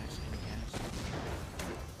 Any cash? Any cash?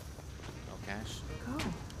 No cash? Go. Any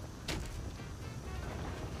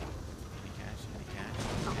cash? Any cash?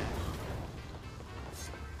 Any cash?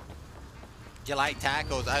 Do you like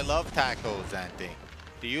tacos? I love tacos, Auntie.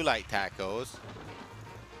 Do you like tacos?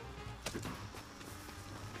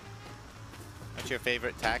 What's your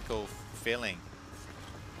favorite taco filling?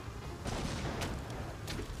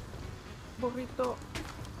 Burrito.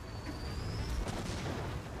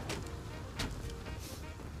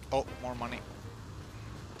 Oh, more money.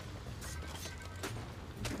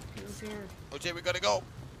 Who's here? OJ, we gotta go.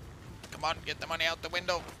 Come on, get the money out the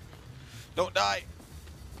window. Don't die.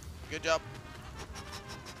 Good job.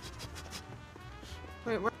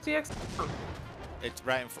 Wait, where's the exit? Oh. It's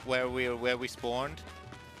right in where we spawned.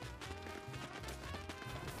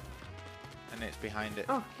 And it's behind it.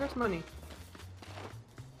 Oh, there's money.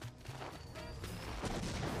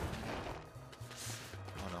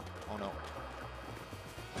 Oh no. Oh no.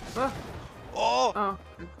 Oh, Oh! oh,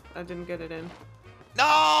 I didn't get it in. No!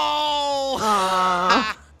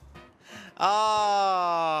 Ah.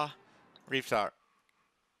 Ah! Reef Star.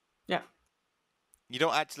 Yeah. You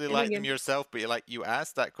don't actually And like them again. yourself, but you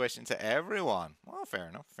asked that question to everyone. Well, fair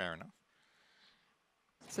enough, fair enough.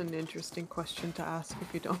 It's an interesting question to ask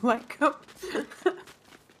if you don't like them. Yeah.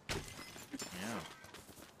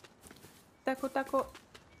 Taco, taco.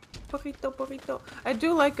 Burrito, burrito. I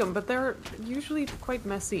do like them, but they're usually quite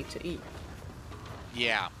messy to eat.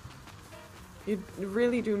 Yeah. You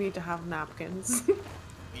really do need to have napkins.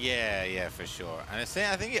 Yeah, yeah, for sure. And I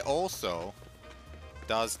think it also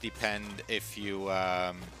does depend if you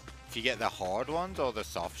get the hard ones or the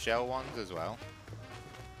soft shell ones as well.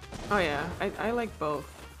 Oh yeah, I like both.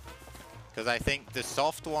 Because I think the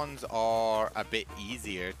soft ones are a bit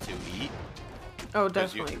easier to eat. Oh,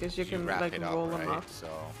 definitely, because you can wrap like it roll up, them right? up. So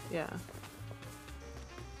Yeah.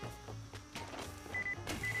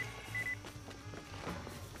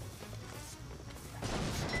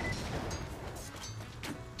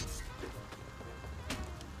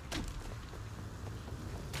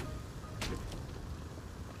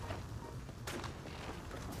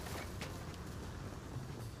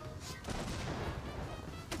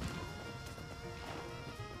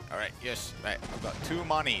 Alright, yes. Right, I've got 2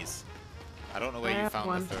 monies. I don't know where I you have found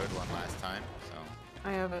one. the 3rd one last time, so...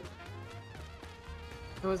 I have it.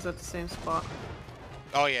 It was at the same spot.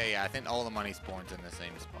 Oh, yeah, I think all the money spawns in the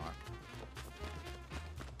same spot.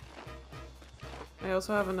 I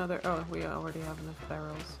also have another. Oh, we already have enough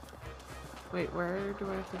barrels. Wait, where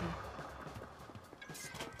do I have to go?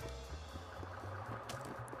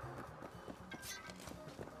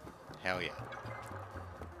 Hell yeah.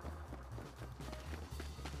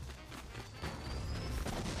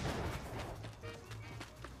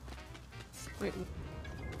 Wait,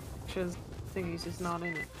 which is thingies is not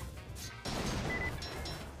in it.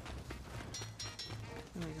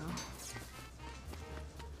 There we go.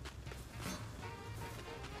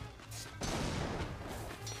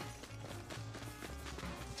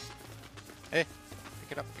 Hey,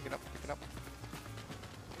 pick it up, pick it up, pick it up.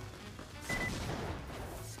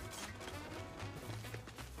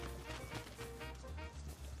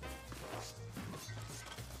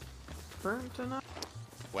 Burnt enough?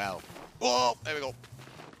 Well. Oh, there we go.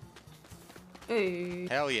 Hey.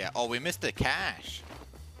 Hell yeah. Oh, we missed the cash.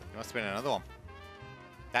 There must have been another one.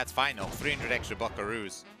 That's fine though. 300 extra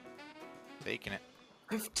buckaroos. Taking it.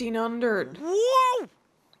 1500. Whoa!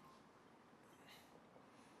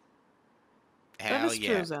 That Hell is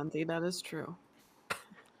yeah. true, Xanthi. That is true.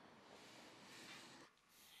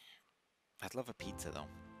 I'd love a pizza though.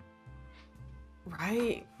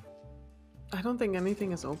 Right. I don't think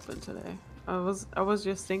anything is open today. I was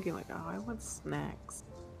just thinking like, oh, I want snacks.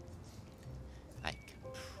 Like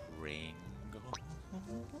Pringles.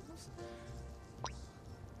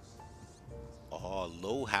 Oh,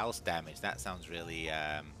 low house damage. That sounds really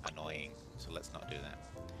annoying. So let's not do that.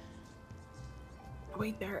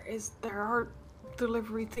 Wait, there are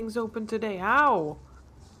delivery things open today. Ow!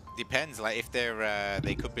 Depends, like if they're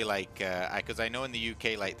they could be like because I know in the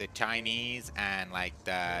UK like the Chinese and like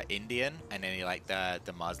the Indian and then like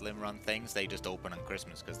the Muslim run things, they just open on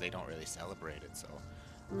Christmas because they don't really celebrate it. So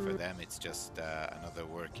for them it's just another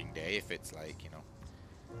working day. If it's like, you know,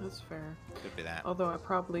 That's fair. could be that. Although I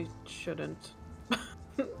probably shouldn't.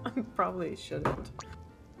 I probably shouldn't.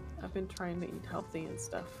 I've been trying to eat healthy and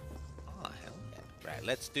stuff. Oh hell yeah! Right,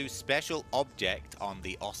 let's do special object on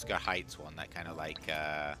the Oscar Heights one. That kind of like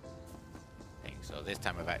thing. So this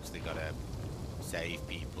time I've actually got to save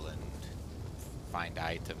people and find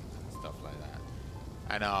items and stuff like that.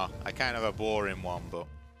 I know, I kind of a boring one, but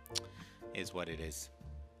is what it is.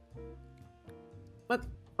 What?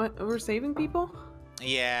 We're saving people?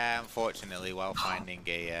 Yeah, unfortunately, while finding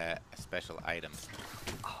a special item.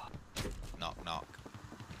 Knock knock.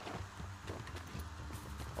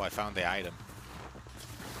 Oh, I found the item.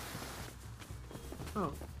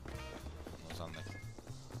 Oh, It was on the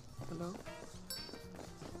hello?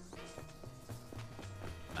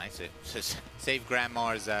 nice. It says save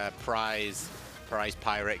Grandma's prize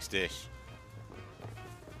Pyrex dish.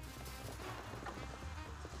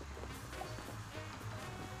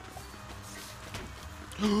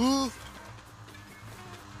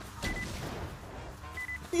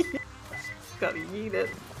 Gotta eat it.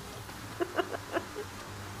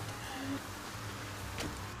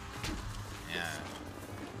 Yeah.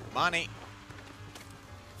 Money.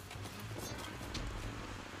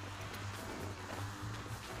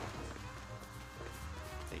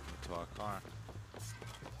 Take him to our car.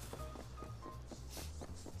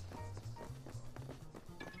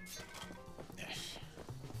 Yes.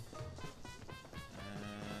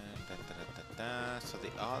 So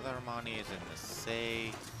the other money is in the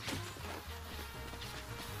safe.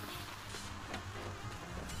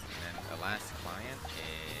 And then the last client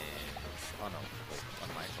is... Oh no, wait, what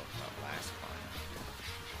am I talking about? Last client.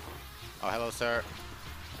 Oh, hello, sir.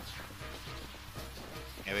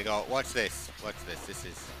 Here we go. Watch this. Watch this. This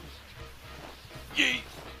is... Yee!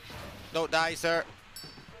 Don't die, sir.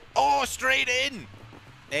 Oh, straight in!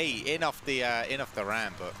 Hey, in off the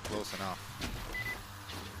ramp, but close enough.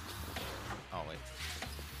 Oh, wait.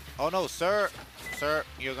 Oh, no, sir. Sir,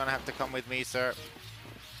 you're gonna have to come with me, sir.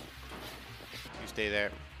 You stay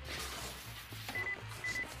there.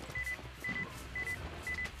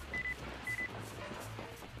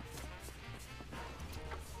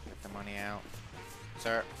 Get the money out.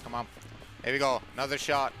 Sir, come on. Here we go. Another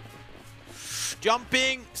shot.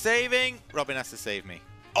 Jumping, saving. Robin has to save me.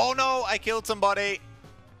 Oh no, I killed somebody.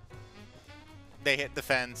 They hit the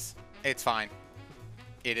fence. It's fine.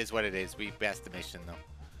 It is what it is. We passed the mission though.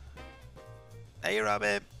 Hey,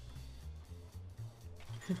 Robin.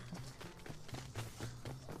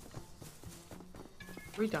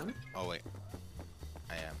 We done? Oh wait.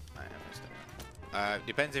 I am still.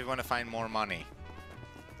 Depends if you want to find more money.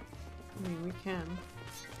 I mean, we can.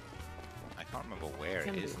 I can't don't remember where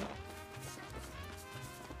Can it is be. though.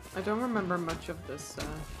 I don't remember much of this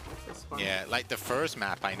this one. Yeah, like the first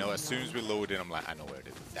map, I know as soon as we load in, I'm like, I know where it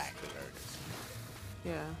is, exactly where it is.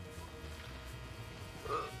 Yeah.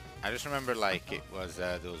 I just remember like it was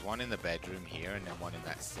there was one in the bedroom here and then one in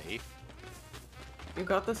that safe. You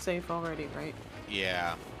got the safe already, right?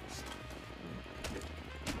 Yeah.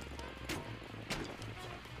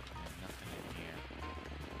 Nothing in here.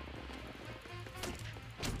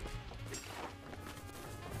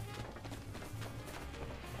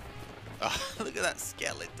 Oh, look at that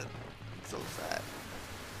skeleton. It's so sad.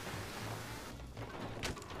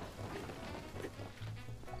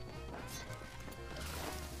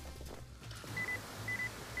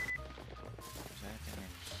 Is that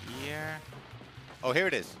in here? Oh, here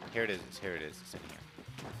it is. Here it is. Here it is. It's in here.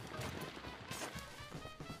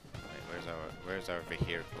 Wait, where's our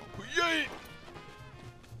vehicle? Yay!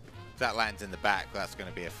 If that lands in the back, that's going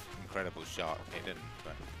to be an incredible shot. It didn't,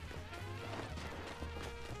 but.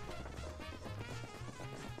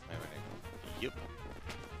 Yep.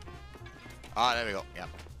 Oh, there we go. Yep.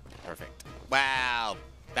 Perfect. Wow.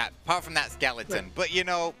 That apart from that skeleton, Wait. but you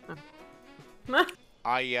know,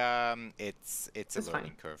 it's a It's learning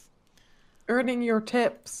fine. curve. Earning your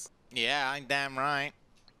tips. Yeah, I'm damn right.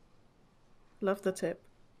 Love the tip.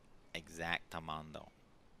 Exactamundo.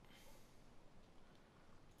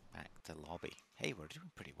 Back to lobby. Hey, we're doing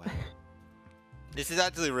pretty well. This is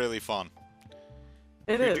actually really fun.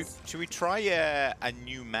 It is. Should we try a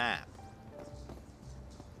new map?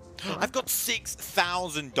 Sure. I've got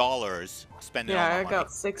 $6,000 spending Yeah, on I my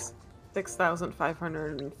got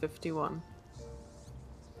 6,551.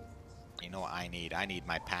 You know what I need? I need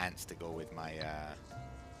my pants to go with my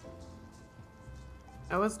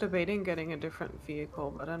I was debating getting a different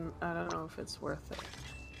vehicle, but I don't know if it's worth it.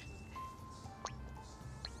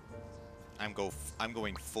 I'm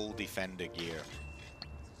going full defender gear.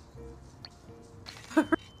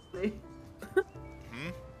 Really?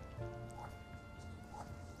 Hmm?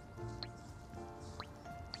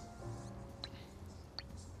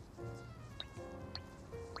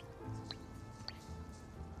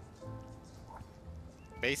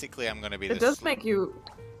 Basically, I'm gonna be It does make you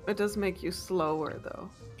slower though.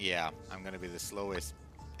 Yeah, I'm gonna be the slowest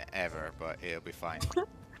ever, but it'll be fine.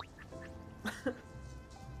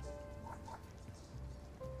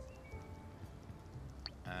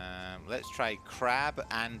 Let's try crab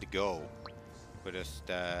and go. We're just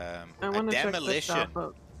I a want to check this demolition. out,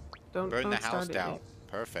 but Burn don't the house start it down. yet.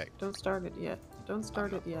 Perfect. Don't start it yet. Don't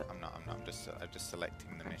start it yet. I'm not. I'm just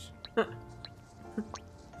selecting the Okay. mission.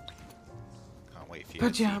 Can't wait for you to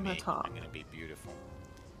see Pajama me. top. I'm gonna be beautiful.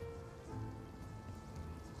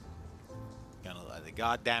 Gonna look like the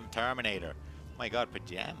goddamn Terminator. Oh my god,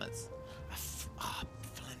 pajamas. A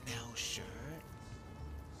flannel shirt.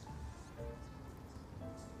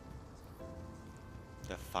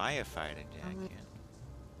 The firefighter jacket.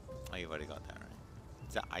 Oh, you've already got that right.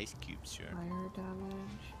 It's an ice cube shirt. Fire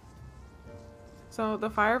damage. So the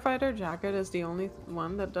firefighter jacket is the only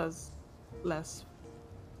one that does less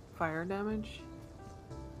fire damage.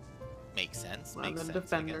 Makes sense. While Makes the sense. I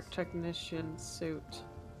defender guess. technician suit,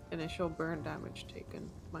 initial burn damage taken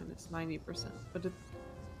minus 90%, but it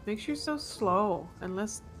makes you so slow and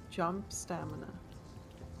less jump stamina.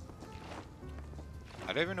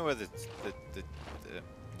 I don't even know where the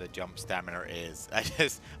jump stamina is. I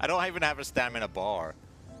don't even have a stamina bar.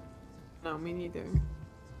 No, me neither.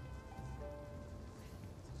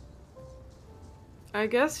 I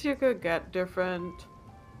guess you could get different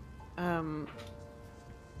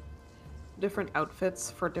different outfits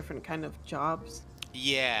for different kind of jobs.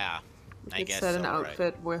 Yeah, You I could guess set an so, right.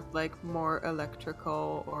 outfit with like more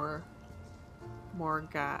electrical or more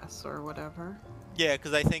gas or whatever. Yeah,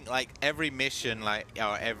 because I think like every mission, like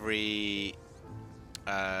or every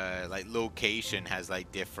like location has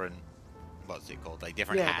like different, what's it called? Like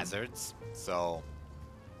different Yeah. hazards. So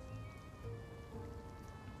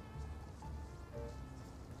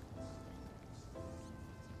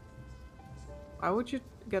Why would you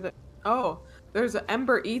get it? Oh, there's an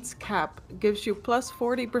Embr Eats cap. Gives you plus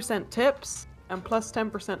 40% tips and plus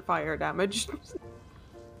 10% fire damage.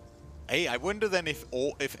 hey, I wonder then if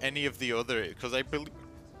any of the other, because I believe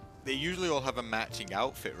they usually all have a matching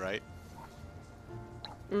outfit, right?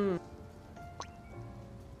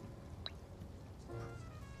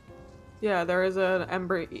 Yeah, there is an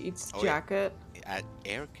Embr Eats Oh, yeah. jacket At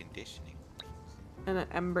air conditioning. and an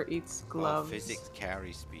Embr Eats Oh, gloves. physics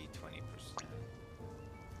carry speed 20%.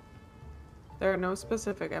 There are no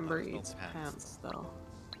specific Embr there's no Eats pants. pants though.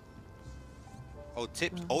 Oh,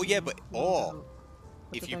 tips. Oh yeah, but What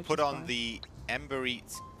if did you I put just on buy? the Embr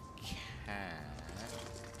Eats can.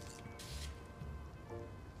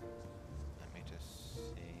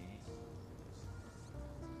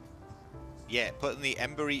 Yeah, putting the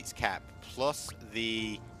Embr Eats cap plus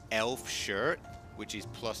the elf shirt, which is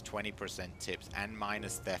plus 20% tips, and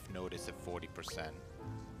minus theft notice of 40%.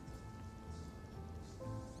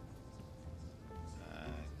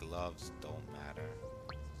 Gloves don't matter.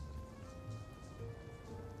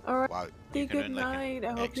 Alright, Wow, you can good earn like night. an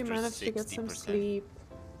I hope you extra managed to get some 60%. sleep.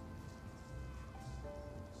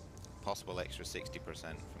 Possible extra 60%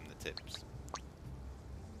 from the tips.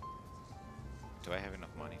 Do I have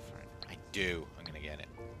enough money for it? I do. I'm gonna get it.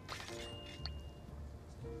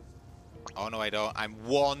 Oh no, I don't. I'm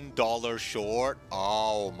 $1 short.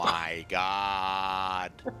 Oh my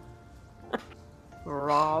god.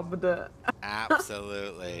 Robbed.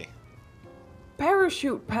 Absolutely.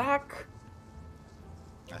 Parachute pack.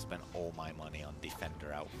 I spent all my money on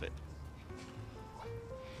Defender outfit.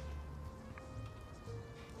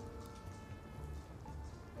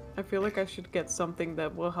 I feel like I should get something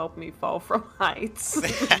that will help me fall from heights.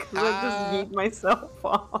 Because I just yeet myself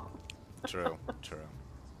off. True, true.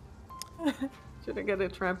 Should I get a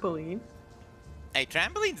trampoline? Hey,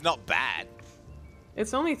 trampoline's not bad.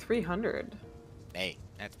 It's only 300. Hey,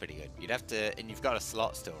 that's pretty good. You'd have to, and you've got a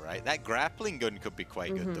slot still, right? That grappling gun could be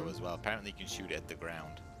quite good though as well. Apparently you can shoot it at the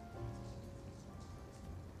ground.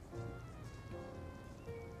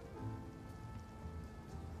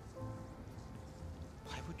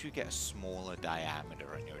 Why would you get a smaller diameter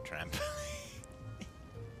on your trampoline?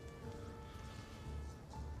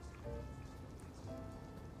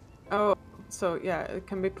 Oh, so yeah, it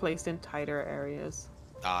can be placed in tighter areas.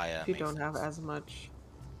 Ah, yeah. If you makes don't have sense. as much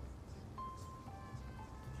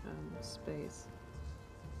space.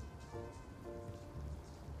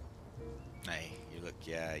 Hey, you look,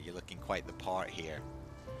 yeah, you're looking quite the part here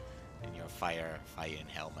in your fighting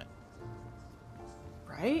helmet.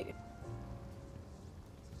 Right?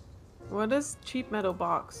 What is cheap metal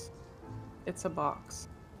box? It's a box.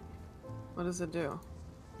 What does it do?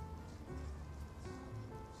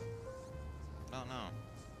 Oh no.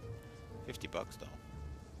 $50 though.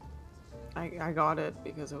 I got it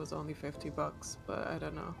because it was only $50, but I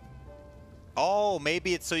don't know. Oh,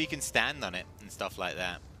 maybe it's so you can stand on it and stuff like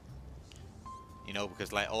that. You know,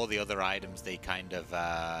 because like all the other items, they kind of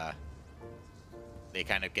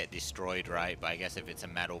get destroyed, right? But I guess if it's a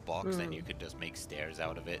metal box, then you could just make stairs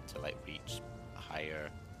out of it to like reach higher,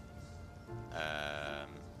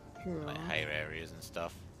 like higher areas and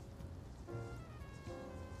stuff.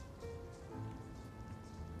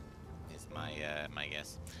 Is my my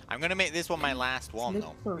guess. I'm gonna make this one my last one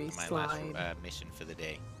though. Slippery My slide. last mission for the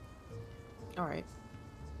day. All right.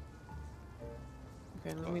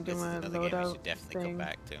 Okay, let Oh, me do this is my another game we loadout should definitely thing, come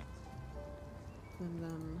back to. and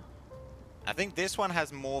then I think this one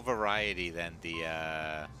has more variety than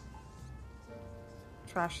the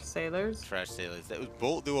trash sailors. Trash Sailors. They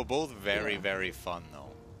were both very, very fun though.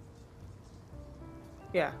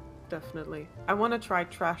 Yeah, definitely. I want to try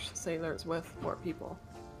trash sailors with more people.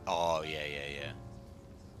 Oh yeah, yeah, yeah.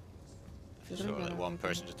 For Did I sure, get like one everything?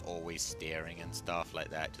 person just always staring and stuff like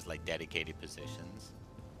that, just like dedicated positions.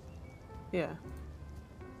 Yeah.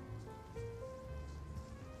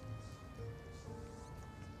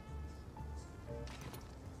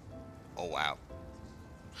 Oh wow.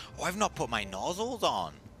 Oh, I've not put my nozzles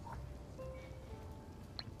on.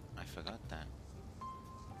 I forgot that.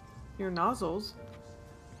 Your nozzles.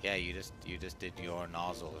 Yeah, you just did your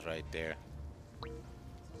nozzles right there.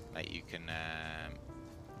 Like you can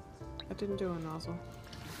I didn't do a nozzle.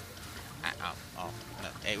 oh no.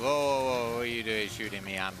 Hey, whoa, whoa, whoa, what are you doing shooting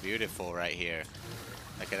me? I'm beautiful right here.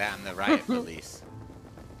 Look at that, I'm the riot police.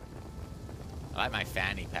 I like my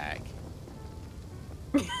fanny pack.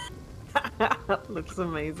 Looks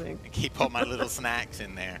amazing. I keep all my little snacks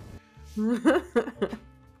in there.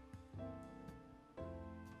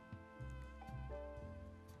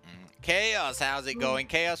 Chaos, how's it going?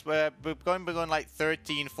 Chaos, we're going like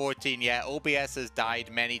 13, 14. Yeah, OBS has died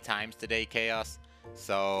many times today, Chaos.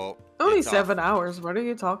 So Only it's off. 7 hours. What are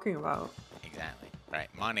you talking about? Exactly. Right,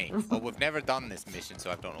 money. Well, we've never done this mission, so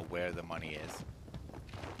I don't know where the money is.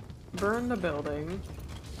 Burn the building.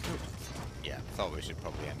 Yeah, thought we should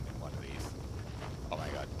probably end in one of these. Oh my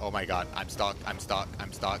god. Oh my god. I'm stuck. I'm stuck.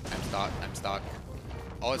 I'm stuck. I'm stuck. I'm stuck.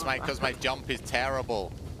 Oh, it's because my jump is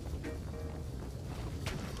terrible.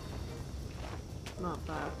 Not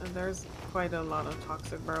bad. And there's quite a lot of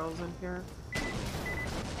toxic barrels in here. I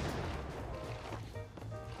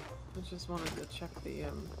just wanted to check the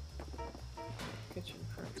kitchen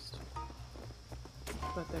first.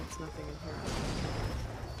 But there's nothing in here.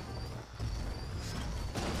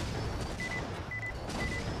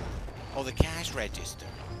 Oh, the cash register.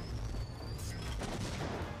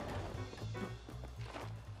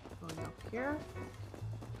 Going up here.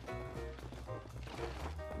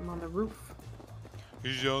 I'm on the roof.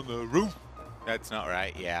 He's on the roof. That's not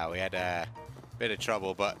right. Yeah, we had a bit of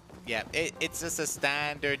trouble, but yeah, it's just a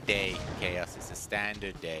standard day, Chaos. It's a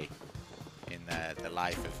standard day in the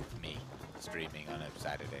life of me streaming on a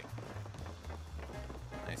Saturday.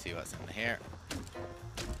 Let's see what's in here.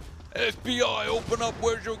 FBI, open up.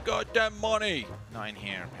 Where's your goddamn money? Not in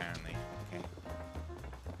here, apparently. Okay.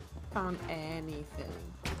 Found anything.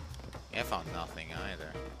 Yeah, I found nothing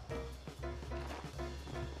either.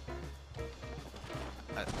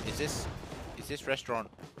 Is this restaurant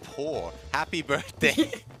poor? Happy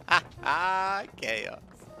birthday! Chaos.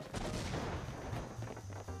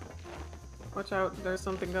 Watch out, there's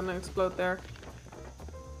something gonna explode there.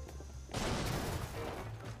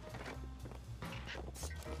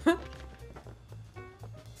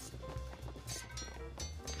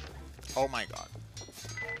 Oh my god.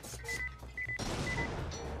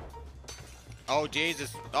 Oh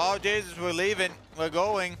Jesus. Oh Jesus, we're leaving. We're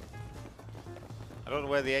going. I don't know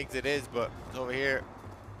where the exit is, but it's over here.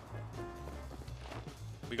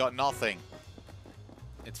 We got nothing.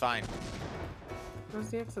 It's fine. Where's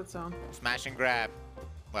the exit zone? Smash and grab.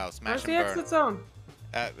 Well, smash Where's the and burn. exit zone?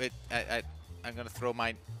 I'm gonna throw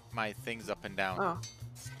my things up and down. Oh.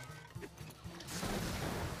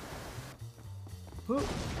 Ooh.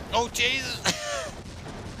 Oh Jesus!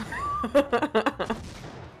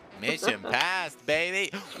 Mission passed,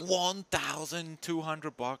 baby.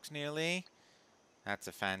 1,200 bucks nearly. That's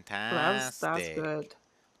a fantastic. That's good.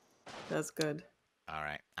 That's good. All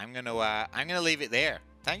right, I'm gonna leave it there.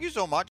 Thank you so much.